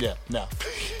 maybe. Yeah, no.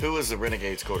 Who was the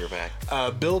Renegades quarterback?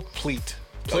 Bill Pleat.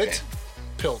 Okay.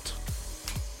 Pilt.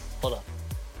 Hold on.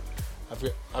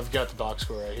 I've got the box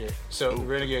score right here. So the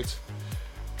Renegades.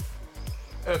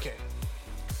 Okay.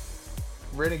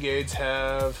 Renegades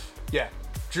have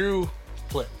Drew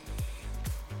Plitt.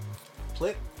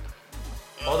 Plitt?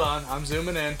 Hold on, I'm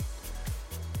zooming in.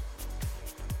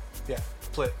 Yeah,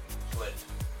 Plitt.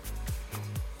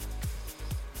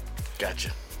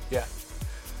 Gotcha. Yeah.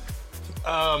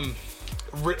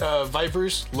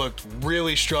 Vipers looked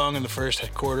really strong in the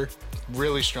first quarter.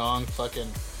 Really strong. Fucking.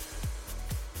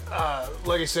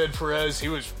 Like I said, Perez, he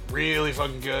was really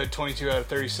fucking good. 22 out of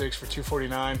 36 for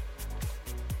 249.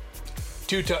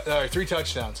 3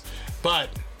 touchdowns. But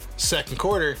second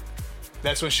quarter,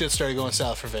 that's when shit started going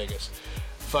south for Vegas.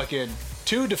 Fucking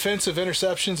 2 defensive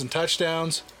interceptions and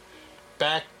touchdowns,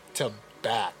 back to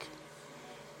back.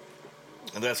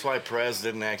 And that's why Perez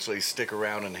didn't actually stick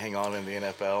around and hang on in the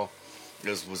NFL.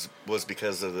 Was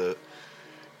because of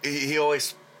he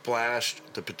always flashed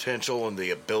the potential and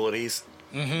the abilities.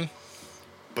 Mm-hmm.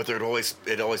 But it'd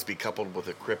always be coupled with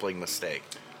a crippling mistake.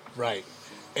 Right.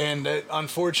 And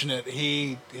unfortunate,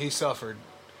 he suffered.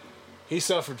 He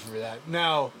suffered for that.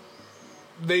 Now,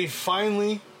 they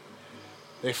finally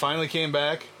came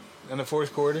back in the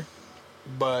fourth quarter,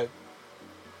 but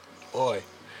boy.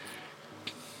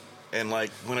 And like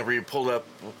whenever you pulled up,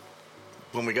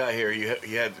 when we got here, you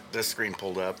had this screen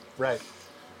pulled up, right?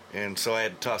 And so I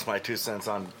had to toss my 2 cents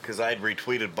on because I had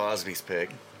retweeted Bosby's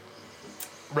pick,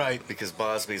 right? Because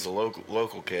Bosby's a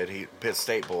local kid, he Pitt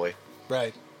State boy,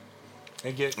 right?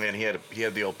 And he had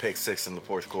the old pick 6 in the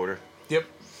fourth quarter. Yep.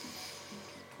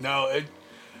 No,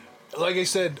 like I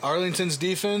said, Arlington's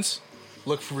defense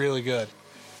looked really good.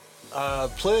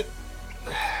 Plitt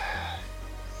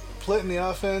in the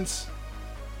offense,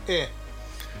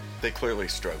 They clearly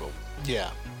struggled.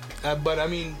 Yeah. But, I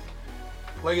mean,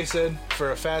 like I said,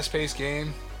 for a fast-paced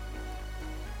game,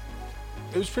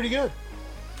 it was pretty good.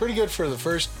 Pretty good for the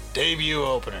first debut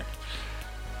opener.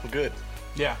 Good.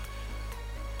 Yeah.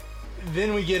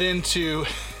 Then we get into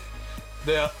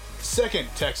the second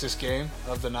Texas game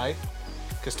of the night,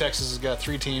 because Texas has got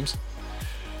 3 teams.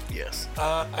 Yes.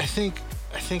 I think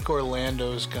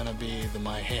Orlando's gonna be the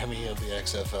Miami of the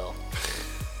XFL.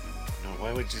 No,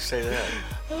 why would you say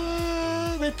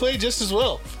that? They play just as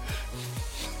well.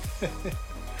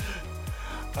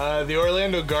 The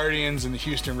Orlando Guardians and the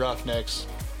Houston Roughnecks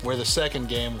were the second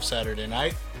game of Saturday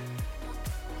night.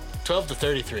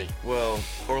 12-33. Well,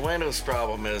 Orlando's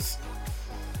problem is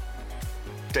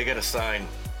they got to sign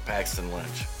Paxton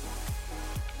Lynch.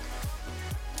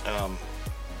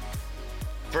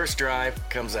 First drive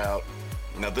comes out.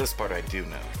 Now this part I do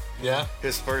know. Yeah.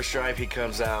 His first drive, he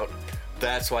comes out.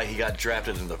 That's why he got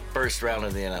drafted in the first round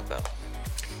of the NFL.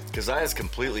 Because I was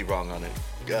completely wrong on it.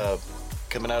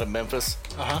 Coming out of Memphis.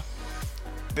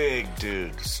 Big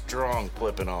dude, strong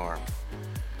flipping arm.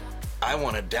 I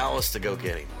wanted Dallas to go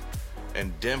get him.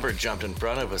 And Denver jumped in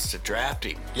front of us to draft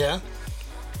him. Yeah.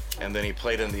 And then he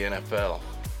played in the NFL.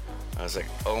 I was like,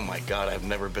 oh my God, I've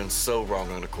never been so wrong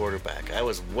on a quarterback. I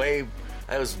was way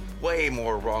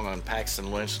more wrong on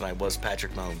Paxton Lynch than I was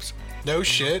Patrick Mahomes. No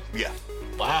shit? Yeah.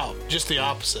 Wow. Just the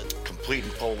opposite. Complete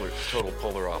and total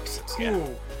polar opposites. Yeah.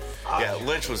 Ooh. Yeah,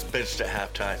 Lynch was benched at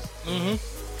halftime.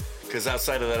 Mm-hmm. Because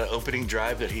outside of that opening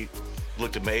drive that he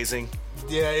looked amazing.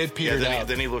 Yeah, it petered out.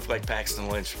 Then he looked like Paxton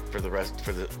Lynch for the rest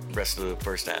of the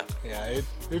first half. Yeah,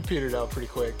 it petered out pretty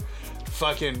quick.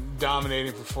 Fucking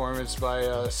dominating performance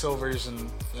by Silvers and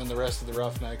the rest of the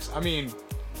Roughnecks. I mean,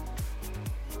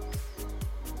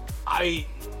 I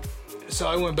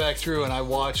went back through and I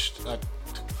watched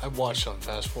on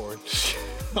fast forward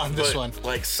on this one.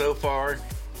 Like so far,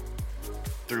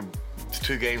 through the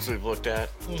 2 games we've looked at,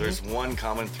 there's one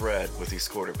common thread with these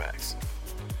quarterbacks.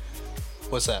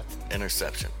 What's that?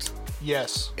 Interceptions.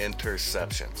 Yes.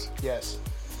 Interceptions. Yes.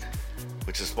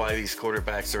 Which is why these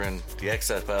quarterbacks are in the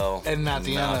XFL and not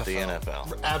the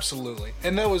NFL. Absolutely.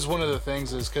 And that was one of the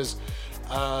things is because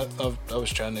I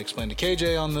was trying to explain to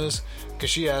KJ on this because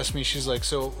she asked me, she's like,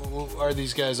 so are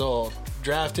these guys all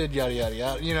drafted, yada, yada,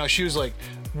 yada. You know, she was like,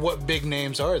 what big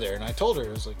names are there? And I told her,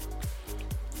 it was like,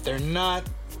 they're not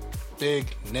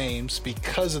big names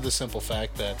because of the simple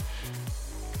fact that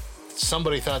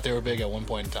somebody thought they were big at one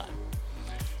point in time.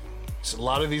 So a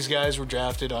lot of these guys were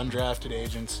drafted, undrafted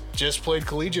agents, just played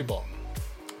collegiate ball.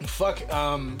 Fuck,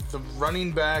 the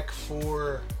running back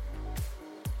for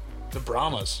the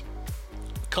Brahmas,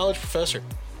 college professor,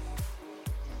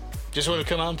 just wanted to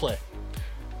come out and play.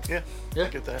 Yeah, I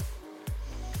get that.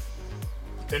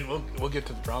 Then we'll get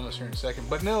to the Brahmas here in a second.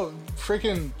 But no,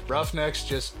 freaking Roughnecks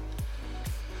just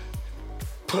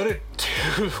put it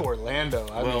to Orlando.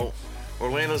 I mean,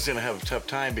 Orlando's going to have a tough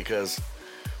time because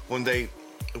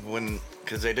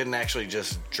because they didn't actually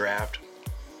just draft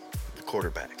the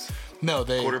quarterbacks. No,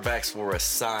 quarterbacks were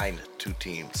assigned to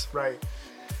teams. Right.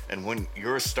 And when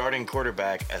your starting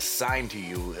quarterback assigned to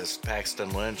you as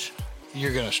Paxton Lynch,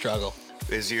 you're going to struggle.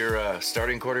 Is your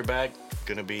starting quarterback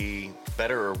going to be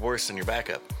better or worse than your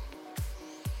backup?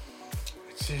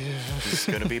 He's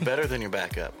going to be better than your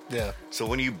backup. Yeah. So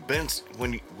when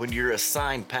you're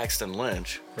assigned Paxton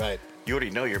Lynch, right, you already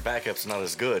know your backup's not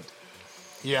as good.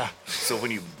 Yeah. So when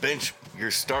you bench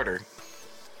your starter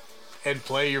and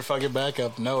play your fucking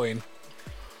backup knowing.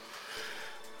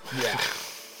 Yeah.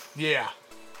 Yeah.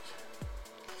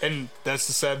 And that's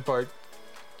the sad part,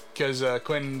 because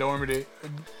Quentin Dormady,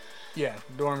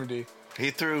 Dormady. He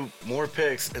threw more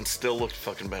picks and still looked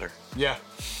fucking better. Yeah.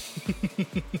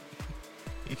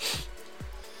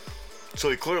 So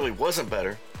he clearly wasn't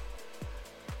better,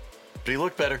 but he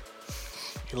looked better.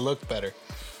 He looked better.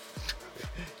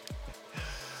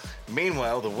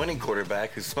 Meanwhile, the winning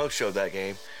quarterback who smoke showed that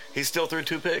game, he still threw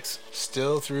 2 picks.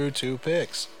 Still threw 2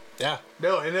 picks. Yeah.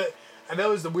 No, and that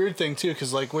was the weird thing too,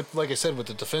 because like I said, with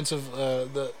the defensive,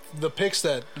 the picks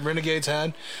that Renegades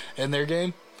had in their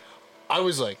game, I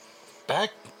was like,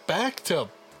 back to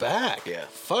back. Yeah.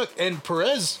 Fuck. And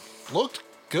Perez looked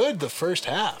good the first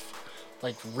half,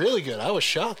 like really good. I was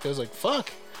shocked. I was like,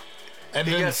 fuck. And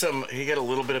he got a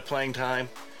little bit of playing time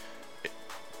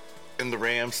in the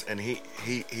Rams, and he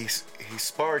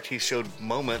sparked. He showed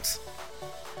moments,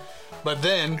 but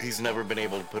then he's never been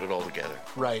able to put it all together.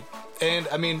 Right. And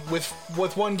I mean,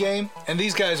 with one game, and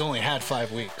these guys only had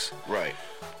 5 weeks. Right.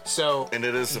 So. And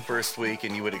it is the first week,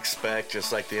 and you would expect,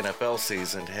 just like the NFL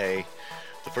season, hey,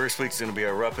 the first week's going to be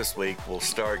our roughest week. We'll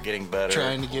start getting better,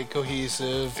 trying to get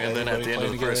cohesive, and then at the end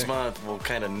of the first month, we'll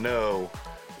kind of know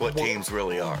what teams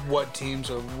really are. What teams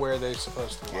are where they're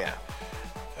supposed to be. Yeah.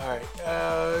 All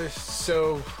right.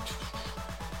 So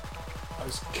I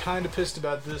was kind of pissed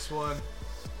about this one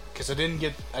because I didn't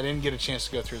get a chance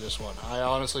to go through this one. I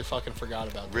honestly fucking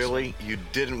forgot about this. Really? You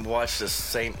didn't watch the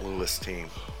St. Louis team?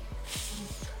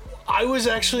 I was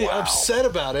actually upset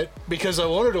about it because I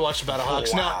wanted to watch the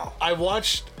Battlehawks. Wow. Now I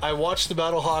watched the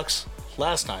Battlehawks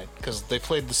last night because they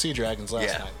played the Sea Dragons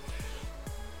last night.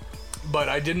 But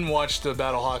I didn't watch the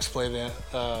Battlehawks play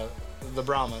the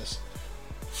Brahmas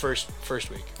first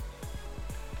week.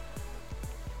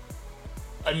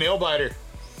 A nail biter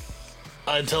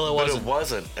until it wasn't. But it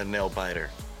wasn't a nail biter.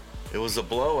 It was a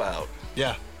blowout.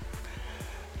 Yeah.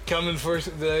 Coming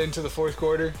into the fourth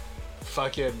quarter,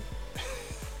 fucking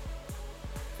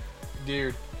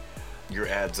dude. Your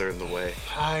ads are in the way.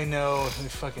 I know. I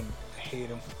fucking hate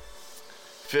them.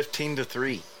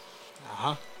 15-3.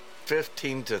 Uh-huh.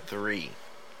 15-3.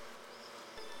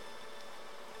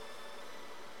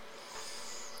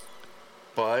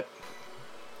 But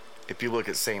if you look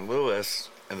at St. Louis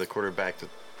and the quarterback that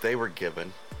they were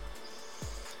given,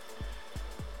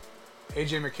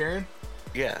 AJ McCarron?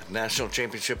 Yeah, national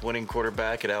championship winning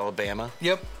quarterback at Alabama.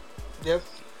 Yep.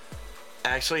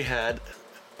 Actually had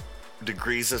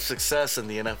degrees of success in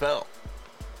the NFL.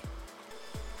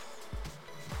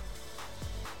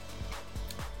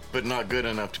 But not good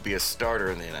enough to be a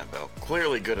starter in the NFL.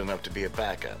 Clearly good enough to be a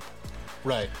backup.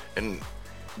 Right. And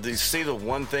do you see the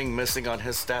one thing missing on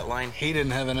his stat line? He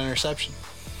didn't have an interception.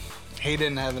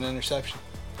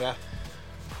 Yeah.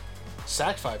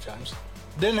 Sacked 5 times.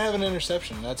 Didn't have an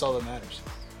interception. That's all that matters.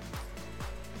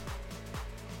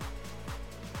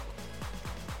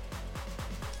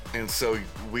 And so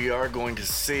we are going to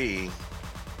see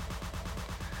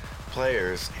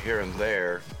players here and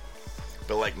there.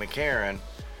 But like McCarron,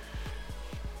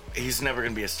 he's never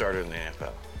going to be a starter in the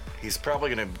NFL. He's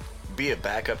probably going to be a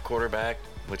backup quarterback,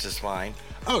 which is fine.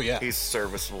 Oh, yeah. He's a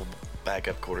serviceable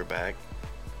backup quarterback.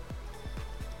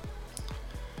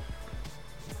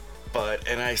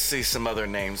 And I see some other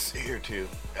names here too.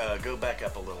 Go back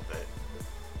up a little bit.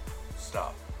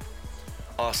 Stop.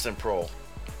 Austin Prohl.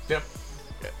 Yep.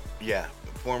 Yeah,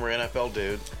 former NFL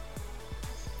dude.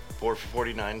 4 for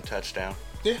 49 touchdown.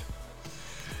 Yeah.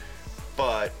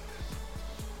 But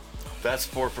that's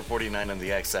 4 for 49 in the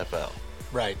XFL.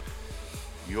 Right.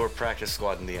 Your practice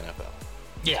squad in the NFL.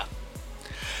 Yeah.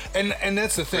 And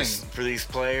that's the thing. For these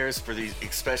players,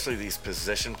 especially these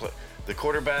position players, the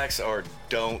quarterbacks are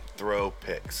don't throw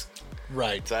picks.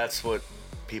 Right. That's what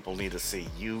people need to see.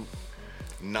 You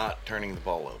not turning the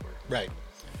ball over. Right.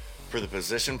 For the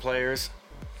position players,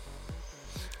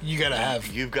 you've got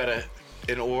to,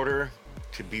 in order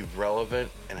to be relevant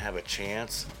and have a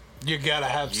chance, you got to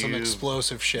have some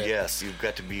explosive shit. Yes, you've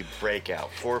got to be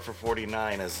breakout. 4 for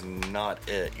 49 is not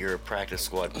it. You're a practice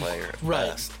squad player at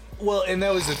best. Well, and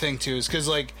that was the thing too, is because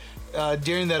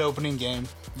during that opening game,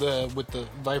 with the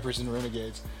Vipers and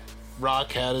Renegades,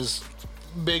 Rock had his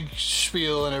big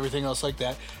spiel and everything else like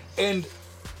that, and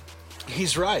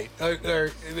he's right.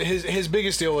 His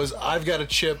biggest deal was, I've got a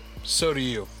chip, so do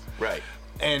you. Right.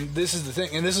 And this is the thing,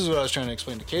 and this is what I was trying to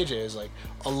explain to KJ, is like,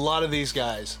 a lot of these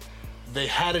guys, they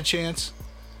had a chance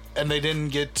and they didn't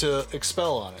get to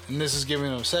expel on it, and this is giving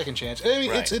them a second chance. I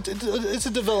mean, right. It's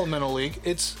a developmental league.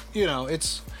 It's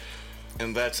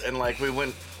and like we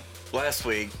went last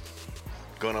week,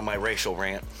 going on my racial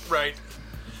rant. Right.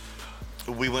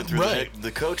 We went through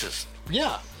the coaches.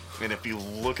 Yeah. And if you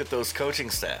look at those coaching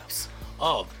staffs.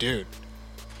 Oh, dude.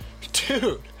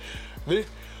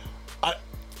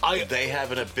 They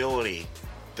have an ability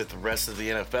that the rest of the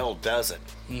NFL doesn't.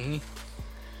 Mm-hmm.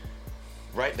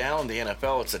 Right now in the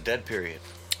NFL, it's a dead period.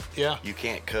 Yeah. You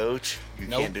can't coach. You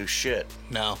can't do shit.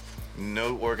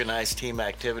 No organized team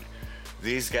activity.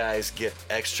 These guys get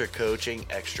extra coaching,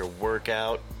 extra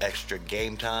workout, extra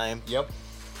game time. Yep.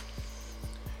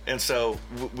 And so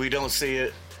we don't see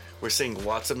it. We're seeing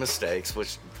lots of mistakes,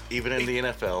 which even in the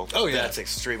NFL, that's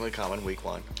extremely common week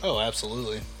one. Oh,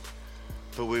 absolutely.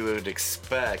 But we would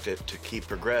expect it to keep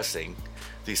progressing.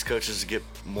 These coaches to get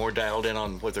more dialed in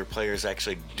on what their players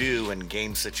actually do in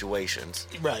game situations.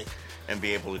 Right. And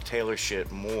be able to tailor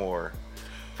shit more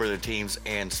for their teams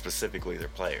and specifically their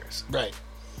players. Right.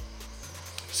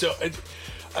 So,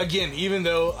 again, even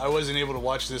though I wasn't able to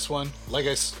watch this one,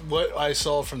 what I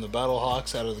saw from the Battle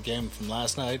Hawks out of the game from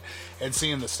last night and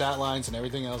seeing the stat lines and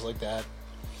everything else like that,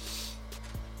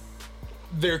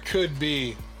 there could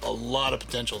be a lot of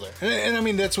potential there. And I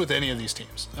mean, that's with any of these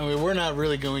teams. I mean, we're not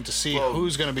really going to see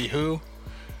who's going to be who.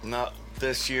 Not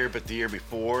this year, but the year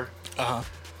before. Uh-huh.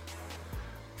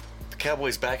 The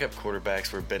Cowboys' backup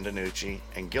quarterbacks were Ben DiNucci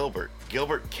and Gilbert.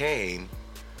 Gilbert came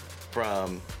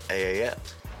from AAF.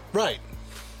 Right.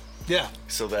 Yeah.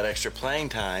 So that extra playing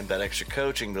time, that extra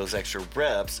coaching, those extra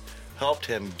reps helped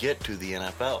him get to the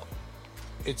NFL.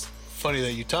 It's funny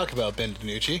that you talk about Ben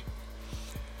DiNucci.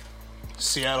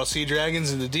 Seattle Sea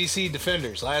Dragons and the DC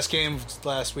Defenders. Last game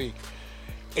last week.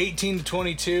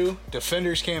 18-22.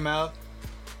 Defenders came out.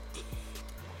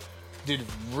 Did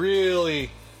really...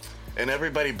 And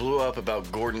everybody blew up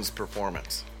about Gordon's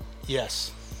performance.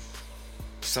 Yes.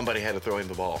 Somebody had to throw him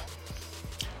the ball.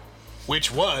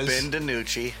 Which was... Ben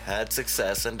DiNucci had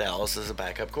success in Dallas as a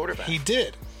backup quarterback. He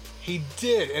did.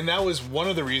 And that was one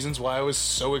of the reasons why I was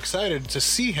so excited to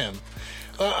see him.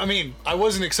 I mean, I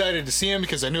wasn't excited to see him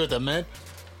because I knew what that meant,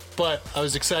 but I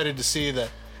was excited to see that,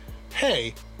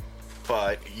 hey...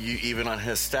 But you even on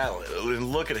his stat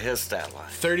line, look at his stat line.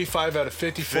 35 out of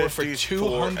 54 for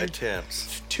 200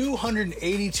 attempts.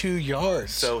 282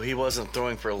 yards. So he wasn't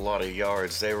throwing for a lot of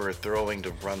yards. They were throwing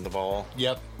to run the ball.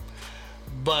 Yep.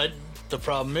 But the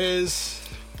problem is...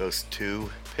 those 2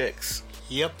 picks.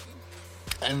 Yep.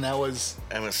 And that was...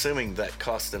 I'm assuming that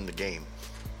cost them the game.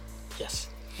 Yes.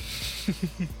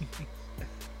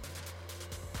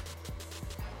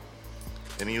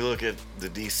 And you look at the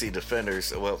DC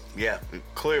Defenders, well, yeah,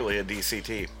 clearly a DC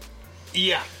team.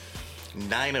 Yeah.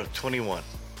 9 of 21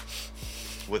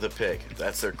 with a pick.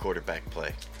 That's their quarterback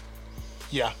play.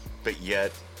 Yeah. But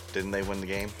yet, didn't they win the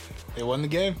game? They won the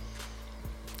game.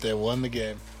 They won the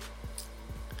game.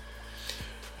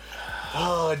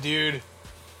 Oh, dude.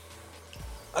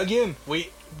 Again,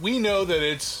 we know that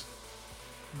it's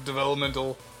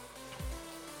developmental.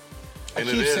 And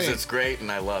it is. It's great,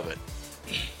 and I love it.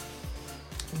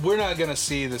 We're not going to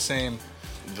see the same...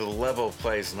 The level of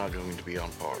play is not going to be on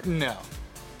par. No.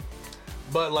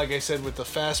 But like I said, with the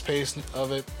fast pace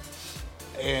of it,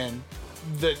 and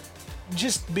the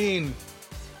just being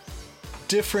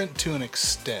different to an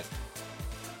extent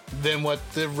than what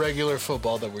the regular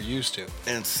football that we're used to.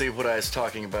 And see what I was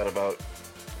talking about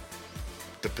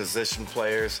the position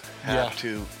players have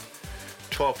to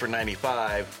 12 for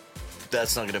 95.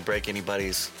 That's not going to break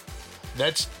anybody's.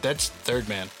 That's third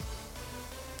man.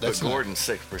 But Gordon's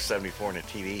 6 for 74 in a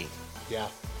TD. Yeah.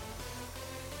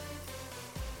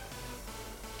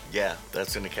 Yeah,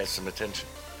 that's going to catch some attention.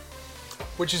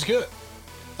 Which is good.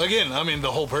 Again, I mean,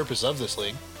 the whole purpose of this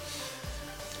league.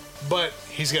 But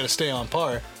he's got to stay on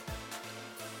par.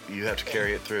 You have to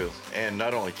carry it through. And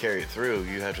not only carry it through,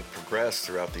 you have to progress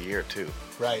throughout the year, too.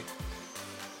 Right.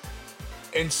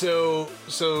 And so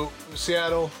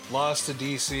Seattle lost to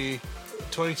DC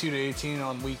 22-18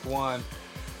 on week 1.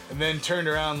 And then turned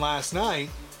around last night.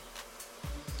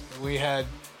 We had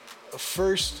a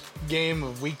first game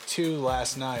of week 2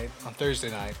 last night, on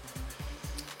Thursday night,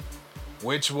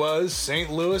 which was St.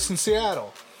 Louis and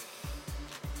Seattle.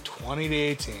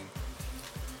 20-18.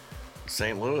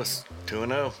 St. Louis,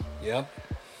 2-0. Yep.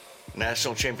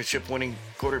 National championship winning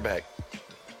quarterback.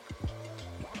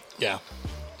 Yeah.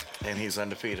 And he's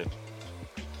undefeated.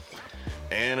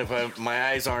 And if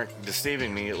my eyes aren't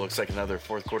deceiving me, it looks like another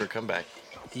fourth quarter comeback.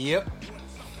 Yep.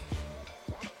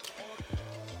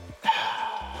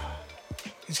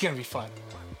 It's going to be fun.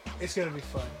 It's going to be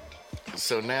fun.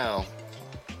 So now,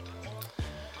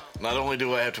 not only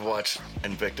do I have to watch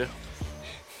Invicta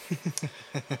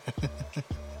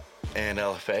and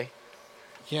LFA.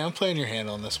 Yeah, I'm playing your hand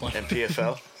on this one. And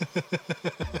PFL.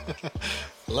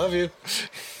 Love you.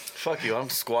 Fuck you, I'm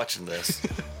squatching this.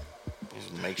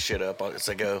 Make shit up as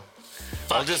I go.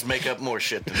 Fuck. I'll just make up more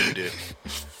shit than you do.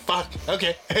 Fuck.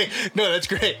 Okay. Hey, no, that's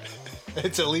great.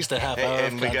 It's at least a half hour.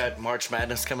 And we got March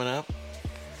Madness coming up.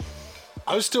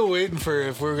 I was still waiting for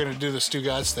if we were going to do the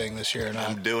Sqauatch thing this year or not.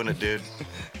 I'm doing it, dude.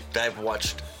 I've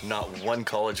watched not one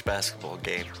college basketball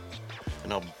game,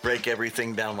 and I'll break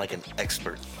everything down like an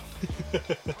expert.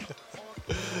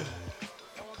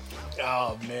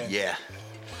 Oh, man. Yeah.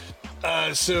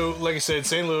 So, like I said,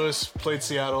 St. Louis played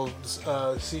Seattle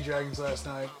Sea Dragons last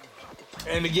night.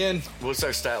 And again... What's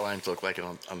our stat lines look like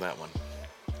on that one?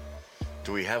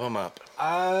 Do we have them up?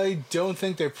 I don't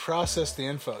think they processed the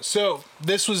info. So,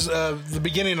 this was the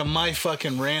beginning of my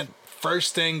fucking rant.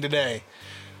 First thing today.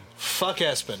 Fuck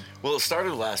Espen. Well, it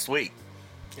started last week.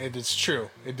 It's true.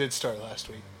 It did start last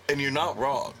week. And you're not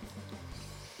wrong.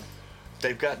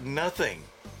 They've got nothing.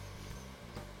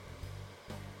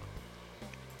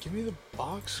 Give me the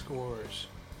box scores.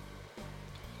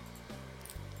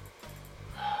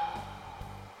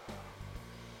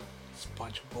 It's a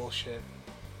bunch of bullshit.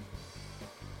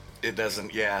 It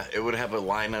doesn't, yeah. It would have a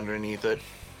line underneath it.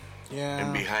 Yeah.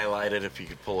 And be highlighted if you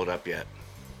could pull it up yet.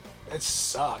 It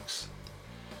sucks.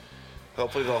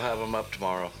 Hopefully they'll have them up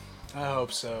tomorrow. I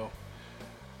hope so.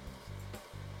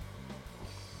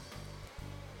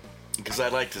 Because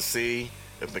I'd like to see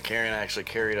if McCarron actually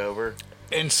carried over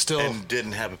and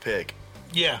didn't have a pick.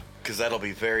 Yeah. Because that'll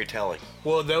be very telling.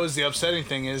 Well, that was the upsetting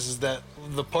thing is that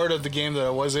the part of the game that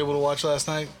I was able to watch last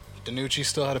night, Danucci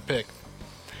still had a pick.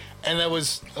 And I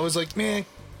was like, man,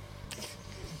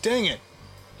 dang it.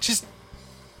 Just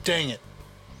dang it.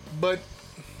 But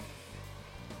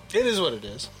it is what it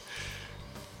is.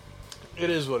 It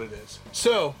is what it is.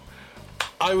 So,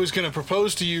 I was going to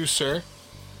propose to you, sir,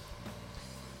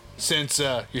 since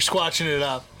you're squatching it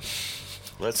up.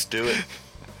 Let's do it.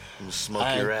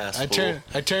 Smoke your ass, I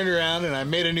turned around and I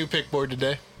made a new pick board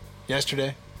today.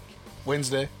 Yesterday.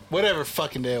 Wednesday. Whatever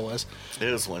fucking day it was.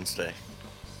 It was Wednesday.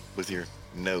 With your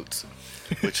notes.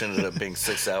 Which ended up being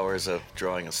 6 hours of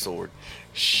drawing a sword.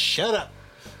 Shut up.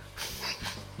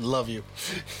 Love you.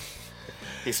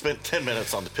 He spent 10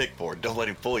 minutes on the pick board. Don't let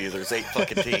him fool you. There's 8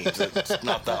 fucking teams. It's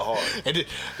not that hard.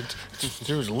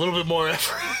 There was a little bit more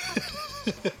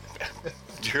effort.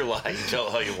 You're lying. Tell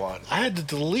it how you want. I had to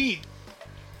delete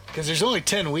because there's only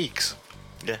 10 weeks.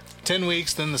 Yeah. 10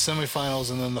 weeks, then the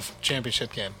semifinals, and then the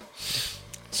championship game.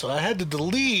 So I had to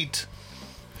delete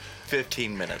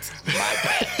 15 minutes. My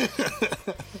bad.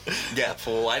 Yeah,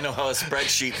 fool. I know how a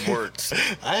spreadsheet works.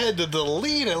 I had to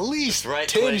delete at least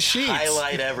 10 sheets.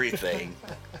 Highlight everything.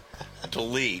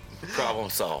 Delete. Problem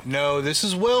solved. No, this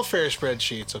is welfare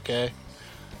spreadsheets, okay?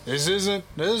 This isn't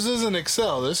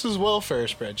Excel. This is welfare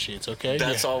spreadsheets, okay?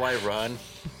 That's all I run.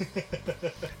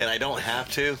 And I don't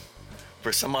have to.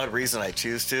 For some odd reason, I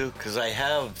choose to because I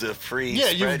have the free.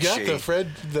 Yeah, you've got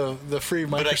spreadsheet. the free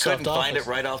Microsoft But I couldn't Office. find it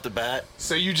right off the bat.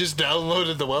 So you just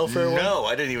downloaded the welfare one? No,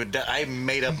 I didn't even. I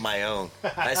made up my own.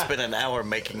 I spent an hour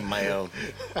making my own.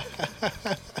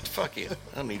 Fuck you.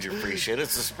 I don't need your free shit.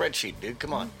 It's a spreadsheet, dude.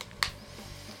 Come on.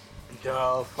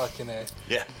 Oh, fucking A.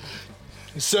 Yeah.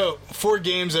 So 4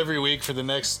 games every week for the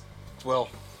next,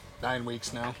 9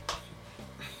 weeks now.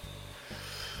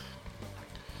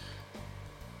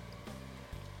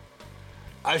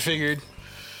 I figured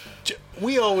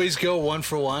we always go 1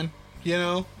 for 1, you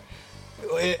know,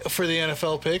 for the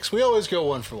NFL picks. We always go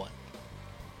 1 for 1.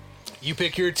 You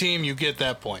pick your team, you get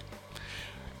that point.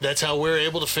 That's how we're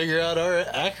able to figure out our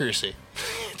accuracy.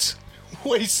 It's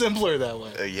way simpler that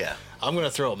way. Yeah. I'm going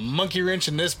to throw a monkey wrench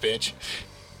in this bitch.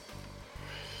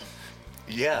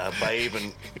 Yeah, by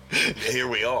even... Here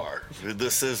we are.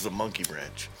 This is the monkey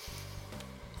wrench.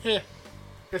 Yeah,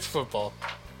 it's football.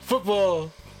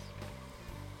 Football!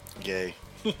 Yay.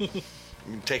 You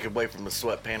take it away from the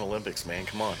sweatpants Olympics, man.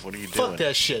 Come on, what are you doing? Fuck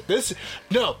that shit. This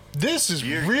is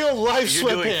real life You're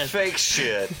sweatpants. doing fake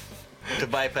shit to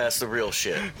bypass the real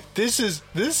shit. This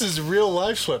is real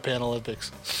life sweatpants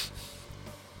Olympics.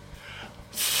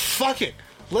 Fuck it.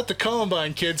 Let the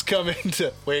Columbine kids come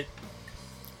into... Wait.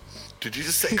 Did you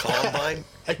just say Columbine?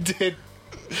 I did.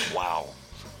 Wow.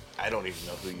 I don't even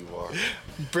know who you are.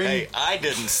 Hey, I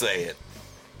didn't say it.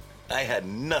 I had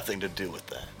nothing to do with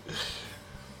that.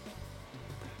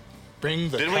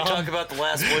 Didn't we talk about the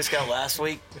last Boy Scout last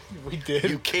week? We did.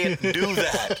 You can't do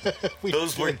that.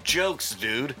 Those were jokes,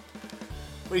 dude.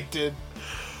 We did.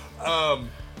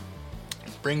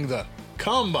 Bring the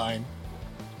Combine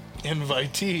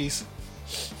invitees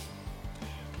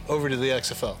over to the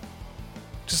XFL.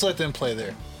 Just let them play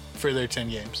there for their 10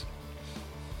 games.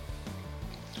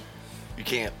 You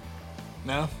can't.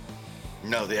 No?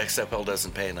 No, the XFL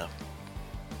doesn't pay enough.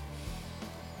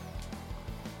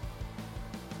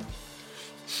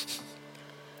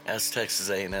 Ask Texas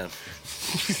A&M.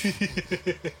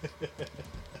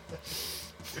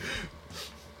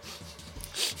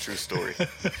 true story.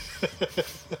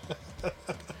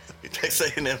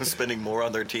 Texas A&M is spending more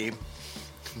on their team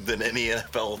than any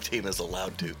NFL team is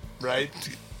allowed to. Right?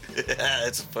 Yeah,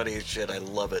 it's funny as shit. I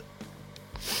love it.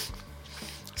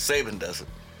 Saban doesn't.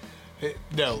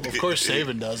 No, of course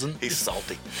Saban doesn't. He's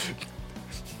salty.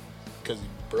 Because he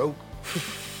broke.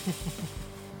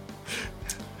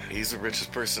 He's the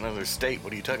richest person in their state.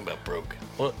 What are you talking about, broke?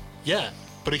 Well, yeah,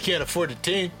 but he can't afford a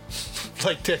team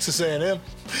like Texas A&M.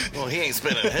 Well, he ain't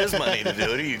spending his money to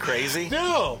do it. Are you crazy?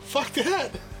 No, fuck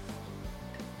that.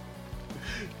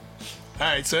 All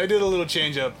right, so I did a little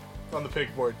change up on the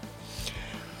pick board.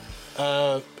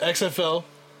 XFL,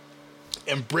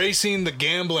 embracing the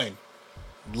gambling.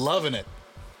 Loving it.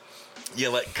 Yeah,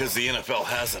 like, because the NFL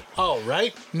hasn't. Oh,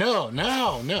 right? No.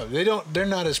 They're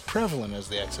not as prevalent as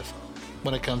the XFL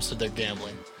when it comes to their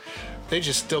gambling. They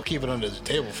just still keep it under the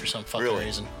table for some fucking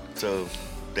reason. So,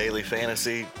 daily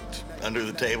fantasy, under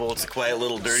the table, it's a quiet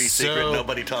little dirty secret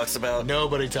nobody talks about.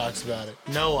 Nobody talks about it.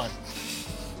 No one.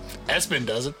 Espen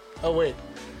doesn't. Oh, wait.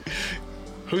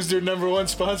 Who's their number one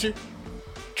sponsor?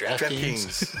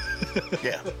 DraftKings.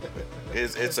 Yeah.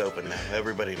 It's open now.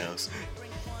 Everybody knows.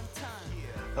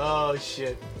 Oh,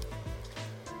 shit.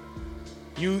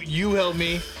 You helped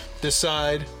me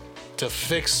decide to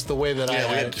fix the way that I had. Yeah,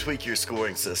 we had to tweak your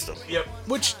scoring system. Yep.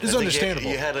 Which is understandable.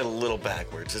 You had it a little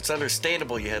backwards. It's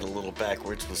understandable you had it a little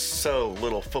backwards with so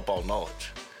little football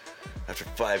knowledge. After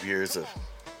 5 years of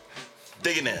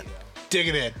digging in.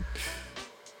 I'm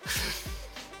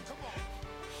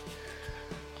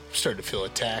starting to feel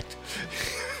attacked.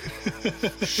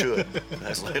 Should.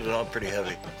 That's laid it on pretty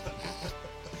heavy.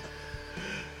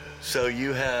 So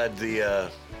you had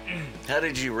the, how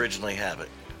did you originally have it?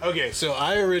 Okay, so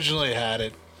I originally had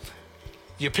it.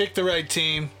 You pick the right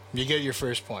team, you get your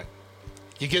first point.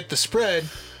 You get the spread,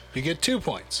 you get 2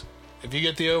 points. If you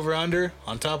get the over-under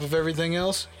on top of everything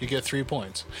else, you get 3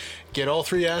 points. Get all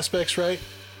 3 aspects right,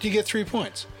 you get 3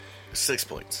 points. 6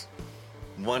 points.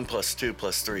 1 plus 2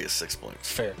 plus 3 is 6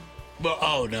 points. Fair. Well,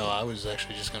 oh no, I was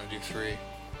actually just going to do 3.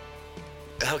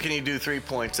 How can you do 3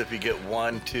 points if you get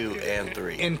 1, 2, and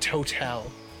 3? In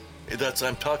total.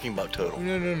 I'm talking about total.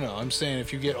 No. I'm saying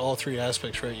if you get all 3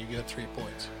 aspects right, you get 3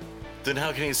 points. Then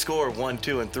how can you score 1,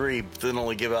 2, and 3, then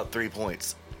only give out 3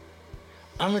 points?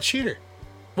 I'm a cheater.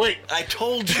 Wait. I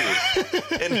told you.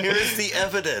 And here's the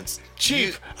evidence.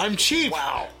 Cheap. I'm cheap.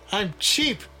 Wow. I'm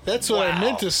cheap. That's what I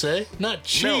meant to say. Not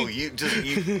cheap. No,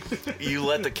 you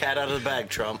let the cat out of the bag,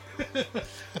 Trump.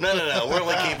 No. We're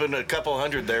only keeping a couple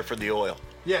hundred there for the oil.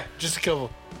 Yeah, just a couple.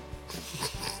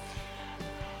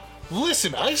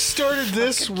 Listen, I started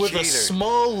this with a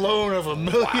small loan of $1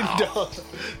 million.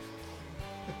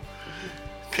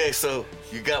 Okay, so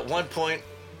you got 1 point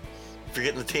for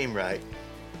getting the team right.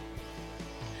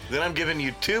 Then I'm giving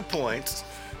you 2 points.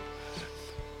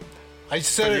 I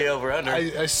said the over-under.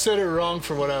 I said it wrong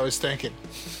for what I was thinking.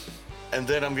 And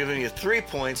then I'm giving you 3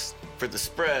 points for the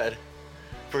spread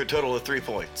for a total of 3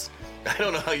 points. I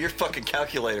don't know how your fucking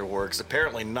calculator works.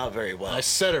 Apparently not very well. I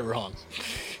said it wrong.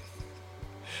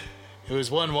 It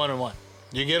was 1, 1, and 1.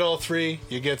 You get all 3,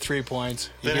 you get 3 points.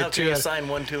 Then how can you assign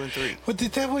 1, 2, and 3? But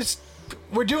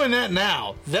we're doing that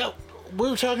now. We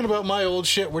were talking about my old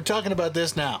shit. We're talking about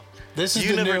this now. This is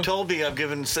You never told me I'm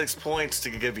giving 6 points to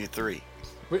give you 3.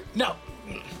 No.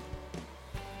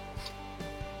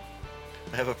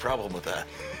 I have a problem with that.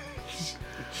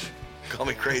 Call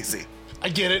me crazy. I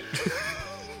get it.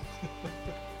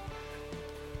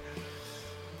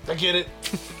 I get it.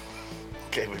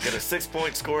 Okay, we've got a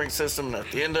 6-point scoring system, and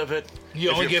at the end of it,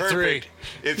 you only get perfect,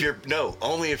 3.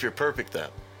 Only if you're perfect, though.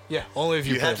 Yeah, only if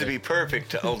you're perfect. You have to be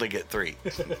perfect to only get 3.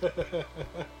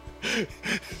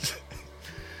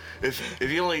 If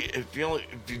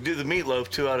you do the meatloaf,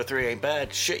 2 out of 3 ain't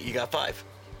bad. Shit, you got 5.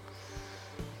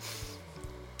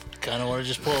 Kind of want to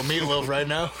just pull a meatloaf right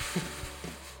now.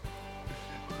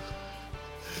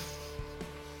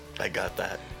 I got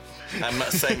that. I'm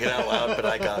not saying it out loud, but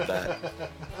I got that.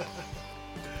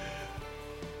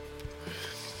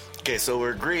 Okay, so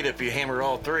we're agreed if you hammer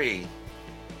all 3,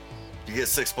 you get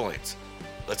 6 points.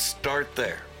 Let's start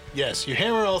there. Yes, you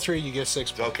hammer all 3, you get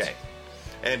 6 points. Okay.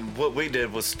 And what we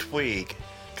did was tweak,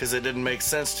 because it didn't make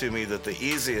sense to me that the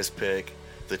easiest pick,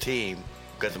 the team,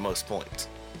 got the most points.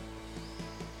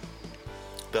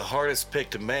 The hardest pick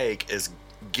to make is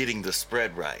getting the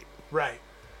spread right. Right.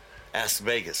 Ask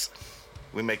Vegas.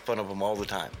 We make fun of them all the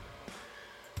time.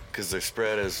 Because their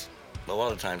spread is, a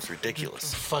lot of times,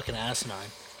 ridiculous. Fucking asinine.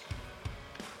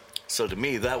 So to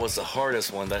me, that was the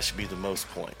hardest one. That should be the most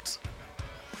points.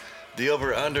 The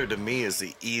over-under, to me, is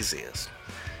the easiest.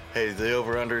 Hey, the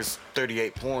over-under is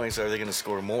 38 points. Are they going to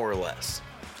score more or less?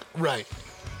 Right.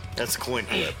 That's a coin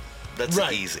flip. That's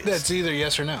right. easy. That's either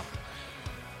yes or no.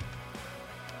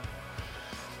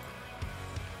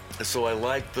 So I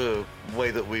like the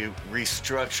way that we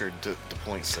restructured the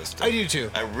point system. I do too.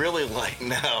 I really like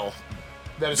now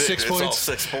that it's 6 points.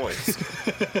 It's all 6 points.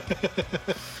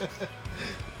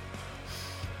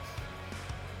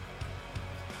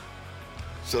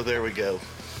 So there we go.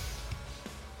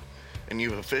 And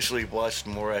you've officially watched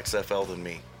more XFL than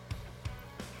me.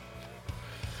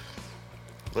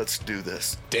 Let's do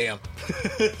this. Damn.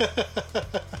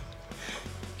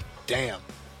 Damn.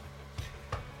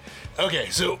 Okay,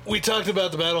 so we talked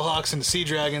about the Battlehawks and the Sea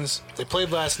Dragons. They played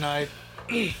last night.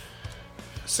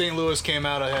 St. Louis came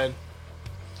out ahead.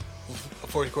 A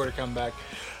fourth quarter comeback.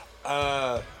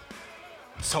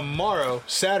 Tomorrow,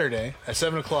 Saturday, at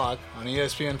 7 o'clock on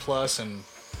ESPN Plus and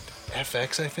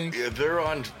FX, I think. Yeah, they're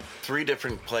on 3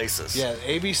 different places. Yeah,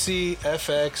 ABC,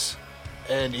 FX,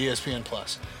 and ESPN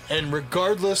Plus. And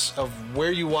regardless of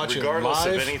where you watch it live... Regardless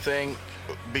of anything,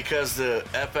 because the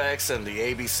FX and the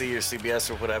ABC or CBS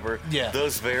or whatever,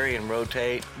 those vary and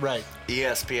rotate. Right.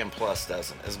 ESPN Plus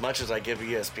doesn't. As much as I give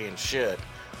ESPN shit,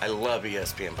 I love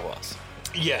ESPN Plus.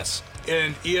 Yes.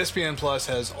 And ESPN Plus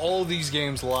has all these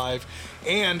games live,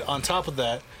 and on top of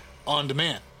that, on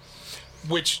demand,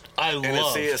 which I love. And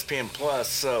it's ESPN Plus,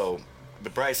 so the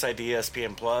bright side to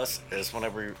ESPN Plus is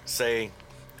whenever you say,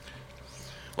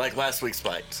 like last week's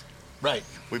fights. Right.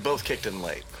 We both kicked in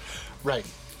late. Right.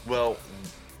 Well,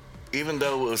 even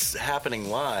though it was happening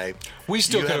live, we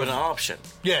still have an option.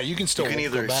 Yeah, you can still. You can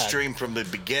either stream from the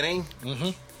beginning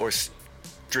or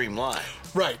stream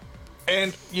live. Right.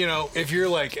 And, you know, if you're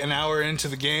like an hour into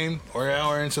the game or an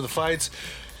hour into the fights,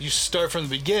 you start from the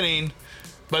beginning.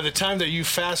 By the time that you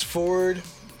fast forward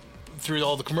through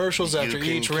all the commercials after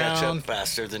each round, you can catch up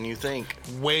faster than you think.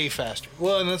 Way faster.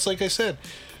 Well, and that's like I said,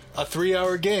 a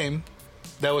 3-hour game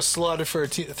that was slotted for a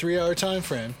 3-hour time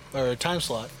frame or a time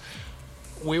slot.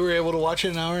 We were able to watch it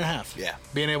in an hour and a half. Yeah.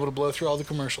 Being able to blow through all the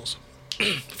commercials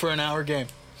for an hour game.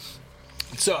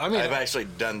 So, I mean, I've actually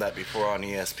done that before on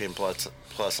ESPN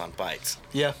Plus on fights.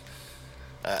 Yeah.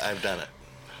 I've done it.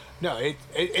 No,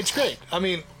 it's great. I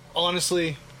mean,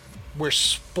 honestly, we're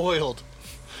spoiled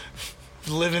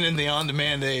living in the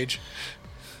on-demand age.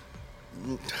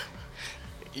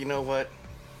 You know what?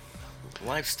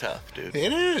 Life's tough, dude.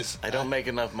 It is. I don't make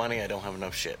enough money. I don't have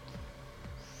enough shit.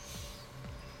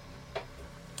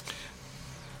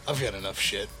 I've got enough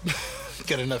shit.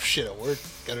 Got enough shit at work.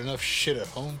 Got enough shit at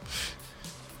home.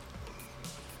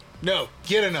 No,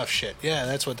 get enough shit. Yeah,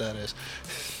 that's what that is.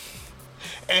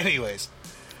 Anyways,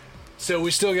 so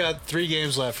we still got 3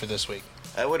 games left for this week.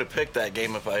 I would have picked that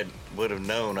game if I would have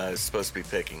known I was supposed to be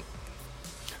picking.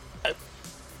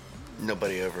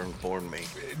 Nobody ever informed me.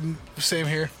 Same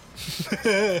here.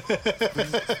 You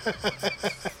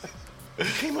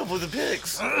came up with the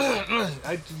picks.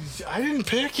 I didn't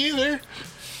pick either.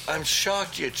 I'm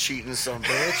shocked you cheating some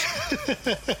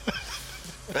bitch.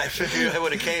 I figured I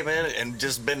would have came in and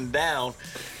just been down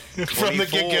from the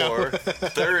get-go.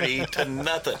 30 to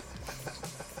nothing.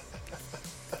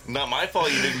 Not my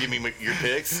fault you didn't give me your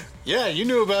picks. Yeah, you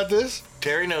knew about this.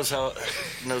 Terry knows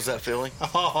that feeling.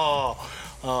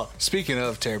 Speaking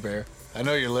of Terry Bear, I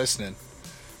know you're listening.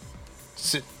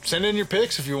 Send in your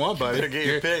picks if you want, buddy. You better get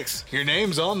your picks. Your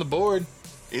name's on the board.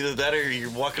 Either that or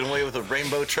you're walking away with a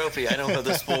rainbow trophy. I know how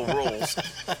this fool rolls.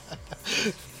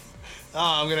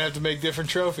 I'm going to have to make different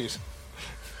trophies.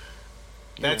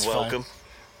 That's You're welcome. Fine.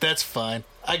 That's fine.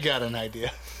 I got an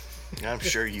idea. I'm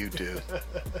sure you do.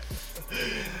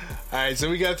 All right, so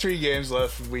we got 3 games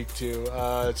left for week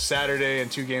 2. Saturday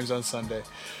and 2 games on Sunday.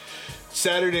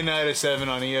 Saturday night at 7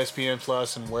 on ESPN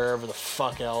Plus and wherever the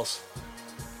fuck else.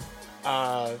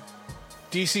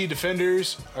 DC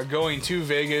Defenders are going to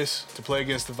Vegas to play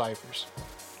against the Vipers.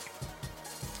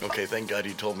 Okay, thank God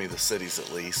you told me the cities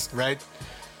at least. Right?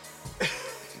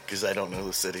 Because I don't know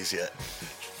the cities yet.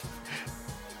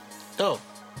 Oh,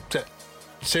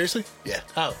 seriously? Yeah.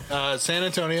 Oh, San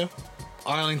Antonio,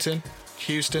 Arlington,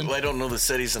 Houston. Well, I don't know the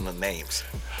cities and the names.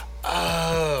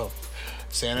 Oh,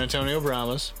 San Antonio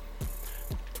Brahmas,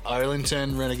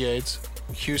 Arlington Renegades,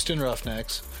 Houston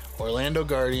Roughnecks, Orlando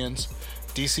Guardians,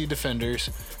 DC Defenders,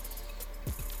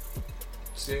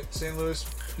 St. Louis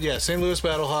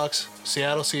Battlehawks,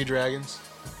 Seattle Sea Dragons.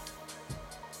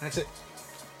 That's it.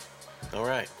 All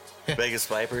right. Yeah. Vegas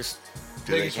Vipers.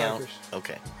 Do Vegas they count? Vipers.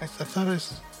 Okay. I thought it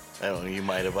was... I don't know. You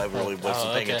might have. I really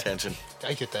wasn't paying attention.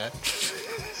 I get that.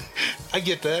 I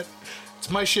get that. It's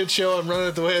my shit show. I'm running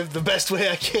it the best way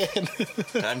I can.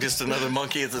 I'm just another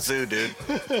monkey at the zoo, dude.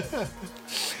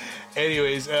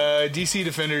 Anyways, DC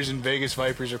Defenders and Vegas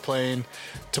Vipers are playing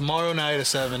tomorrow night at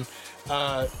 7.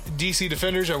 DC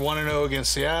Defenders are 1-0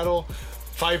 against Seattle.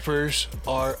 Vipers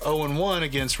are 0-1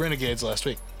 against Renegades last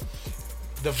week.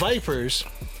 The Vipers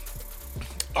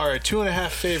are a 2.5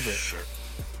 favorite. Sure.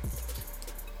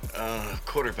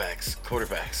 Quarterbacks.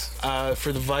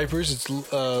 For the Vipers, it's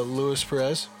Luis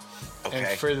Perez. Okay.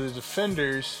 And for the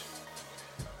Defenders...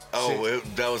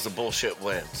 that was a bullshit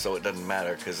win, so it doesn't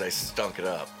matter because I stunk it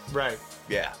up. Right.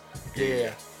 Yeah.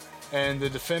 Yeah. And the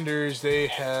Defenders, they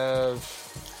have...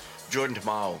 Jordan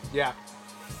Tamao. Yeah.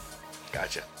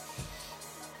 Gotcha.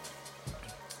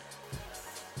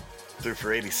 Threw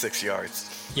for 86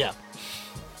 yards. Yeah.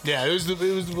 Yeah, it was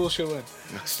the bullshit win.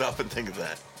 Stop and think of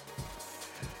that.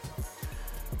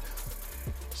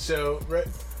 So, right...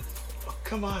 Oh,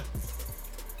 come on.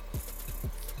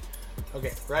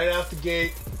 Okay, right out the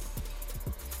gate.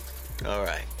 All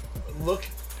right. Look.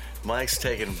 Mike's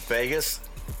taking Vegas.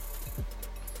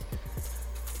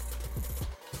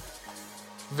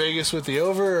 Vegas with the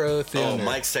over or with the under?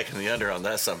 Mike's taking the under on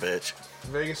that sumbitch.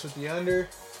 Vegas with the under.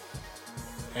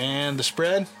 And the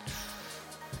spread?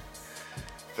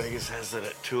 Vegas has it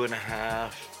at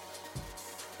 2.5.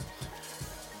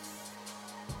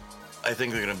 I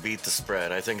think they're going to beat the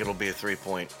spread. I think it'll be a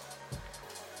 3-point.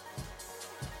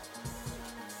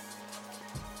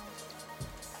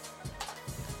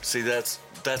 See, that's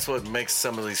what makes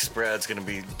some of these spreads going to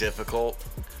be difficult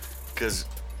because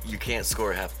you can't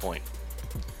score a half point.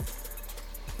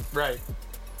 Right.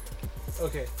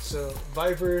 Okay, so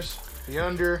Vipers, the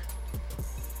under.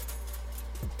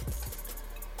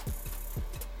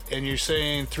 And you're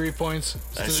saying 3 points?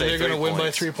 So they're going to win by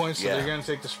 3 points, so they're going to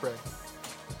take the spread.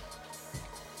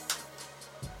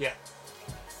 Yeah.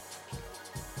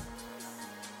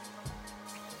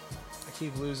 I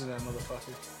keep losing that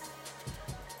motherfucker.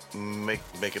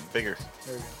 Make it bigger.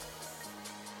 There we go.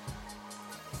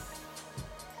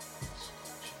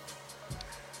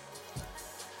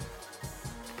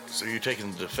 So you're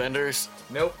taking the Defenders?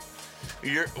 Nope.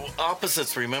 You're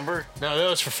opposites, remember? No, that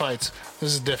was for fights.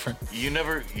 This is different. You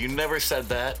never said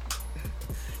that.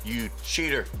 You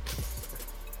cheater.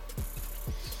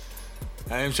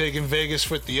 I am taking Vegas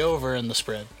with the over and the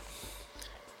spread.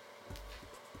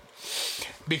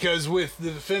 Because with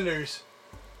the Defenders...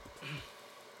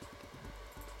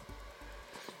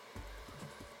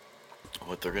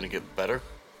 What, they're going to get better?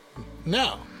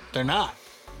 No, they're not.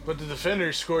 But the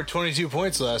Defenders scored 22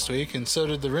 points last week, and so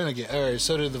did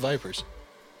so did the Vipers.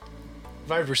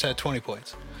 Vipers had 20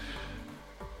 points.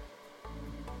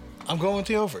 I'm going with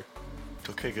the over.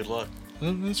 Okay, good luck.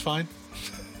 That's fine.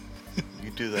 You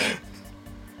do that.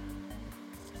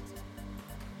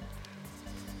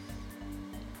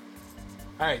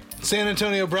 All right, San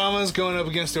Antonio Brahmas going up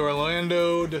against the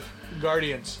Orlando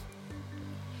Guardians.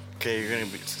 Okay, you're going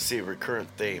to see a recurrent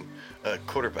theme.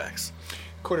 Quarterbacks.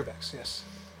 Quarterbacks, yes.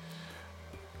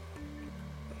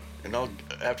 And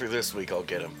after this week, I'll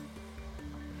get them.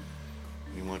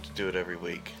 You want to do it every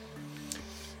week.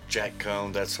 Jack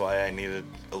Cohn, that's why I needed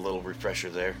a little refresher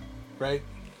there. Right.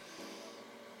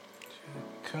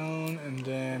 Jack Cohn, and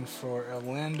then for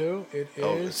Orlando, it is...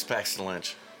 Oh, it's Paxton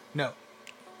Lynch. No.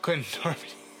 Quentin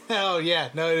Normandy. Oh, yeah.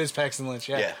 No, it is Paxton Lynch,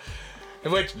 yeah.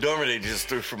 Which, Normandy just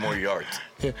threw for more yards.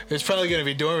 Yeah, it's probably going to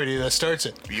be Normandy that starts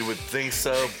it. You would think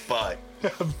so, but...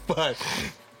 But...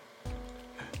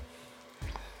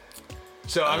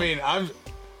 So, I mean,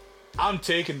 I'm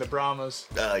taking the Brahmas.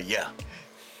 Yeah.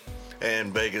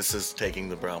 And Vegas is taking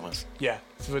the Brahmas. Yeah,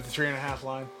 with the 3.5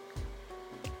 line.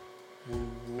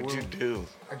 What'd you do?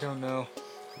 I don't know.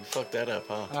 You fucked that up,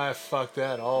 huh? I fucked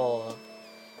that all up.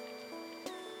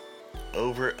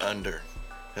 Over, under.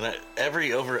 And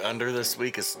every over, under this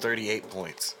week is 38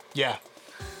 points. Yeah.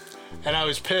 And I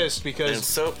was pissed because... And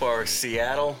so far,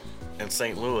 Seattle and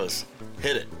St. Louis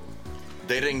hit it.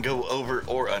 They didn't go over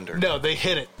or under. No, they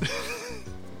hit it.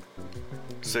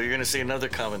 So you're going to see another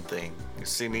common thing. You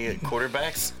see me at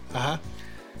quarterbacks. Uh-huh.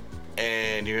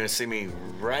 And you're going to see me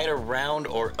right around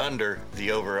or under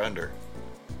the over-under.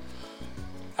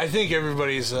 I think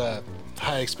everybody's high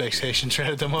expectations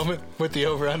right at the moment with the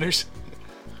over-unders.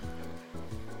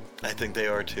 I think they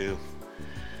are too.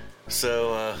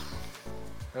 So,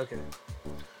 Okay.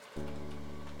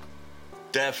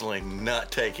 Definitely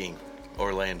not taking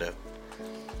Orlando.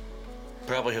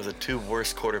 Probably have the two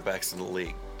worst quarterbacks in the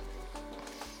league.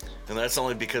 And that's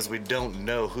only because we don't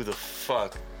know who the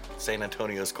fuck San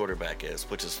Antonio's quarterback is,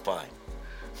 which is fine.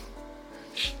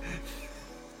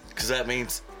 Because that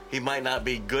means he might not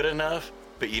be good enough,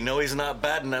 but you know he's not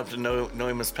bad enough to know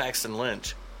him as Paxton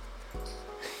Lynch.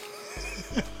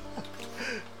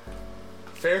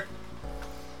 Fair?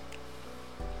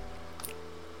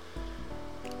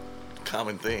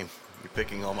 common theme. You're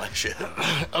picking all my shit.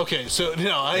 Okay, so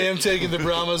no, I am taking the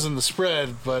Brahmas and the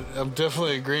spread, but I'm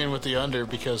definitely agreeing with the under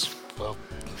because, well,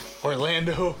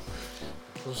 Orlando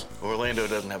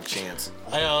doesn't have a chance.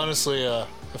 I honestly, I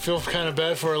feel kind of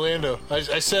bad for Orlando.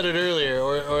 I said it earlier.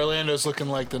 Orlando's looking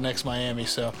like the next Miami.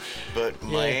 So, but yeah.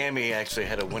 Miami actually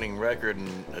had a winning record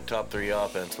and a top 3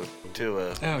 offense with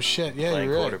Tua. Oh shit! Yeah, playing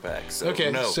you're right. Quarterback. So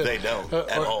okay, no, so, they don't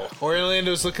at all.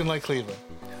 Orlando's looking like Cleveland.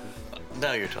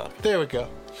 Now you're talking. There we go.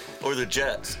 Or the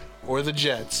Jets.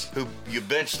 Who you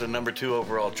benched the number 2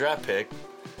 overall draft pick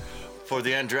for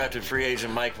the undrafted free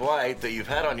agent Mike White that you've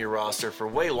had on your roster for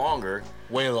way longer.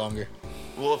 Way longer.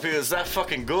 Well, if he was that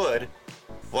fucking good,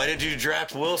 why did you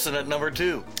draft Wilson at number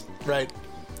 2? Right.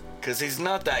 Because he's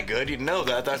not that good. You know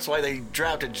that. That's why they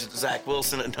drafted Zach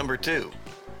Wilson at number 2.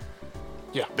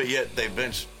 Yeah. But yet they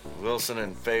benched Wilson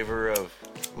in favor of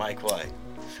Mike White.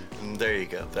 And there you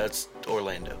go. That's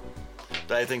Orlando.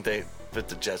 I think they fit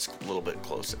the Jets a little bit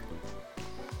closer.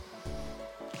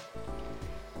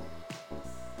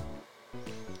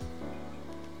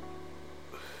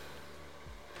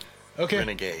 Okay.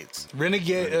 Renegades.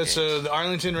 So the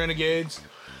Arlington Renegades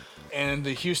and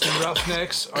the Houston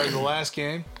Roughnecks are the last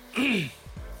game.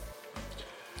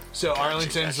 So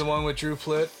Arlington's the one with Drew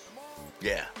Plitt.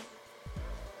 Yeah.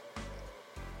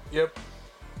 Yep.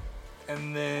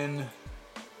 And then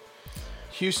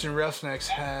Houston Roughnecks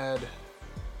had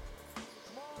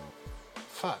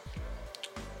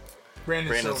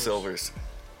Brandon Silvers.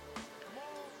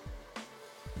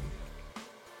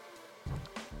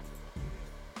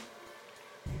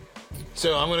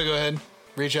 So I'm going to go ahead and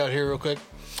reach out here real quick.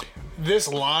 This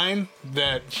line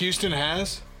that Houston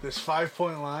has, this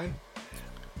 5-point line,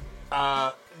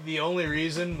 the only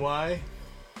reason why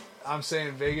I'm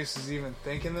saying Vegas is even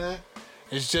thinking that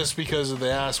is just because of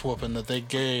the ass whooping that they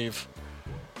gave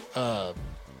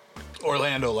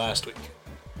Orlando last week.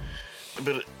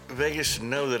 But Vegas should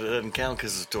know that it doesn't count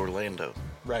because it's Orlando.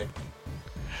 Right.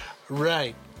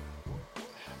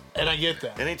 And I get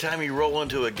that. Anytime you roll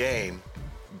into a game,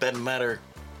 doesn't matter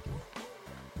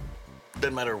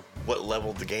what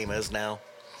level the game is now.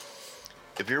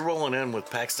 If you're rolling in with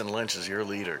Paxton Lynch as your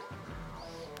leader,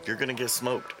 you're going to get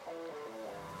smoked.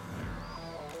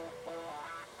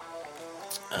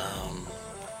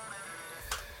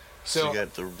 So you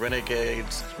got the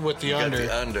Renegades with the under. Got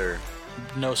the under.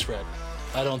 No spread.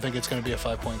 I don't think it's going to be a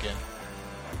 5-point game.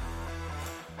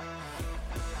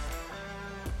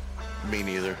 Me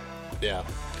neither. Yeah.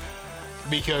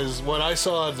 Because what I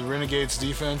saw of the Renegades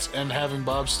defense and having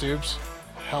Bob Stoops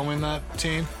helming that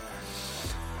team,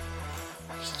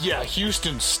 yeah,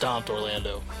 Houston stomped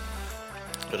Orlando.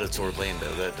 But it's Orlando.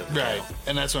 That doesn't right. count.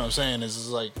 And that's what I'm saying is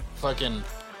like fucking,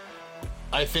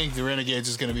 I think the Renegades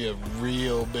is going to be a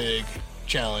real big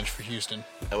challenge for Houston.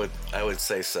 I would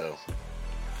say so.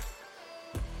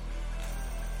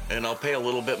 And I'll pay a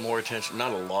little bit more attention.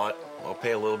 Not a lot. I'll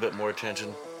pay a little bit more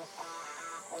attention.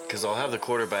 Because I'll have the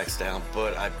quarterbacks down,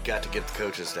 but I've got to get the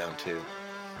coaches down too.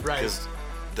 Right. Because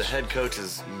the head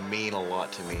coaches mean a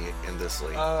lot to me in this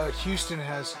league. Houston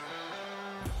has...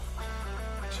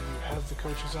 Do you have the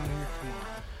coaches on here? Come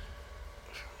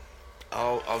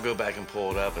on. I'll go back and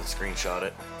pull it up and screenshot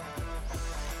it.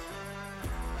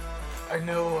 I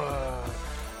know,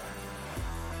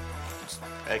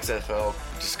 XFL.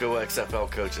 Just go XFL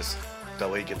coaches.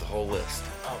 That way you get the whole list.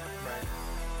 Oh, right.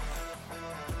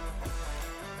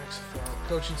 XFL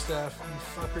coaching staff,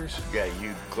 you fuckers. Yeah,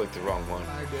 you clicked the wrong one.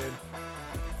 I did.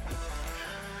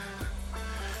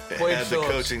 Add the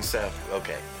coaching staff.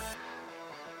 Okay.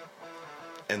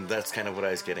 And that's kind of what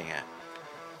I was getting at.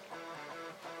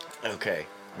 Okay.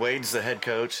 Wade's the head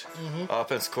coach. Mm-hmm.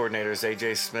 Offense coordinators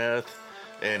AJ Smith,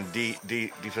 and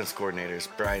defense coordinators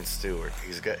Brian Stewart.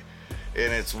 He's got,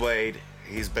 and it's Wade.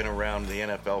 He's been around the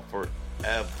NFL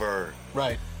forever.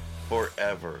 Right.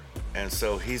 Forever. And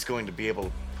so he's going to be able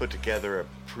to put together a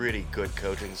pretty good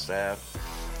coaching staff.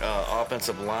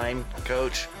 Offensive line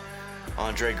coach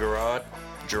Andre Gerard.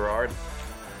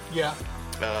 Yeah.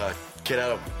 Kid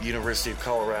out of University of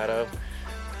Colorado.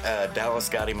 Dallas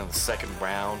got him in the second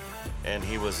round, and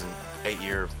he was an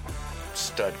 8-year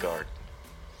stud guard.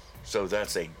 So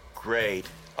that's a great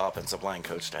offensive line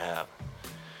coach to have.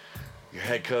 Your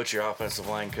head coach, your offensive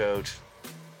line coach,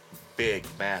 big,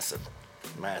 massive.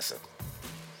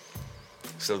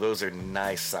 So those are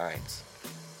nice signs.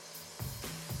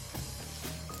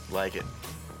 Like it.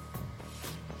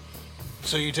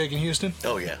 So you taking Houston?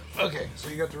 Oh, yeah. Okay, so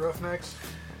you got the Roughnecks.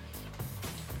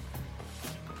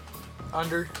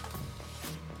 Under.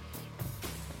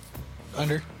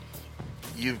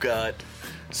 You've got,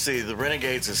 see, the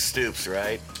Renegades is Stoops,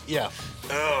 right? Yeah.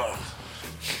 Oh,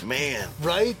 man.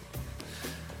 Right?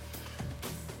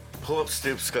 pull up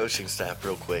Stoop's coaching staff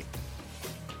real quick.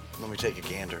 Let me take a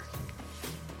gander.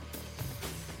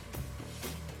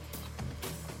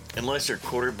 Unless your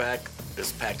quarterback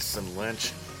is Paxton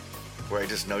Lynch, where I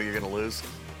just know you're going to lose.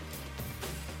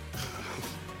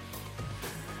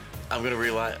 You're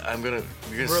going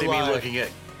to see me looking at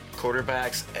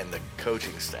quarterbacks and the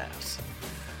coaching staffs.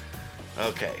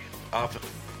 Okay.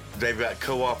 They've got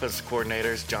co-offensive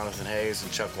coordinators, Jonathan Hayes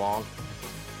and Chuck Long.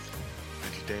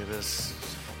 Ricky Davis.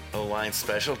 O-line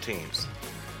special teams.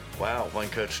 Wow, one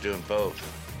coach doing both.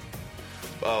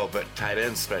 Oh, but tight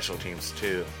end special teams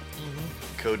too.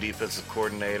 Mm-hmm. Co-defensive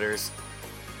coordinators.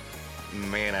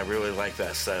 Man, I really like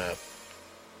that setup.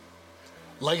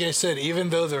 Like I said, even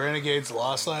though the Renegades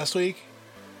lost last week,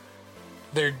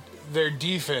 their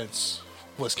defense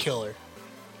was killer.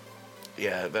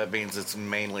 Yeah, that means it's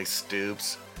mainly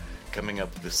Stoops coming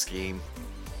up with the scheme,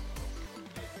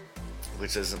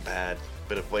 which isn't bad.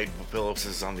 But if Wade Phillips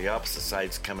is on the opposite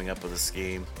side, coming up with a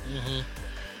scheme,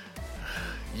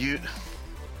 you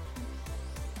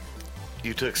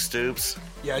took Stoops?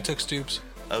 Yeah, I took Stoops.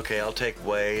 Okay, I'll take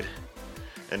Wade,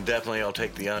 and definitely I'll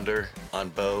take the under on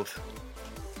both.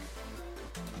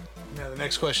 Now the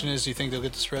next question is, do you think they'll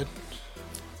get the spread?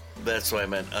 That's why I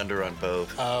meant under on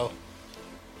both. Oh.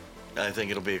 I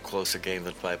think it'll be a closer game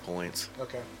than 5 points.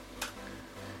 Okay.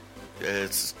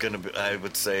 It's going to be, I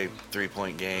would say,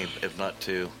 3-point game, if not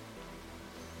 2.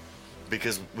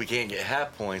 Because we can't get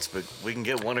half points, but we can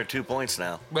get 1 or 2 points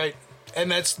now. Right. And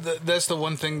that's the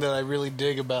one thing that I really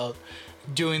dig about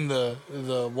doing the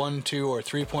 1, 2, or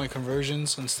 3-point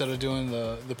conversions instead of doing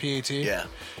the PAT. Yeah.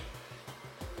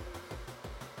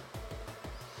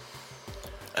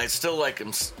 I'd still like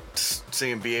him see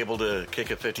him be able to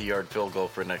kick a 50-yard field goal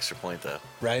for an extra point, though.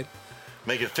 Right.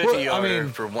 Make it 50-yarder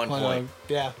for 1 point.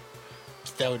 Yeah.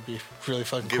 That would be really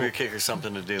fucking Give cool. your kicker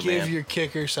something to do, man. Give your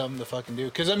kicker something to fucking do.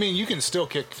 Because, I mean, you can still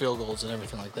kick field goals and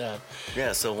everything like that.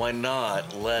 Yeah, so why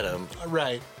not let him?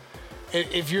 Right.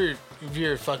 If you're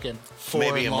fucking 4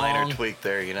 Maybe a long, minor tweak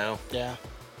there, you know? Yeah.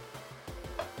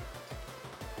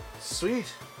 Sweet.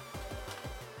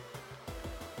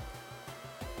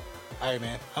 All right,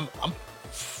 man. I'm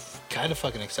kind of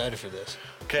fucking excited for this.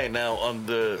 Okay, now on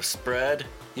the spread,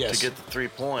 yes, to get the 3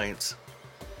 points,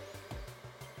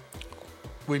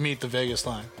 we meet the Vegas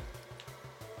line.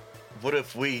 What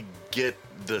if we get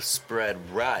the spread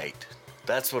right?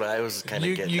 That's what I was kind of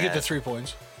getting at. You get the 3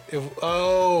 points.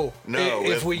 No,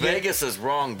 if Vegas is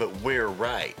wrong, but we're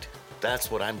right.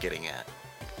 That's what I'm getting at.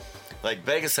 Like,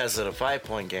 Vegas has it a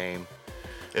 5-point game.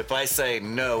 If I say,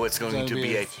 no, it's going to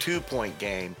be a 2-point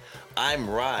game, I'm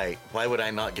right. Why would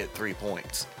I not get 3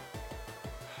 points?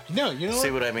 No, you know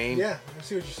See what I mean? Yeah, I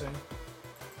see what you're saying.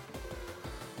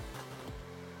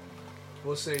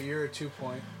 We'll say you're a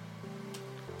 2-point.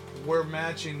 We're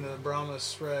matching the Brahma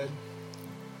spread.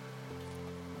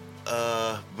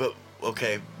 But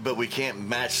we can't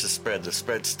match the spread. The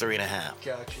spread's 3.5.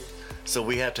 Got you. So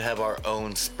we have to have our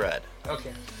own spread.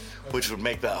 Okay. Which would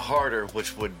make that harder,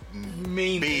 which would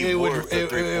mean be worth the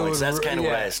 3 points. That's kind of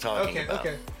what I was talking about.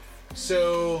 Okay.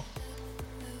 So,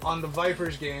 on the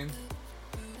Vipers game,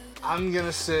 I'm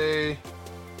gonna say.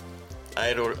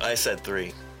 I said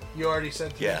 3. You already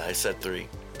said 3. Yeah, I said 3.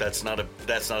 That's not a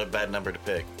bad number to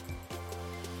pick.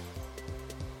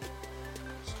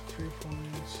 3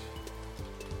 points.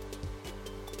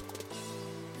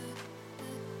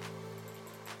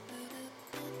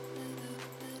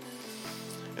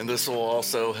 And this will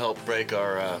also help break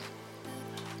our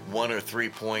 1 or 3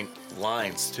 point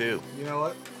lines too. You know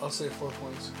what? I'll say 4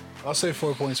 points. I'll say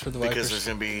 4 points for the Vipers. Because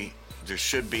there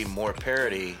should be more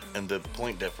parity in the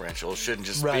point differential. It shouldn't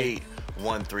just be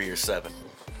 1, 3, or 7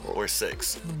 or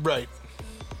 6. Right.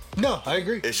 No, I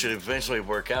agree. It should eventually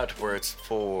work out to where it's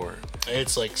 4.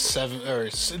 It's like 7 or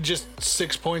just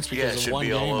 6 points because of one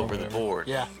game. Yeah, it should be all over the board.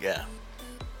 Yeah. Yeah.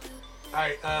 All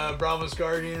right, Bravo's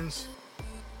Guardians.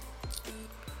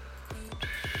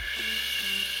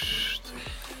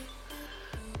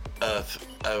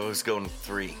 I was going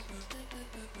 3.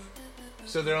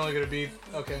 So they're only going to be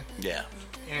okay. Yeah.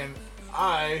 And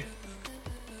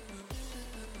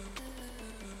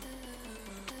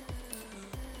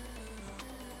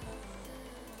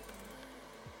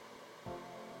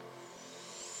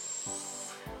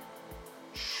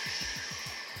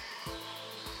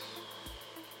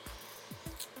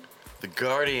the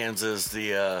Guardians is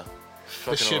the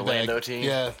fucking Orlando team.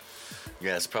 Yeah.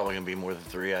 Yeah, it's probably going to be more than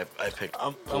 3. I picked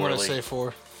I'm going to say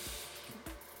 4.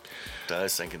 I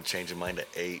was thinking changing mine to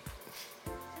 8.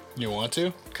 You want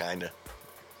to? Kinda.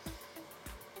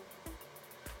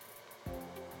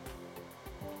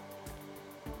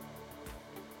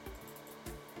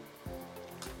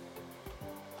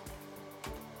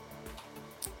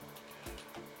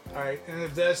 All right, and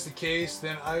if that's the case,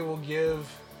 then I will give.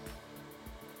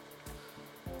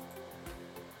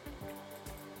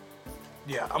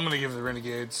 Yeah, I'm gonna give the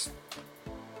Renegades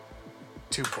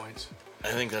 2 points.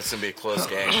 I think that's gonna be a close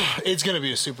game. It's gonna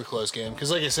be a super close game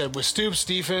because, like I said, with Stoops'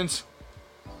 defense,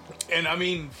 and I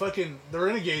mean, fucking the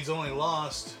Renegades only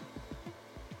lost.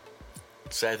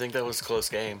 So I think that was a close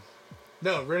game.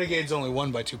 No, Renegades only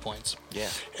won by 2 points. Yeah.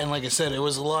 And like I said, it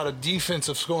was a lot of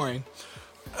defensive scoring,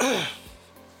 and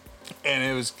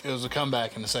it was a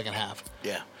comeback in the second half.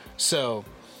 Yeah. So,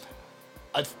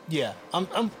 I'm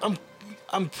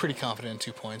pretty confident in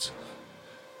 2 points.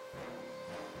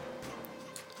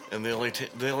 And the only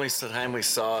time we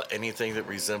saw anything that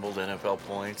resembled NFL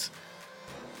points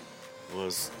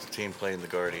was the team playing the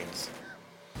Guardians.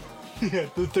 Yeah,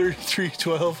 the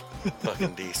 33-12.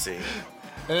 Fucking DC.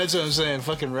 And that's what I'm saying.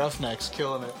 Fucking Roughnecks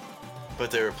killing it.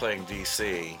 But they were playing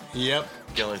DC. Yep.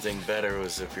 The only thing better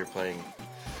was if you're playing.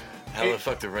 How the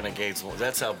fuck the Renegades?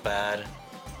 That's how bad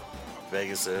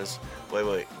Vegas is.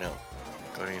 Wait, no.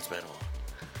 Guardians better.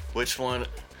 Which one?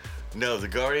 No, the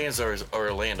Guardians are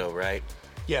Orlando, right?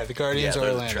 Yeah, the Guardians are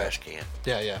they're Orlando. The trash can.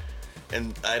 Yeah.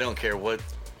 And I don't care what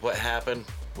happened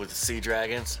with the Sea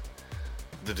Dragons.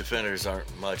 The defenders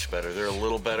aren't much better. They're a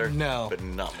little better, but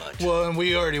not much. Well, and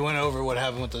we already went over what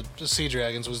happened with the Sea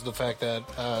Dragons was the fact that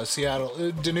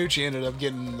Danucci ended up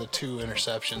getting the 2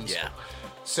 interceptions. Yeah.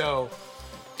 So,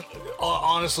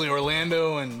 honestly,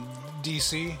 Orlando and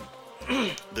DC.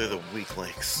 They're the weak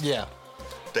links. Yeah.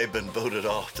 They've been voted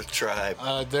off the tribe.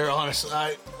 They're honestly,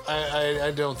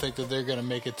 I don't think that they're going to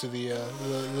make it to the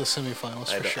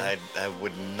semifinals for sure. I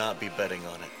would not be betting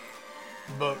on it.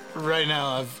 But right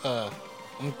now, I'm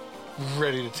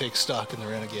ready to take stock in the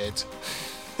Renegades.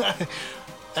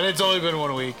 And it's only been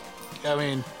 1 week. I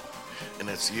mean... And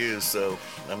it's you, so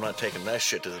I'm not taking that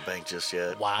shit to the bank just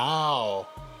yet. Wow.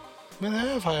 I mean, I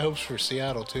have high hopes for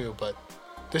Seattle, too, but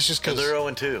this just because... They're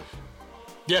 0-2.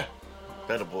 Yeah.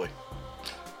 Better boy.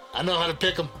 I know how to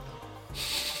pick them.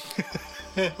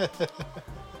 You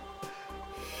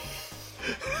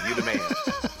the man.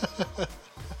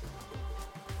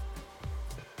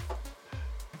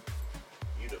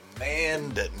 You the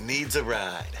man that needs a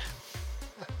ride.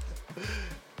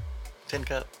 10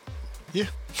 cup. Yeah.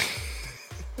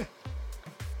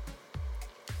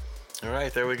 All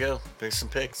right, there we go. There's some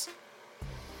picks.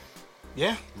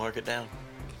 Yeah. Mark it down.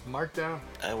 Mark down.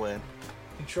 I win.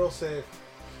 Control save.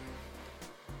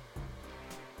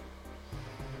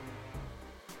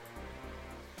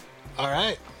 All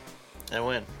right. I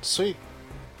win. Sweet.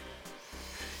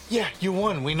 Yeah, you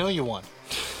won. We know you won.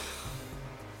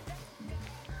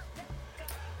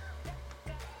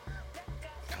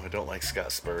 I don't like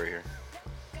Scott Spurrier.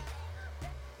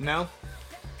 No?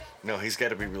 No, he's got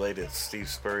to be related to Steve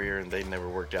Spurrier, and they never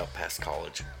worked out past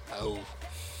college. Oh.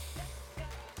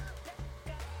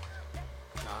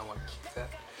 No, I want to keep that.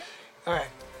 All right.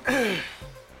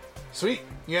 Sweet.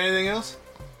 You got anything else?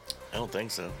 I don't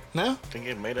think so. No? I think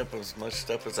I made up as much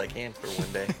stuff as I can for one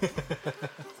day.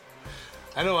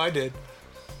 I know I did.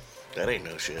 That ain't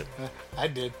no shit. I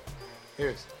did.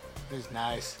 Here's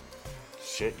nice.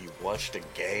 Shit, you watched a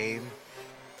game?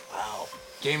 Wow.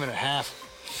 Game and a half.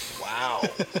 Wow.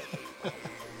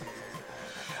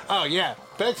 Oh, yeah.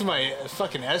 Back to my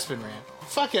fucking Espen rant.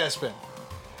 Fuck Espen.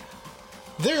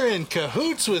 They're in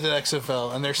cahoots with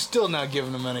XFL, and they're still not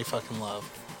giving them any fucking love.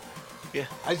 Yeah.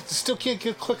 I still can't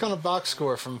click on a box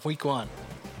score from week 1.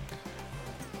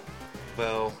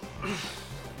 Well,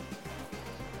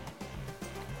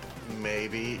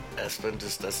 maybe Espen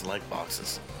just doesn't like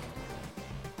boxes.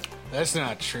 That's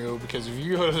not true, because if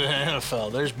you go to the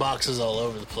NFL, there's boxes all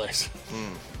over the place.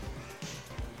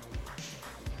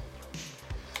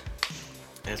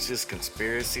 It's just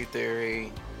conspiracy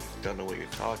theory. Don't know what you're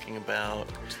talking about.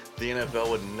 The NFL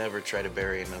would never try to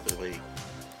bury another league.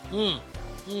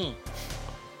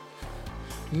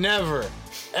 Never,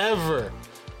 ever.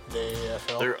 The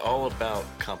AFL. They're all about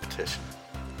competition.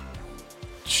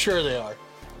 Sure they are.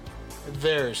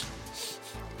 Theirs.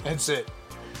 That's it.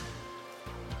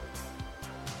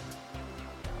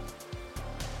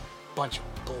 Bunch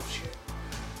of bullshit.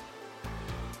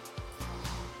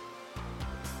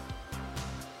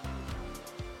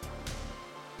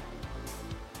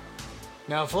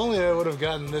 Now, if only I would have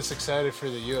gotten this excited for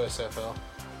the USFL.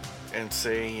 And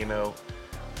see, you know,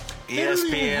 They don't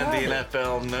even ESPN, have the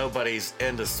NFL, nobody's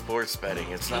into sports betting.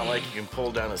 It's not like you can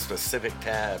pull down a specific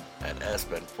tab at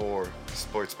ESPN for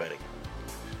sports betting.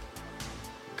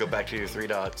 Go back to your 3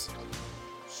 dots.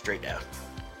 Straight down.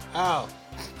 Oh.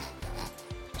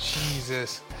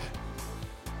 Jesus.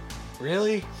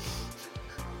 Really?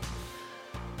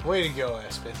 Way to go,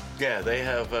 Aspen. Yeah, they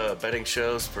have betting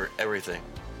shows for everything.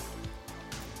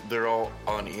 They're all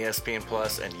on ESPN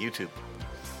Plus and YouTube.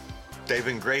 They've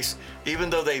been grace, even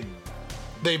though they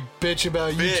bitch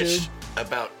about YouTube,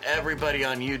 about everybody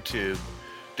on YouTube,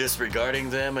 disregarding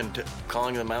them and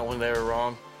calling them out when they were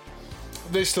wrong.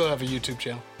 They still have a YouTube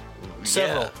channel.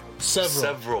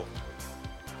 Several.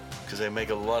 Because they make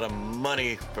a lot of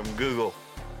money from Google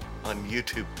on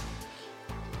YouTube.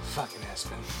 Fucking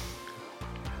Aspen.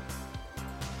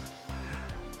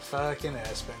 Fucking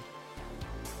Aspen.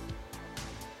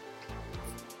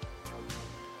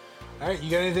 Alright,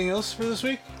 you got anything else for this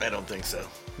week? I don't think so.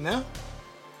 No?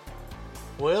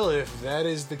 Well, if that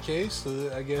is the case,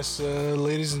 I guess,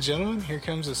 ladies and gentlemen, here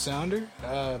comes a sounder.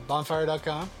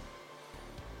 Bonfire.com.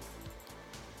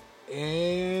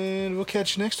 And we'll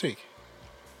catch you next week.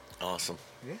 Awesome.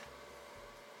 Yeah.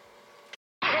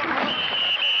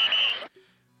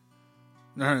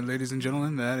 All right, ladies and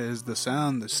gentlemen, that is the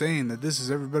sound, the saying that this is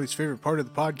everybody's favorite part of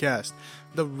the podcast,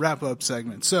 the wrap-up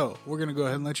segment. So, we're going to go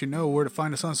ahead and let you know where to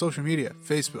find us on social media,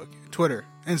 Facebook, Twitter,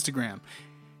 Instagram.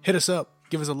 Hit us up.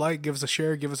 Give us a like, give us a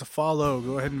share, give us a follow.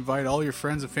 Go ahead and invite all your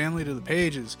friends and family to the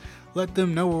pages. Let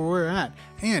them know where we're at.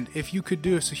 And if you could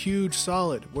do us a huge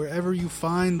solid, wherever you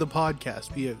find the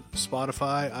podcast, be it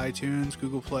Spotify, iTunes,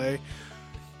 Google Play,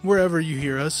 wherever you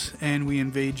hear us and we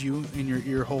invade you in your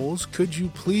ear holes, could you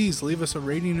please leave us a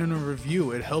rating and a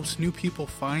review? It helps new people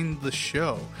find the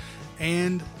show.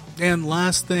 And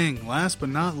last but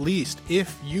not least,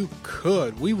 if you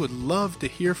could, we would love to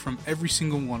hear from every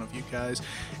single one of you guys.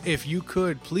 If you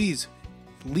could, please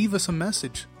leave us a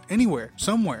message anywhere,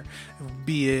 somewhere,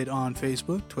 be it on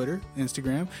Facebook, Twitter,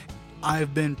 Instagram.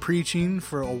 I've been preaching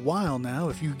for a while now.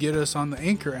 If you get us on the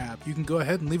Anchor app, you can go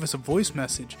ahead and leave us a voice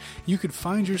message. You could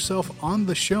find yourself on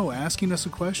the show asking us a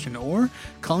question or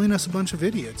calling us a bunch of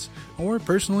idiots, or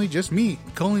personally just me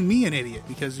calling me an idiot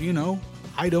because, you know,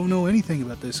 I don't know anything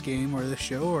about this game or this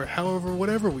show or however,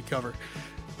 whatever we cover.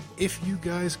 If you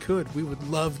guys could, we would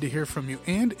love to hear from you.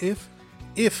 And if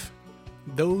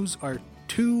those are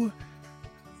too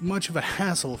much of a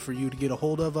hassle for you to get a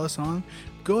hold of us on,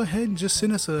 go ahead and just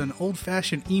send us an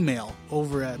old-fashioned email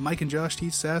over at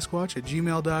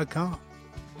mikeandjoshteachsasquatch@gmail.com.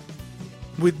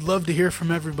 We'd love to hear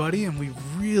from everybody, and we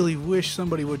really wish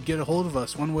somebody would get a hold of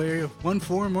us one way, one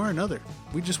form or another.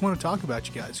 We just want to talk about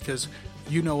you guys, because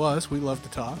you know us, we love to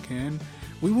talk, and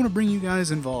we want to bring you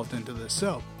guys involved into this.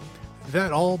 So,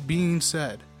 that all being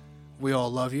said, we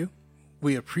all love you.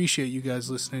 We appreciate you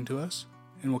guys listening to us,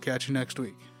 and we'll catch you next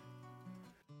week.